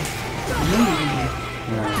back.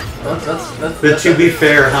 But to be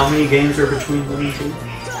fair, how many games are between 1 and 2?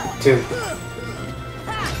 2.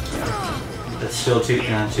 That's still too long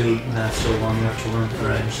enough to learn from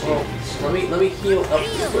Alright, mistakes. well, let me heal up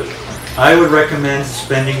quick. I would recommend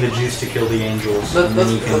spending the juice to kill the angels.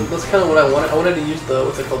 That's kind of what I wanted. I wanted to use the,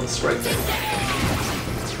 what's it called, the strike thing.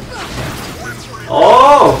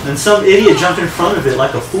 Oh! And some idiot jumped in front of it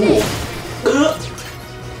like a fool.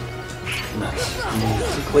 Nice.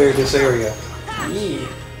 Clear this area. Yeah.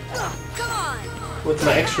 With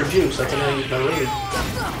my extra juice, I can now use my raid.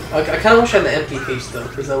 I kind of wish I had the empty haste though,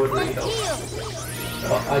 because that would really help.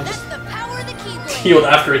 Oh, I just healed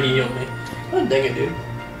after he healed me. Oh, dang it, dude.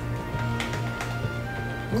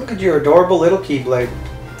 Look at your adorable little Keyblade.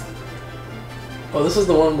 Oh, this is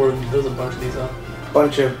the one where there's a bunch of these, huh?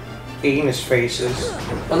 Bunch of anus faces.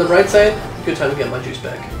 On the bright side, good time to get my juice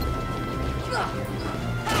back.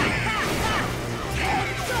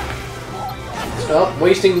 Stop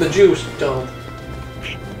wasting the juice, don't.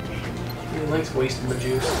 He likes wasting the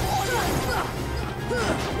juice.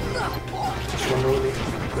 Just run over me.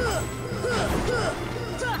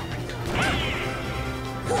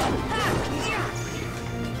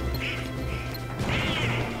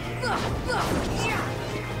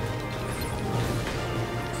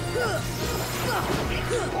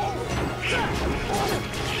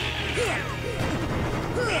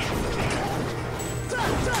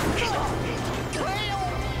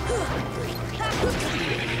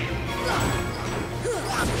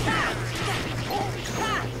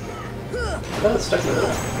 Oh, it's stuck in the middle.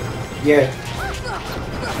 Yeah.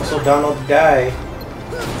 So Donald die.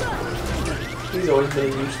 He's always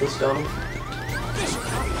been a useless Donald.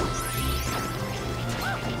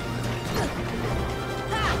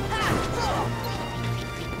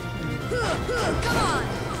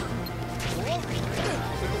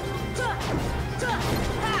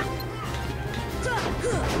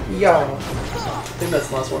 Yeah. I think that's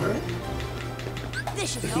the last one, right?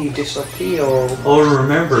 He disappeared. Oh,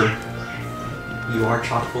 remember, you are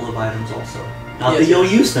chock full of items also. Not Yes, that you'll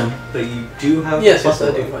yes. use them, but you do have. Yes,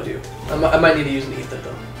 buffalo. I do. I might need to use an ether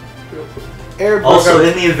though. Real quick. Also,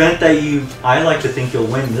 in the event that you, I like to think you'll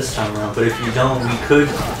win this time around, but if you don't, we could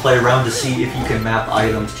play around to see if you can map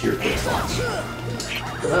items to your quick slots.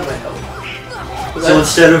 Well, that might help. So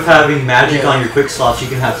instead of having magic on your quick slots, you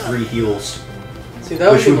can have 3 heals. See,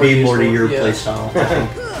 that Which would be more to useful. your playstyle, I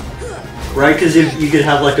think. Right? Because if you could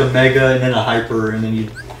have like a mega and then a hyper, and then you,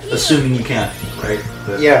 assuming you can, right?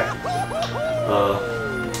 But, yeah.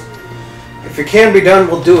 If If it can be done,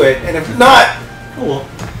 we'll do it, and if not, oh well.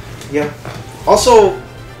 Yeah. Also,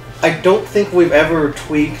 I don't think we've ever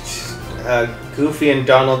tweaked Goofy and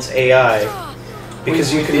Donald's AI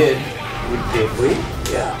because we did. Did we?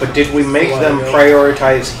 Yeah. But did we make A while them ago.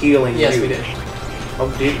 prioritize healing? Yes, you? we did.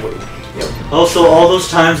 Oh, did we? Yep. Also, all those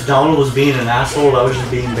times Donald was being an asshole, that was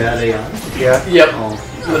just being bad AI. Yeah. Yep. Oh.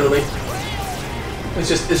 Literally. It's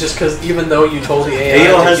just because even though you told the AI, Hey,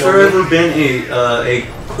 yo, that has you there only- ever been a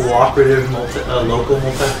cooperative local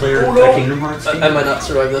multiplayer Oh, no. Kingdom Hearts game? I might not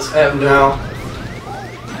survive this. I have No.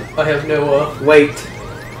 Wait.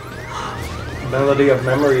 Melody of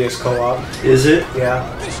Memory is co-op. Is it? Yeah.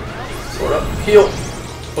 Sort of heal.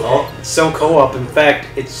 Okay. Oh, So co-op. In fact,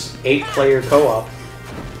 it's 8-player co-op.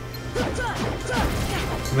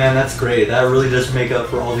 man, that's great. That really does make up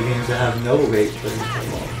for all the games that have no 8-player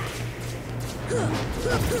co-op.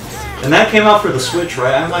 And that came out for the Switch,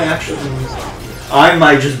 right? I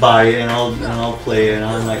might just buy it and I'll play it and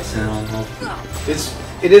I might send it on.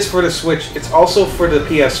 It is for the Switch. It's also for the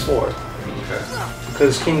PS4 Okay.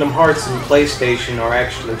 because Kingdom Hearts and PlayStation are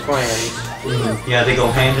actually friends. Yeah, they go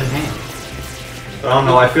hand in hand. But I don't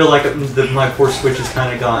know. I feel like my poor Switch has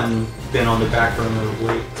kind of been on the back burner of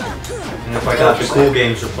late. And if I got the cool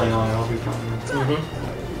games to play on it, I'll be fine.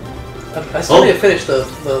 I still need to finish the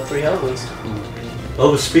 3 houses.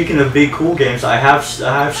 Oh, but speaking of big cool games, I have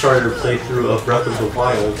started a playthrough of Breath of the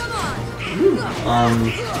Wild.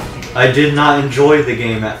 I did not enjoy the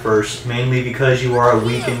game at first, mainly because you are a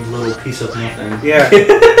weakened little piece of nothing. Yeah.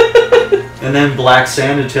 And then Black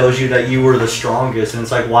Santa tells you that you were the strongest, and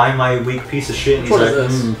it's like, why am I a weak piece of shit? And he's What like,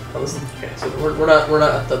 is this? Oh, this is, okay, so we're not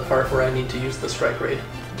at the part where I need to use the strike raid,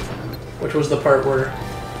 which was the part where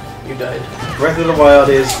you died. Breath of the Wild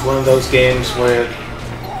is one of those games where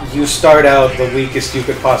you start out the weakest you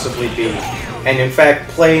could possibly be. And in fact,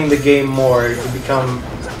 playing the game more, you become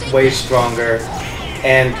way stronger.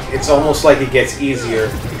 And it's almost like it gets easier,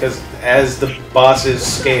 because as the bosses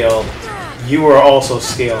scale, you are also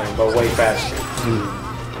scaling, but way faster.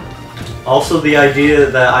 Also, the idea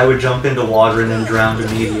that I would jump into water and then drown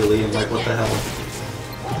immediately, I'm like, what the hell?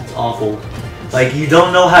 It's awful. Like, you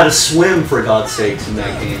don't know how to swim, for God's sakes, in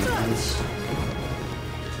that game.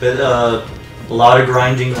 But, a lot of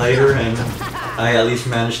grinding later, and I at least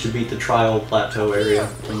managed to beat the trial plateau area,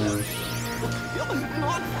 and then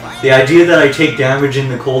the idea that I take damage in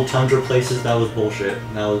the cold tundra places, that was bullshit.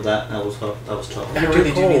 That was tough. That was tough. You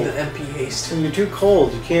really do need the MP haste. When you're too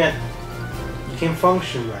cold, you can't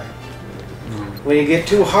function right. When you get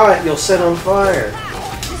too hot, you'll set on fire.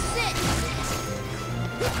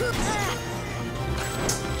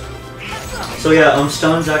 So yeah,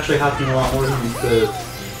 stuns actually happen a lot more than the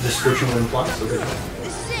description would imply. So good.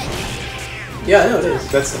 Yeah, I know it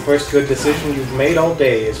is. That's the first good decision you've made all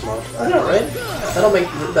day, Ismont. I know, right? I don't make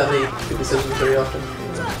that many good decisions very often.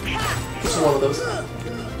 This is one of those.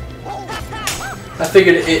 I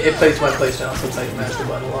figured it plays my playstyle since I mashed the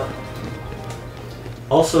button a lot.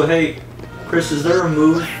 Also, hey, Chris, is there a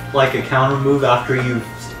move, like a counter move after you've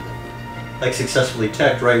like successfully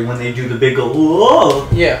teched, right? When they do the big go, whoa!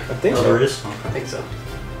 Yeah, I think so. so. There is? I think so.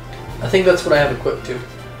 I think that's what I have equipped too.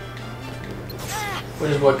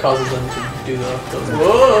 Which is what causes them to do the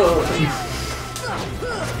whoa!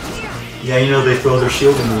 Yeah, you know, they throw their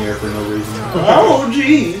shield in the air for no reason. Oh,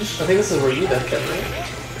 jeez! I think this is where you then kept it.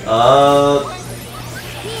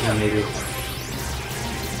 Yeah, maybe.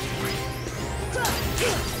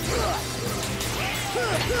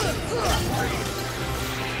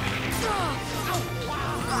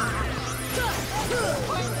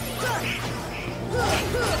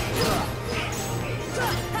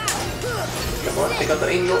 Come on, pick up the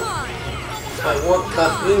angel. I want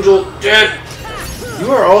that angel dead!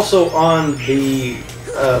 You are also on the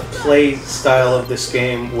play style of this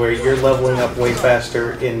game where you're leveling up way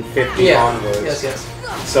faster in 50 onwards. Yes.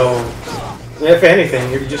 So, if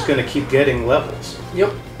anything, you're just going to keep getting levels.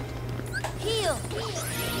 Yep.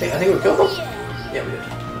 I think we killed them? Yeah, we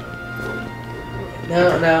did.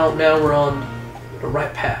 Now we're on the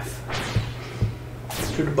right path.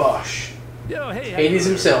 To the Bosch. Yo, hey, Hades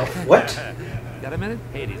himself. What? Got a minute?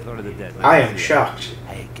 Hades, Lord of the Dead. I am shocked.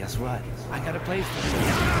 Hey, guess what? I got a place for you.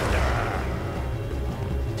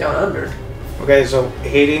 Down under. Okay, so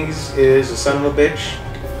Hades is a son of a bitch.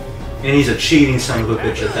 And he's a cheating son of a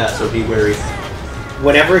bitch at that, so be wary.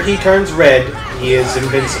 Whenever he turns red, he is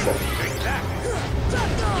invincible.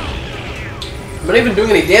 I'm not even doing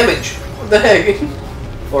any damage. What the heck?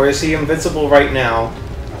 Or is he invincible right now?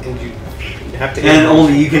 And you have to hit And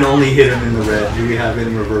him? you can only hit him in the red. Do we have it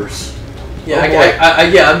in reverse? Yeah,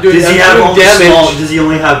 Oh, I'm doing Does he have doing only damage. does he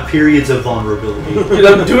only have periods of vulnerability? Dude,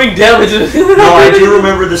 I'm doing damage. No, I do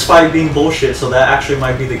remember this fight being bullshit, so that actually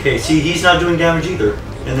might be the case. See, he's not doing damage either,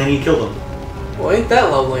 and then he killed him. Well, ain't that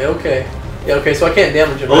lovely? Okay. Yeah, okay, so I can't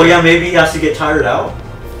damage him. Oh right? yeah, maybe he has to get tired out,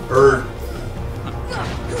 or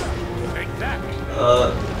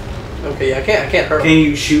Okay, yeah, I can't hurt him. can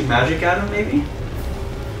you shoot magic at him? Maybe.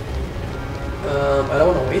 I don't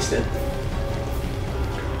want to waste it.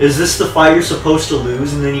 Is this the fight you're supposed to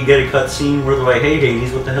lose, and then you get a cutscene where they're like, "Hey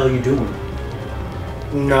Hades, what the hell are you doing?"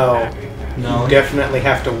 No. No. You definitely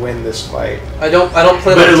have to win this fight. I don't plan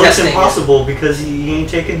But on it looks testing impossible because he ain't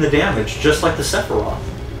taking the damage, just like the Sephiroth.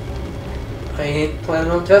 I ain't planning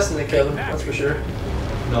on testing it, Kevin. That's for sure.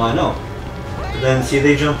 No, I know. Then see,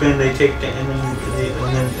 they jump in, they take, and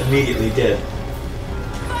then immediately dead.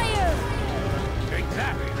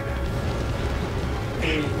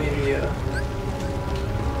 Maybe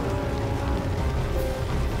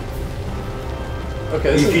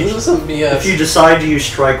Okay, this is some BS. If you decide to use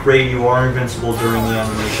Strike Rate, you are invincible during the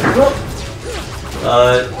animation.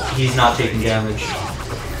 He's not taking damage.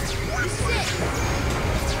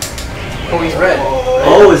 Oh, he's red.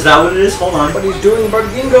 Oh, is that what it is? Hold on. What he's doing,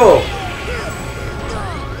 Bargingo?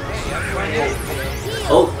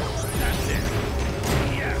 Oh.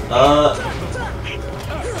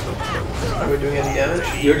 Are we doing any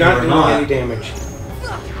damage? You're not You're doing not. any damage.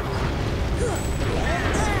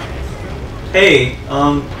 Hey,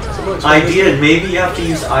 Someone explain idea, this? maybe you have to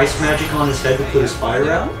use Ice Magic on his head to put his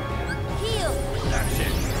fire out?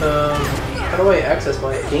 How do I access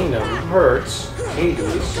my... Kingdom hurts.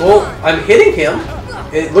 Hades. Well, I'm hitting him.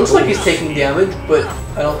 It looks like he's taking damage, but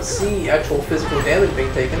I don't see actual physical damage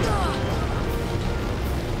being taken.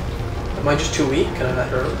 Am I just too weak? Can I not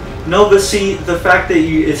hurt him? No, but see, the fact that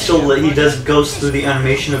he goes through the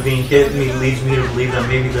animation of being hit leads me to believe that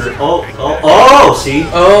maybe they're... Oh, see?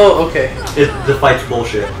 Oh, okay. The fight's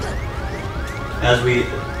bullshit. As we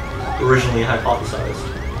originally hypothesized.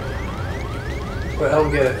 Wait, I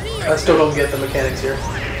don't get it. I still don't get the mechanics here.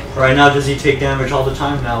 Right now, does he take damage all the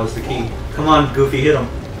time now is the key. Come on, Goofy, hit him.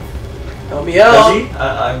 Help me out! Does he?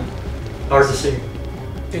 I'm hard to see.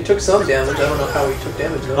 He took some damage. I don't know how he took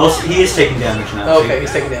damage though. Oh, so he is taking damage now. Oh, okay,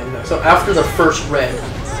 he's taking damage now. So after the first red is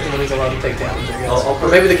when he's allowed to take damage, I guess. Oh, Or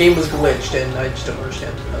maybe the game was glitched and I just don't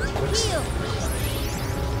understand how this works.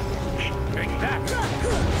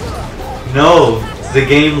 No, the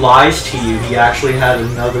game lies to you. He actually had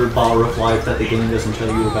another bar of life that the game doesn't tell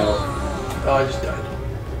you about. Oh, I just died.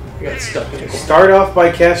 I got stuck in the corner. Start off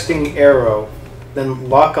by casting Arrow, then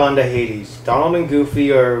lock onto Hades. Donald and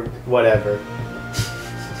Goofy or whatever.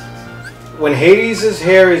 When Hades'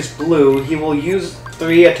 hair is blue, he will use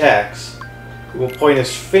 3 attacks. He will point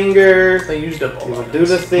his finger, I used up all he will mine. do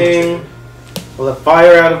the thing, will let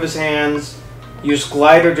fire out of his hands, use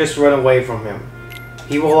glide or just run away from him.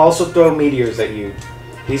 He will also throw meteors at you.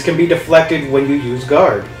 These can be deflected when you use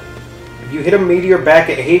guard. If you hit a meteor back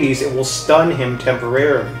at Hades, it will stun him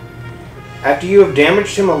temporarily. After you have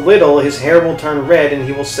damaged him a little, his hair will turn red and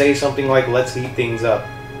he will say something like, "Let's heat things up."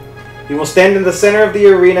 He will stand in the center of the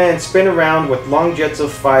arena and spin around with long jets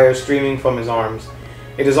of fire streaming from his arms.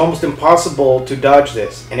 It is almost impossible to dodge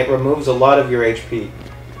this, and it removes a lot of your HP.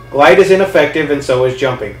 Glide is ineffective, and so is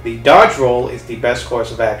jumping. The dodge roll is the best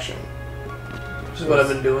course of action. Which is what I've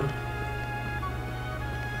been doing.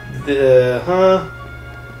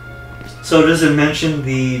 So does it mention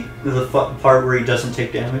the part where he doesn't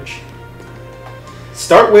take damage?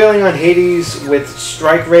 Start wailing on Hades with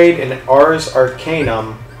Strike Raid and Ars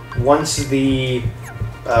Arcanum once the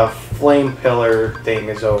Flame Pillar thing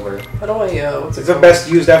is over. How do I, what's it It's the called? best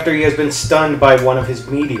used after he has been stunned by one of his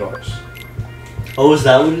meteors. Oh, is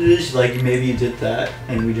that what it is? Like maybe you did that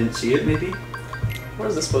and we didn't see it, maybe? What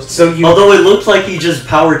is this supposed to So you Although it looked like he just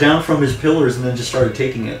powered down from his pillars and then just started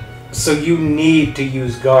taking it. So you need to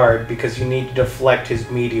use guard because you need to deflect his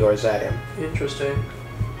meteors at him. be? Interesting.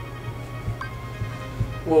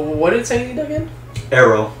 Well, what did it say you need again?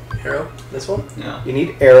 Arrow. Arrow? This one? Yeah. You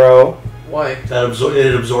need arrow. Why?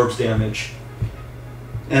 It absorbs damage.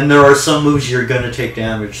 And there are some moves you're gonna take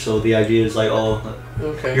damage, so the idea is like, oh,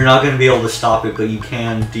 Okay. you're not gonna be able to stop it, but you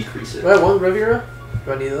can decrease it. Do I want Riviera?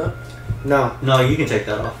 Do I need that? No. No, you can take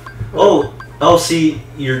that off. Oh, see,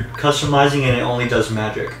 you're customizing and it only does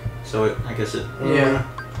magic. So I guess it... Yeah.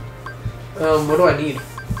 What do I need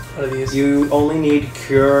out of these? You only need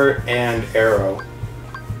cure and arrow.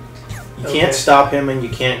 You Okay. can't stop him and you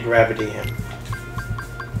can't gravity him.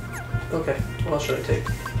 Okay. What else should I take?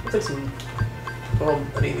 I'll take some... Oh,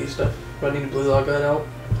 I need these stuff. Do I need a blue log gun out?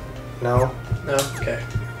 No. No? Okay.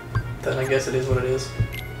 Then I guess it is what it is.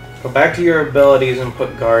 Go back to your abilities and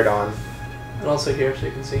put guard on. And also here so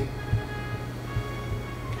you can see.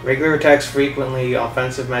 Regular attacks frequently,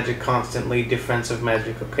 offensive magic constantly, defensive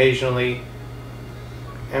magic occasionally,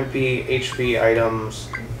 MP, HP items.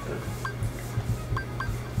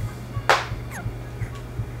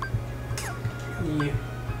 You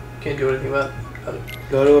can't do anything about it.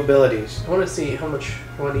 Go to abilities. I want to see how much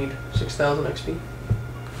do I need. 6,000 XP?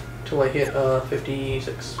 Till I hit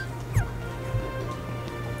 56.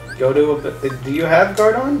 Go to do you have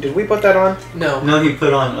guard on? Did we put that on? No. No, he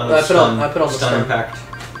put on I put on the stun stun. impact.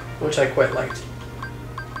 Which I quite liked.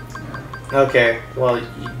 Okay, well,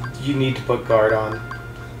 you need to put guard on.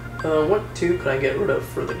 What 2 can I get rid of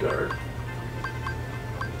for the guard?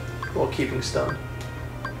 While keeping stun.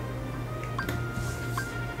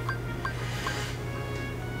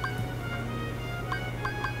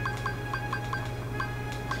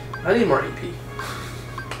 I need more AP.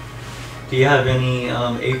 Do you have any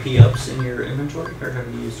AP ups in your inventory, or have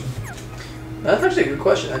you used them? That's actually a good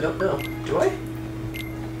question. I don't know. Do I?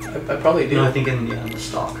 I probably do. No, I think in the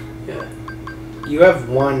stock. Yeah. You have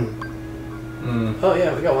one. Mm. Oh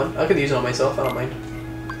yeah, we got one. I could use it on myself. I don't mind.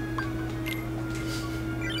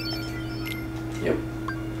 Yep.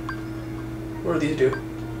 What do these do?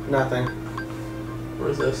 Nothing.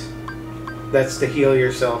 What is this? That's to heal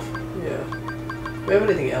yourself. Yeah. Do we have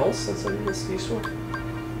anything else that's useful?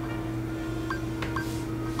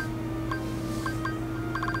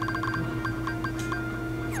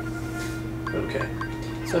 Okay.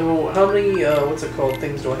 So how many what's it called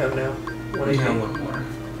things do I have now? You have one more.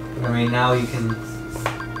 I mean, now you can.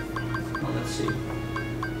 Well, let's see.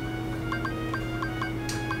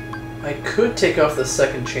 I could take off the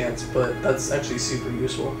second chance, but that's actually super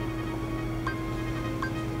useful.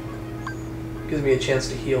 Gives me a chance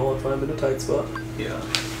to heal if I'm in a tight spot. Yeah.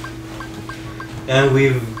 And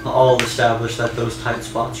we've all established that those tight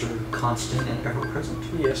spots are constant and ever present.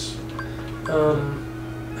 Yes.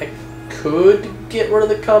 I could get rid of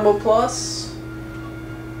the combo plus.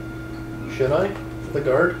 Should I? The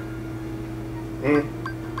guard? Mm.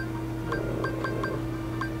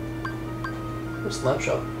 Where's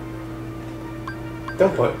Slapshot?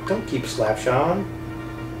 Don't keep Slapshot on.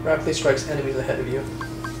 Rapidly strikes enemies ahead of you.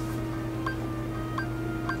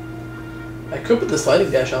 I could put the sliding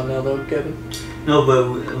dash on now though, Kevin. No,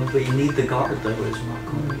 but you need the guard though. It's not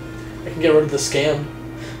cool. I can get rid of the scan.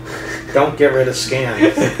 Don't get rid of scan.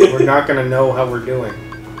 We're not gonna know how we're doing.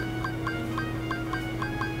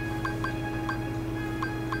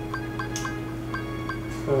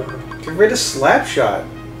 Get rid of Slapshot.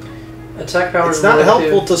 Attack power It's is not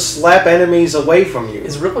relative. helpful to slap enemies away from you.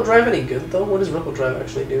 Is Ripple Drive any good though? What does Ripple Drive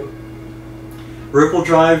actually do? Ripple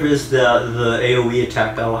Drive is the AoE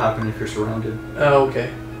attack that will happen if you're surrounded. Oh,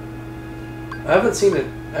 okay. I haven't seen it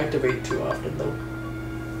activate too often though.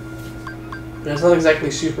 And it's not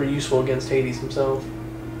exactly super useful against Hades himself.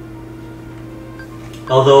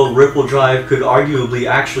 Although Ripple Drive could arguably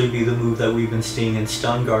actually be the move that we've been seeing, and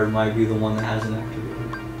Stun Guard might be the one that hasn't activated.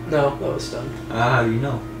 No, that was stun. How do you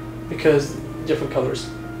know? Because different colors.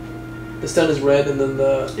 The stun is red and then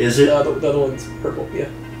the Is it? the other one's purple, yeah.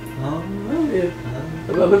 Oh, well, Yeah.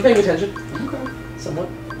 I've been paying attention. okay. Somewhat.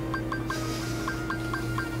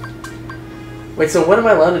 Wait, so when am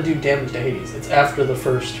I allowed to do damage to Hades? It's after the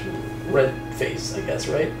first red phase, I guess,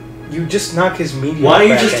 right? You just knock his meteor. Why don't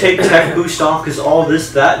you back just at take him. Tech Boost off? Because all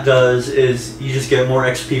that does is you just get more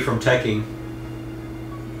XP from teching.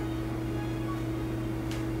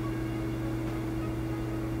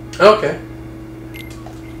 Okay.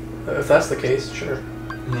 If that's the case, sure.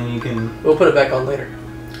 And then you can, We'll put it back on later.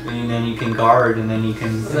 and then you can guard, and then you can,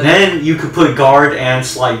 and then- then you could put guard and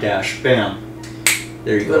slide dash. Bam.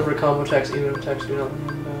 There you go. Deliver combo attacks, even attacks do not.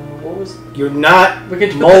 What was? You're not We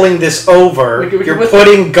could put mulling this over. We can You're put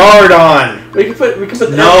putting guard on. We can put the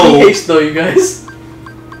No. MP haste though, you guys.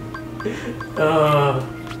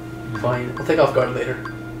 Fine. I'll take off guard later.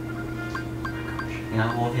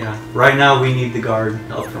 Yeah, well, yeah. Right now we need the guard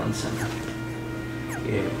up front and center.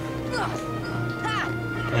 Yeah.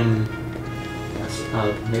 And yes,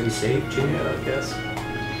 maybe save too. Yeah, I guess.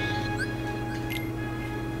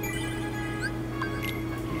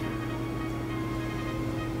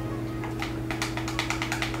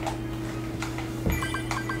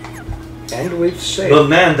 And we've saved. But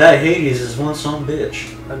man, that Hades is one some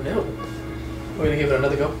bitch. I know. We're gonna give it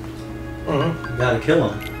another go. Mhm. You gotta kill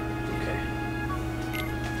him. Okay.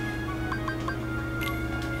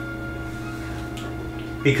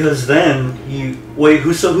 Because then you wait.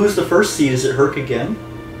 Who's the first seed? Is it Herc again?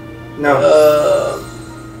 No.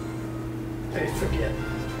 I forget.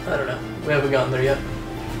 I don't know. We haven't gotten there yet.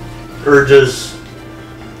 Or does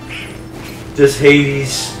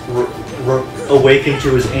Hades awaken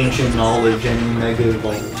to his ancient knowledge and mega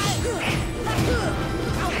like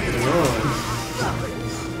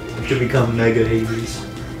to become Mega Hades?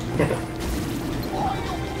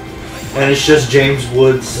 And it's just James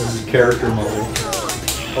Woods' character model.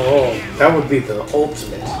 Oh, that would be the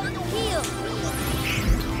ultimate.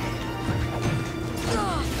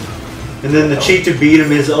 And then the cheat to beat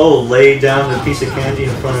him is, lay down a piece of candy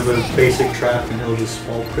in front of a basic trap and he'll just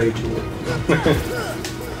fall prey to it.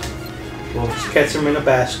 Well, just catch him in a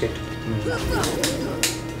basket.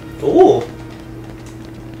 Oh!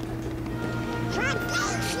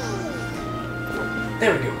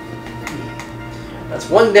 There we go. That's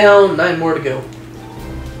one down, 9 more to go.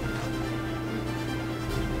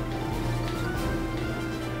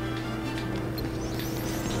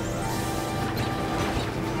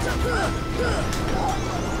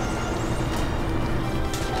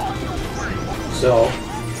 So,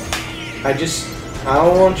 I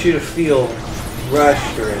don't want you to feel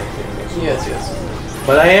rushed or anything. Yes, yes.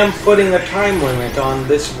 But I am putting a time limit on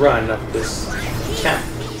this run of this camp.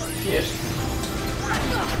 Yes.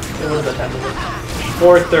 And what is that time limit?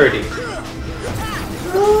 4:30.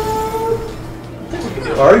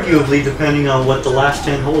 Arguably, depending on what the last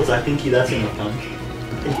 10 holds, I think that's enough time. I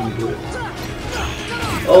think you can do it.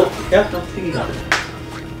 Oh, yeah, I think you got it.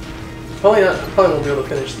 Probably won't be able to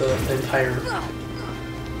finish the entire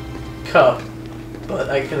cup, but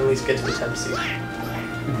I can at least get to the 10th seed.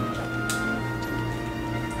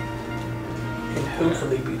 And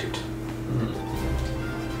hopefully beat it.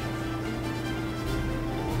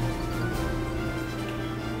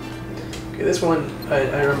 Okay, this one, I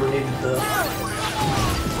remember needed the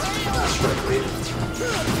strike rate.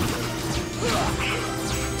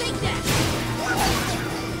 Take that.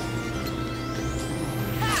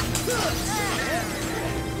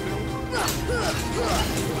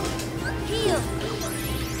 Heal.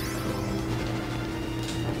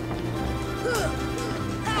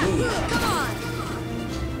 Come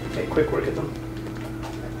on. Okay, quick work at them.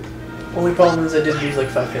 Only problem is I did lose like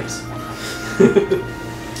 5 pips.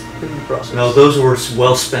 In the process. No, those were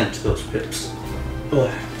well spent, those pips.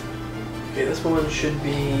 Okay, this one should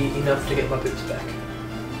be enough to get my pips back.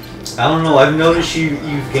 I don't know, I've noticed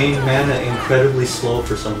you've gained mana incredibly slow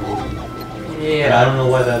for some reason. Yeah. And I don't know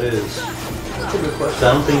why that is. That's a good question.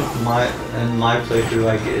 I don't think in my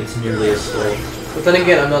playthrough it's nearly as slow. But then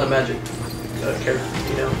again, I'm not a magic character,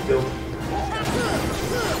 you know, build.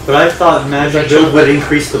 But I thought magic build would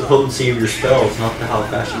increase the potency of your spells, not how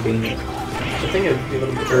fast you gain it. I think it would be a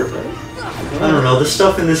little bit better, right? I don't know. The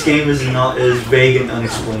stuff in this game is vague and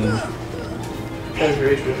unexplained. That's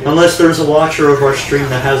very true. Unless there's a watcher of our stream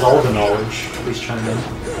that has all the knowledge, please chime in.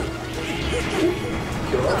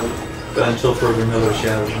 But until further notice,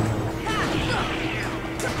 yeah.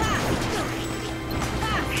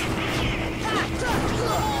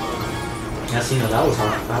 Yeah, see, no, that was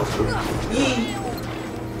hard. That was cool.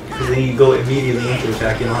 Because then you go immediately into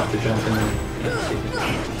attack, you don't have to jump in and...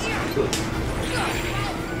 Good.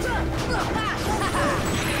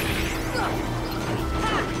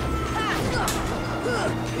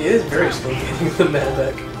 He is very slow getting the mana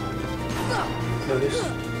back. Notice.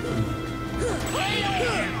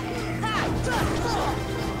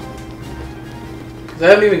 Because I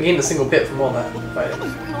haven't even gained a single pip from all that fighting.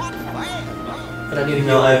 And I need to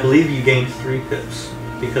No, I believe you gained 3 pips.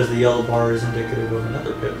 Because the yellow bar is indicative of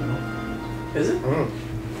another pip, no? Is it?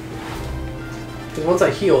 Because once I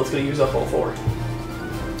heal, it's going to use up all 4.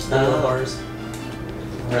 The yellow bars.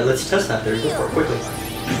 Alright, let's test that there. Go for it, quickly.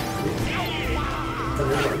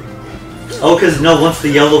 Oh, because no, once the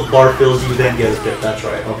yellow bar fills, you then get a pip. That's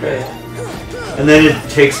right, okay. Yeah. And then it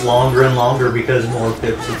takes longer and longer because more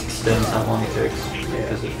pips, it extends how long it takes.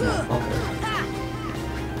 Yeah. Okay.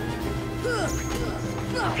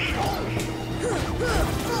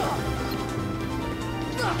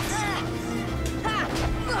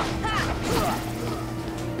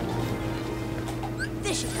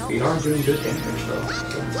 This should help. We are doing good damage though.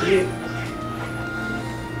 See?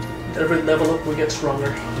 Every level up, we get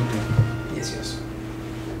stronger. Yes, yes.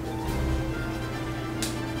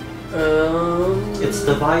 It's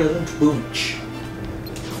the violent boomch.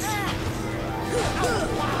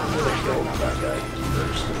 Kill that guy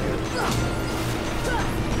first.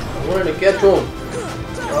 I wanted to get to him.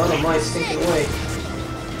 Out of my stinking way.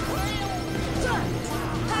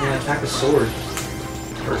 Yeah, attack a sword.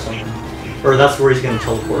 Or something. Or that's where he's gonna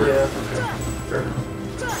teleport. Yeah. Okay. Fair enough.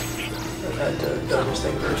 I had to dodge this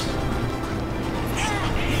thing first.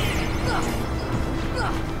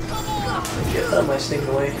 Get out of my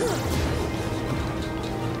stinking way.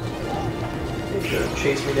 He's gonna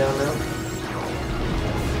chase me down now.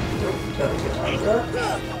 Nope, gotta get out of that.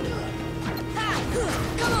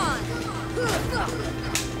 Come on.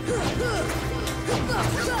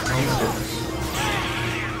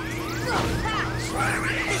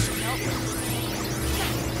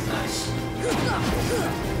 Nice.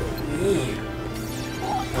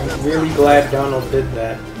 I'm really glad Donald did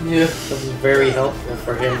that. Yeah. That was very helpful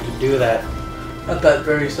for him to do that. At that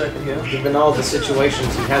very second, yeah. Given all the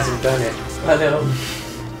situations, he hasn't done it. I know.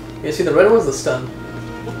 Yeah, see, the red one's the stun.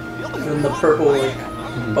 And then the purple, like,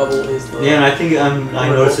 bubble is the... Yeah, and I think I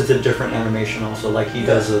noticed it's a different animation also. Like he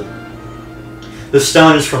does a... The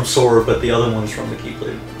stun is from sword, but the other one's from the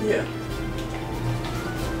keyblade. Yeah.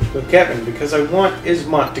 But Kevin, because I want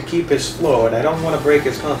Ismont to keep his flow and I don't want to break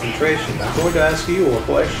his concentration, I'm going to ask you a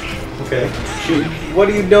question. Okay. Shoot, what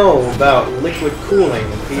do you know about liquid cooling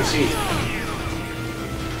in PC?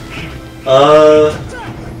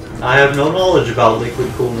 I have no knowledge about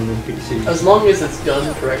liquid cooling in PC. As long as it's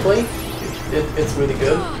done correctly, it's really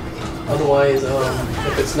good. Otherwise,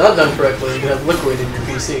 if it's not done correctly, you have liquid in your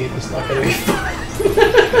PC, and it's not going to be fun.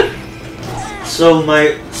 So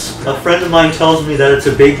a friend of mine tells me that it's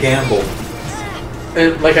a big gamble.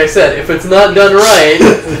 And like I said, if it's not done right...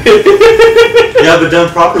 Yeah, but done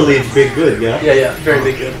properly, it's big good, yeah? Yeah, very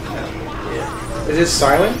big good. Yeah. Is it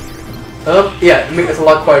silent? Yeah, I mean, it's a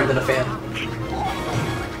lot quieter than a fan.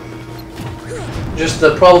 Just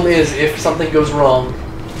the problem is, if something goes wrong,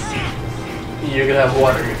 you're gonna have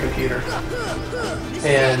water in your computer.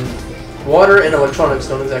 And water and electronics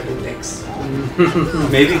don't exactly mix.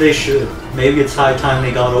 Maybe they should. Maybe it's high time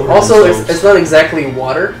they got over Also, themselves. it's not exactly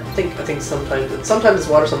water. I think sometimes it's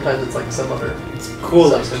water, sometimes it's like some other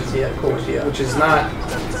Coolant. substance. Yeah, coolant. Yeah, Which is not...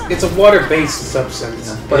 It's a water-based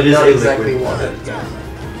substance. but it is not a exactly liquid. water.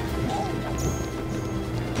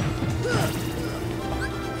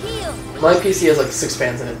 My PC has like 6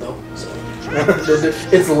 fans in it though, so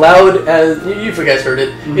it's loud as you guys heard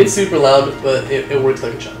it. It's super loud, but it works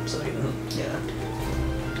like a charm. So you know. Yeah.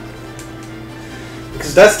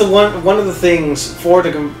 Because that's the one of the things for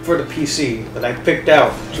the PC that I picked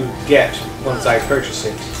out to get once I purchase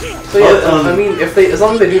it. So yeah, I mean, if they, as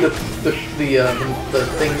long as they do the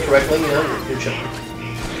thing correctly, you know, you're chilling.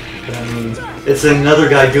 But I mean, it's another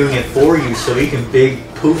guy doing it for you, so he can big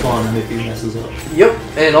poop on him if he messes up. Yep,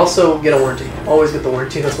 and also get a warranty. Always get the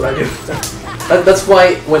warranty. That's what I do. That's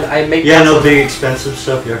why when I make yeah, no big expensive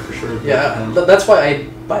stuff, yeah, for sure. Yeah, that's why I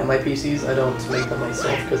buy my PCs. I don't make them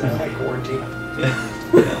myself because I like warranty. Yeah.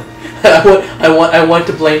 I want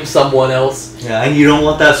to blame someone else. Yeah, and you don't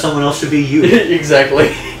want that someone else to be you.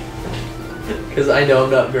 Exactly. Because I know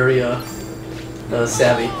I'm not very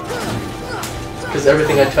savvy. Because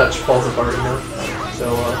everything I touch falls apart, you know.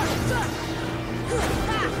 So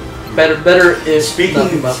better is speaking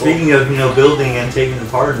of building and taking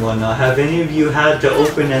apart and whatnot. Have any of you had to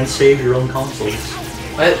open and save your own consoles?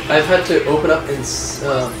 I've had to open up and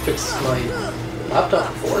fix my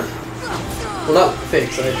laptop before. Well, not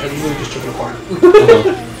fix. I literally just took it apart.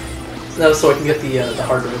 That was so I can get the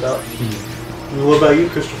hard drive out. What about you,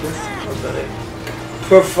 Christopher? That's about it.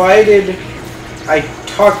 Provided I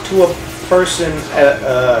talk to a person at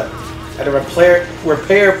a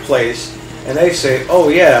repair place, and they say, "Oh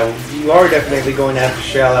yeah, you are definitely going to have to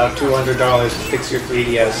shell out $200 to fix your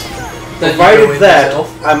 3DS." Then Provided that,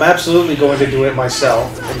 I'm absolutely going to do it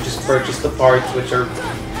myself and just purchase the parts, which are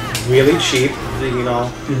really cheap. You know,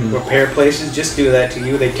 repair places just do that to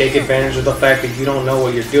you. They take advantage of the fact that you don't know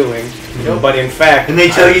what you're doing. But in fact, and they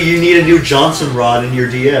tell you need a new Johnson rod in your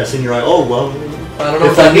DS, and you're like, "Oh well." I don't know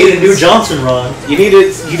if I need a new Johnson rod. You need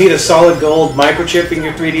a solid gold microchip in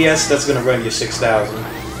your 3DS. That's going to run you $6,000.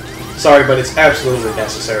 Sorry, but it's absolutely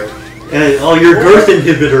necessary. And your girth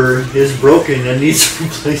inhibitor is broken and needs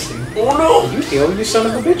replacing. Oh no! You heal, you son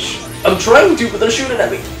of a bitch. I'm trying to, but they're shooting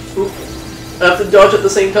at me. Oop. I have to dodge at the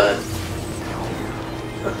same time.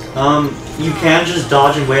 You can just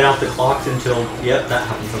dodge and wait out the clocks until. Yep, that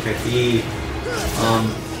happens. Okay.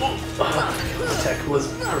 The tech was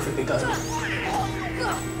perfectly timed.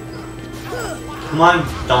 Come on,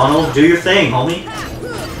 Donald, do your thing, homie.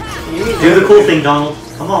 Do the cool thing, Donald.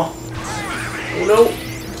 Come on. Oh no.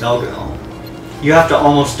 No. You have to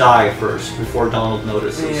almost die first before Donald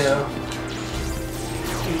notices. Yeah.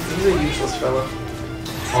 He's a useless fella.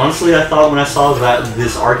 Honestly, I thought when I saw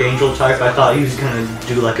this Archangel type, I thought he was gonna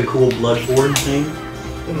do like a cool Bloodborne thing.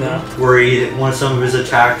 No. Where some of his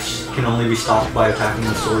attacks can only be stopped by attacking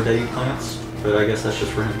the sword that he plants. But I guess that's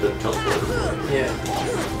just for him to teleport. Yeah.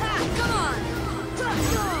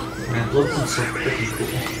 Man, Bloodborne's so freaking cool.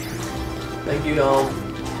 Thank you, Dom.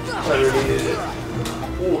 I really needed it.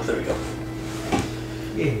 Oh, there we go.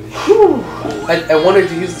 Yeah. I wanted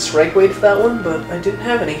to use the strike weight for that one, but I didn't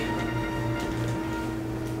have any.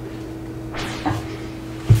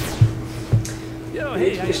 Yo,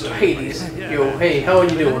 hey, Mr. Hades. Yo, hey, how are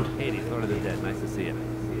you doing? Hades, Lord of the Dead. Nice to see you.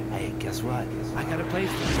 Hey, guess what? I got a place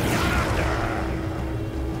for you.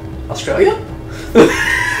 Australia?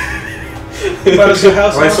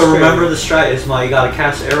 Alright, so remember the strat is you gotta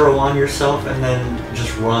cast arrow on yourself and then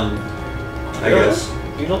just run. I guess.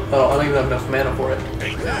 You don't? Oh, I don't even have enough mana for it.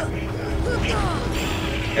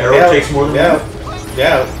 Arrow takes more than one?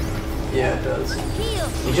 Yeah. Yeah, it does.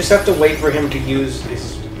 You just have to wait for him to use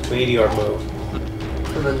his meteor move.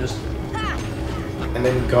 And then just... And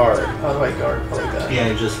then guard. How do I guard? I like that.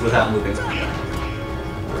 Yeah, just without moving.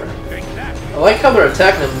 I like how they're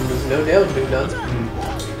attacking him and there's no damage being done.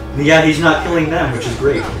 Yeah, he's not killing them, which is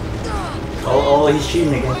great. Oh, he's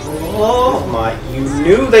cheating again. Oh my, you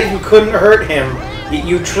knew that you couldn't hurt him, yet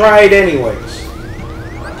you tried anyways.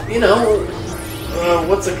 You know,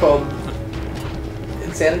 what's it called?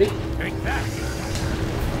 Insanity?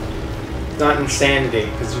 Not insanity,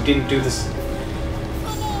 because you didn't do this.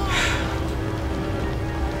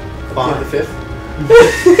 Fine. The fifth?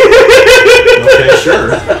 Okay,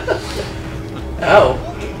 sure. Ow.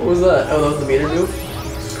 What was that? Oh, that was the meter move?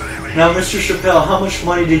 Now, Mr. Chappelle, how much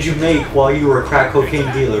money did you make while you were a crack cocaine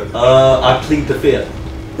dealer? I plead the fifth.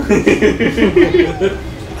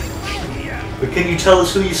 But can you tell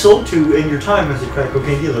us who you sold to in your time as a crack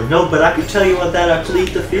cocaine dealer? No, but I could tell you what that I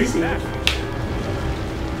plead the fifth. And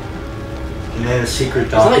then a secret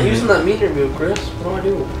document. He's not using that meter move, Chris. What do I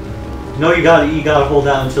do? No, you gotta hold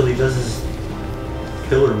out until he does his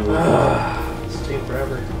killer move. It's taking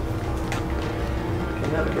forever.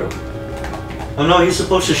 Can't have it, bro. Oh no, he's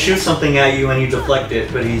supposed to shoot something at you and you deflect it,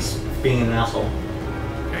 but he's being an asshole.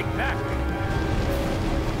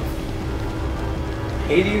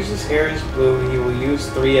 Hades uses hair is blue, he will use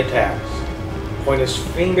 3 attacks. Point his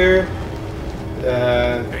finger,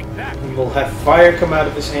 he will have fire come out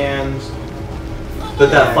of his hands. But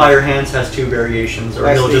that fire hands has 2 variations, or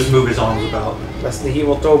he'll just move his arms about. Lastly, he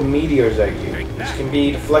will throw meteors at you. This can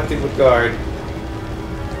be deflected with guard.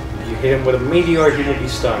 If you hit him with a meteor, he will be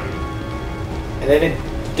stunned. And then it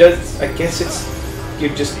does, I guess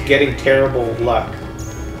you're just getting terrible luck.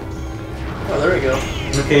 Oh, there we go.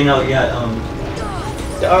 Okay, no, yeah,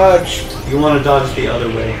 Dodge. You want to dodge the other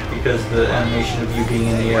way because the animation of you being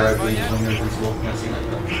in the air, I believe, is when you're invisible. Can I see like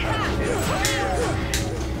that?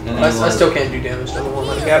 And then I still can't do damage to the one.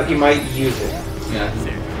 Yeah, he might use it. Yeah.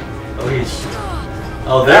 Oh, he's.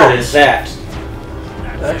 Oh, there it is. That.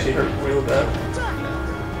 That actually hurt real bad.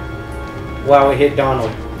 Wow, it hit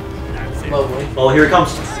Donald. Lovely. Oh, here it comes.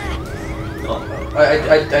 Oh.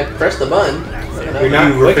 I pressed the button.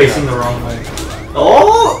 You were facing the wrong way.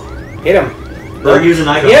 Oh! Hit him. They're using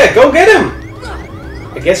icon. Yeah, go get him!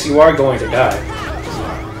 I guess you are going to die.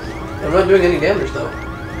 I'm not doing any damage though.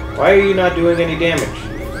 Why are you not doing any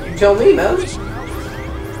damage? You tell me, man.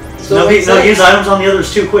 No, use items on the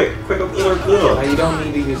others too. Quick. You don't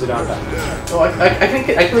need to use it on that. Oh, I can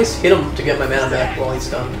at least hit him to get my mana back while he's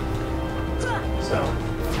stunned. So.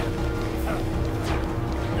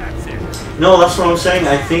 No, that's what I'm saying.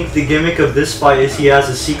 I think the gimmick of this fight is he has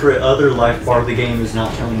a secret other life bar the game is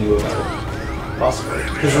not telling you about. Possibly.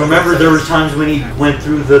 Because remember, there were times when he went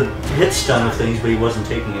through the hit stun of things, but he wasn't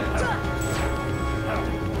taking it.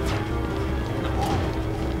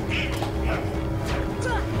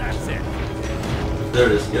 There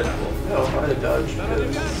it is. Yeah. Oh, I had to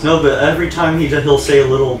dodge. No, but every time he'll say a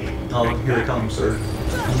little, "Oh, here it comes," or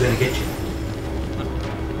 "I'm gonna get you."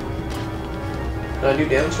 Can I do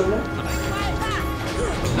damage from that?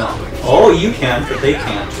 No. Oh, you can, but they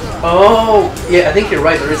can't. Oh, yeah, I think you're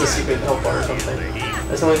right. There is a secret health bar or something.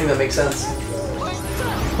 That's the only thing that makes sense.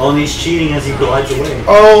 Oh, and he's cheating as he glides away.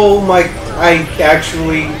 Oh my... I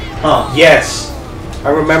actually... Huh. Yes. I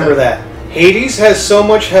remember that. Hades has so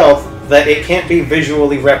much health that it can't be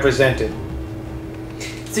visually represented.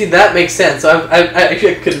 See, that makes sense. I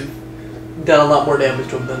actually could have done a lot more damage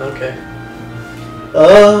to him then, okay.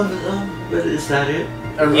 But is that it?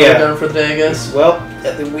 I'm really done for the day, I guess. Well,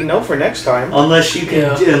 we know for next time. Unless you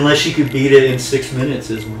can, unless you could beat it in 6 minutes,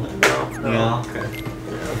 is what? No. Yeah, okay.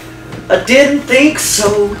 I didn't think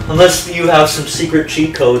so. Unless you have some secret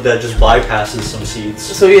cheat code that just bypasses some seeds.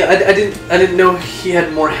 So yeah, I didn't know he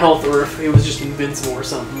had more health or if he was just invincible or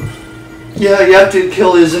something. Yeah, you have to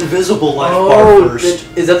kill his invisible life bar first.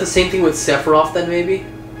 Is that the same thing with Sephiroth then, maybe?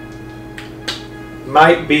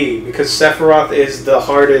 Might be, because Sephiroth is the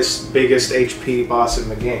hardest, biggest HP boss in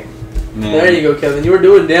the game. Man. There you go, Kevin. You were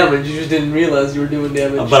doing damage. You just didn't realize you were doing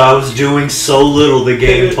damage. But I was doing so little, the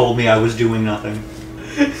game told me I was doing nothing.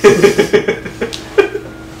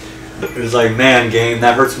 It was like, man, game,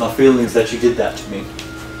 that hurts my feelings that you did that to me.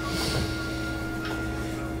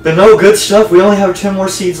 But no, good stuff. We only have 10 more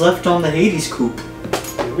seeds left on the Hades coop.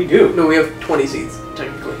 We do. No, we have 20 seeds,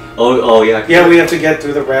 technically. Oh yeah. Yeah, we have to get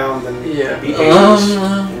through the round and beat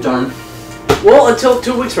Hades. Darn. Well, until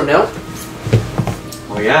 2 weeks from now.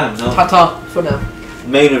 Oh yeah, no. Ta-ta for now.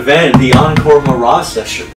 Main event, the Encore Mirage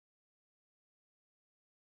session.